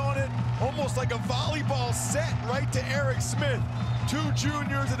hand on it, almost like a volleyball set right to Eric Smith. Two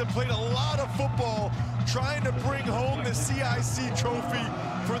juniors that have played a lot of football, trying to bring home the CIC trophy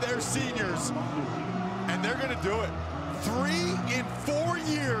for their seniors. And they're going to do it. 3 in 4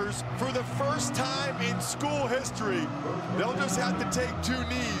 years for the first time in school history. They'll just have to take 2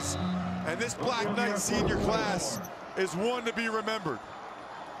 knees. And this Black Knight senior class is one to be remembered.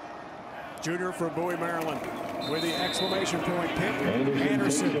 Junior from Bowie, Maryland, with the exclamation point pick.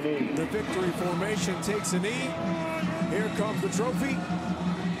 Anderson, the victory formation, takes a knee. Here comes the trophy.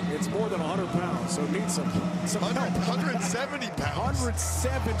 It's more than 100 pounds, so it needs some help. 170 pounds.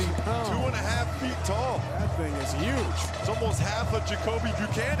 170 pounds. 2.5 feet tall. That thing is huge. It's almost half of Jacoby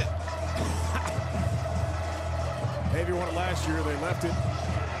Buchanan. Navy won it last year. They left it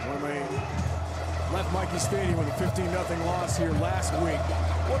when they left Michie Stadium with a 15-0 loss here last week.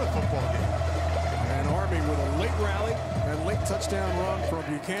 What a football game. And Army with a late rally and late touchdown run from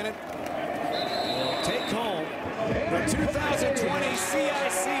Buchanan. Will take home the 2020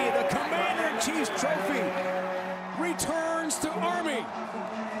 CIC, the Commander-in-Chief's Trophy, returns to Army.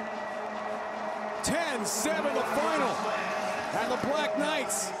 10-7 the final. And the Black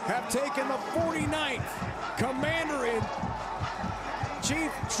Knights have taken the 49th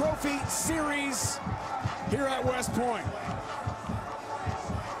Commander-in-Chief Trophy Series here at West Point.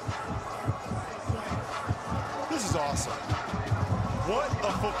 This is awesome. What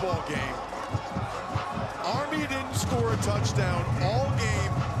a football game. Army didn't score a touchdown all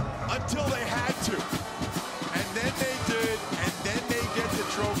game until they had to. And then they did, and then they get the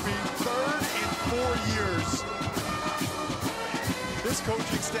trophy. 3rd in 4 years. This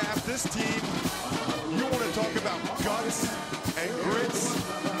coaching staff, this team, you want to talk about guts and grits.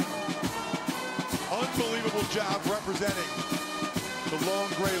 Unbelievable job representing the long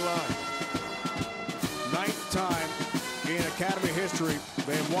gray line. 9th time in Academy history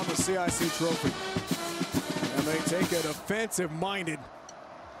they have won the CIC trophy. And they take an offensive-minded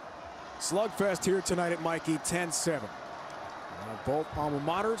slugfest here tonight at Michie, 10-7. Both alma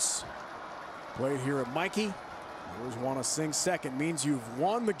maters played here at Michie. You always want to sing second, means you've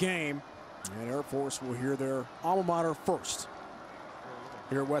won the game. And Air Force will hear their alma mater first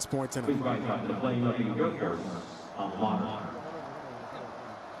here at West Point tonight. Please rise up to the playing of the Air Force alma mater.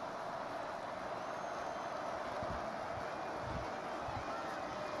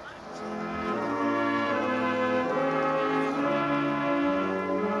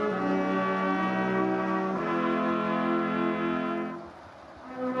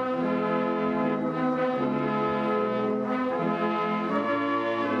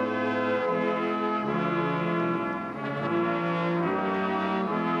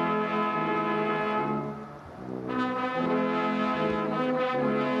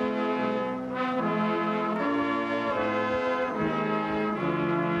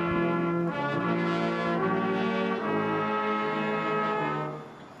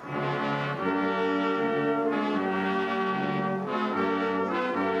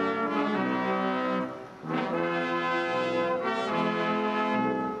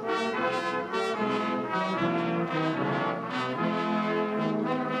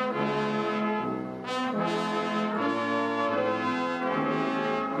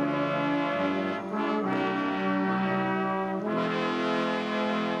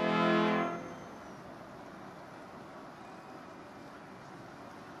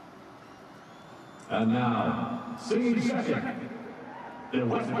 And now, singing second, the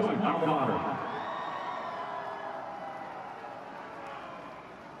West Point alma mater.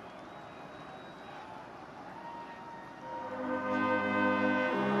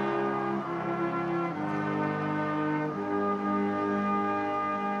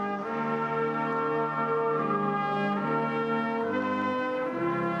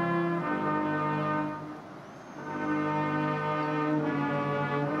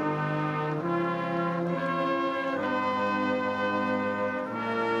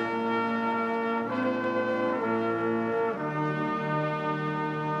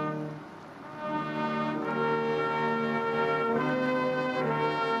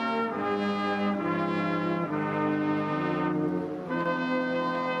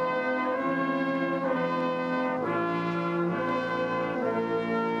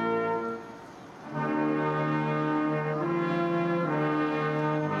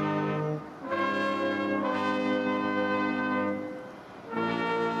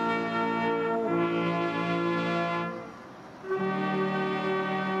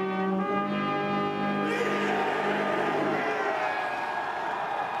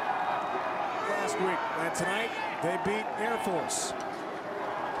 And tonight, they beat Air Force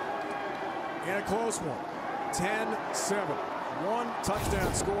in a close one, 10-7. One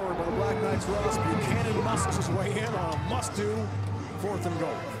touchdown scored by the Black Knights. Ross Buchanan muscles his way in on a must-do 4th and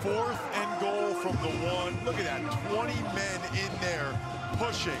goal. 4th and goal from the 1. Look at that, 20 men in there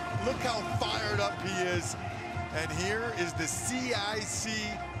pushing. Look how fired up he is. And here is the CIC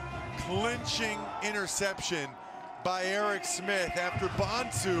clinching interception by Eric Smith after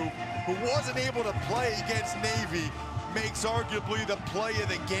Bonsu, who wasn't able to play against Navy, makes arguably the play of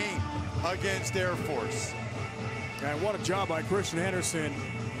the game against Air Force. And what a job by Christian Anderson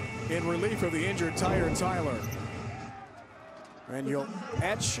in relief of the injured Tyler Tyler. And you'll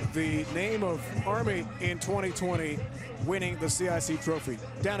etch the name of Army in 2020 winning the CIC trophy.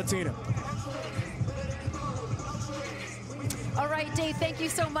 Down to Tina. All right, Dave, thank you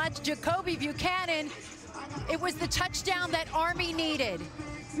so much. Jacoby Buchanan, it was the touchdown that Army needed.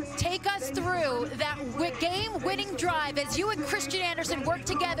 Take us through that game-winning drive as you and Christian Anderson worked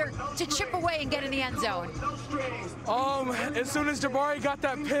together to chip away and get in the end zone. As soon as Jabari got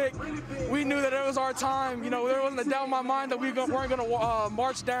that pick, we knew that it was our time. You know, there wasn't a doubt in my mind that we weren't going to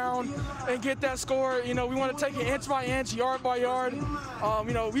march down and get that score. You know, we want to take it inch by inch, yard by yard.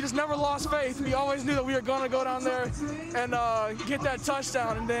 You know, we just never lost faith. We always knew that we were going to go down there and get that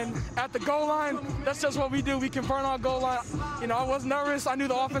touchdown. And then at the goal line, that's just what we do. We confirm our goal line. You know, I was nervous. I knew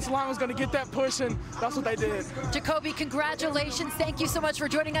the offensive line was going to get that push, and that's what they did. Jacoby, congratulations. Thank you so much for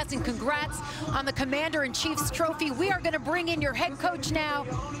joining us, and congrats on the Commander-in-Chief's trophy. We are going to bring in your head coach now,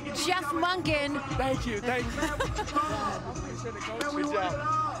 Jeff Monken. Thank you. Thank you. Good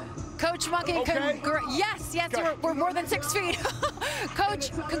job. Coach Monken, okay. Yes, okay. We're more than 6 feet.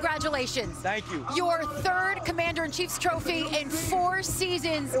 Coach, congratulations. Thank you. Your 3rd Commander-in-Chief's trophy in 4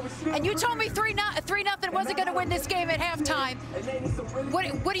 seasons, and you told me 3-0 wasn't going to win this game at halftime.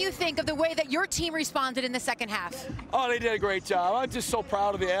 What do you think of the way that your team responded in the second half? Oh, they did a great job. I'm just so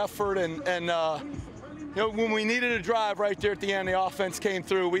proud of the effort, and you know, when we needed a drive right there at the end, the offense came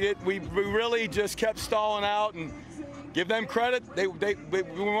through. We really just kept stalling out, and give them credit. We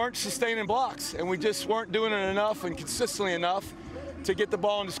weren't sustaining blocks, and we just weren't doing it enough and consistently enough. to get the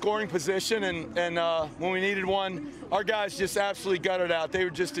ball into scoring position, and when we needed one, our guys just absolutely gutted out. They were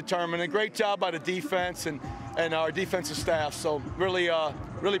just determined. A great job by the defense and our defensive staff. So really,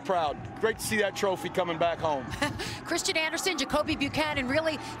 really proud. Great to see that trophy coming back home. Christian Anderson, Jacoby Buchanan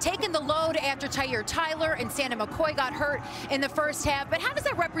really taking the load after Tyler and Santa McCoy got hurt in the first half. But how does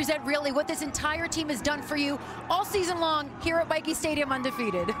that represent really what this entire team has done for you all season long here at Michie Stadium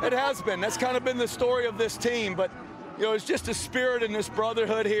undefeated? It has been. That's kind of been the story of this team. But, you know, it's just a spirit in this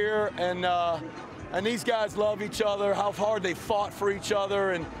brotherhood here. And these guys love each other, how hard they fought for each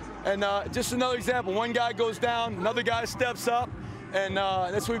other. And just another example, one guy goes down, another guy steps up, and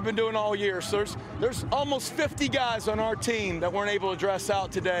that's what we've been doing all year. So there's almost 50 guys on our team that weren't able to dress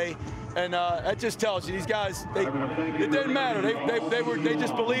out today, and that just tells you these guys, it didn't matter. They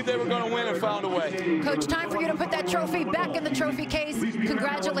just believed they were going to win and found a way. Coach, time for you to put that trophy back in the trophy case.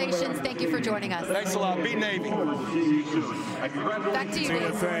 Congratulations. Thank you for joining us. Thanks a lot. Beat Navy. Back to you,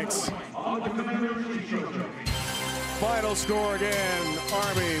 Dave. Thanks. Final score again,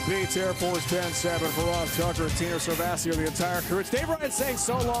 Army beats Air Force 10-7 for Ross Tucker and Tina Servasio, the entire crew. It's Dave Ryan saying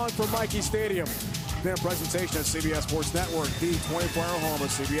so long from Michie Stadium. Been a presentation at CBS Sports Network, the 24-hour home of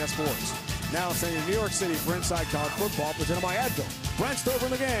CBS Sports. Now sending to New York City for Inside College Football, presented by Advil. Brent Stover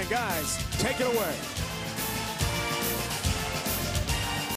and the gang, guys, take it away.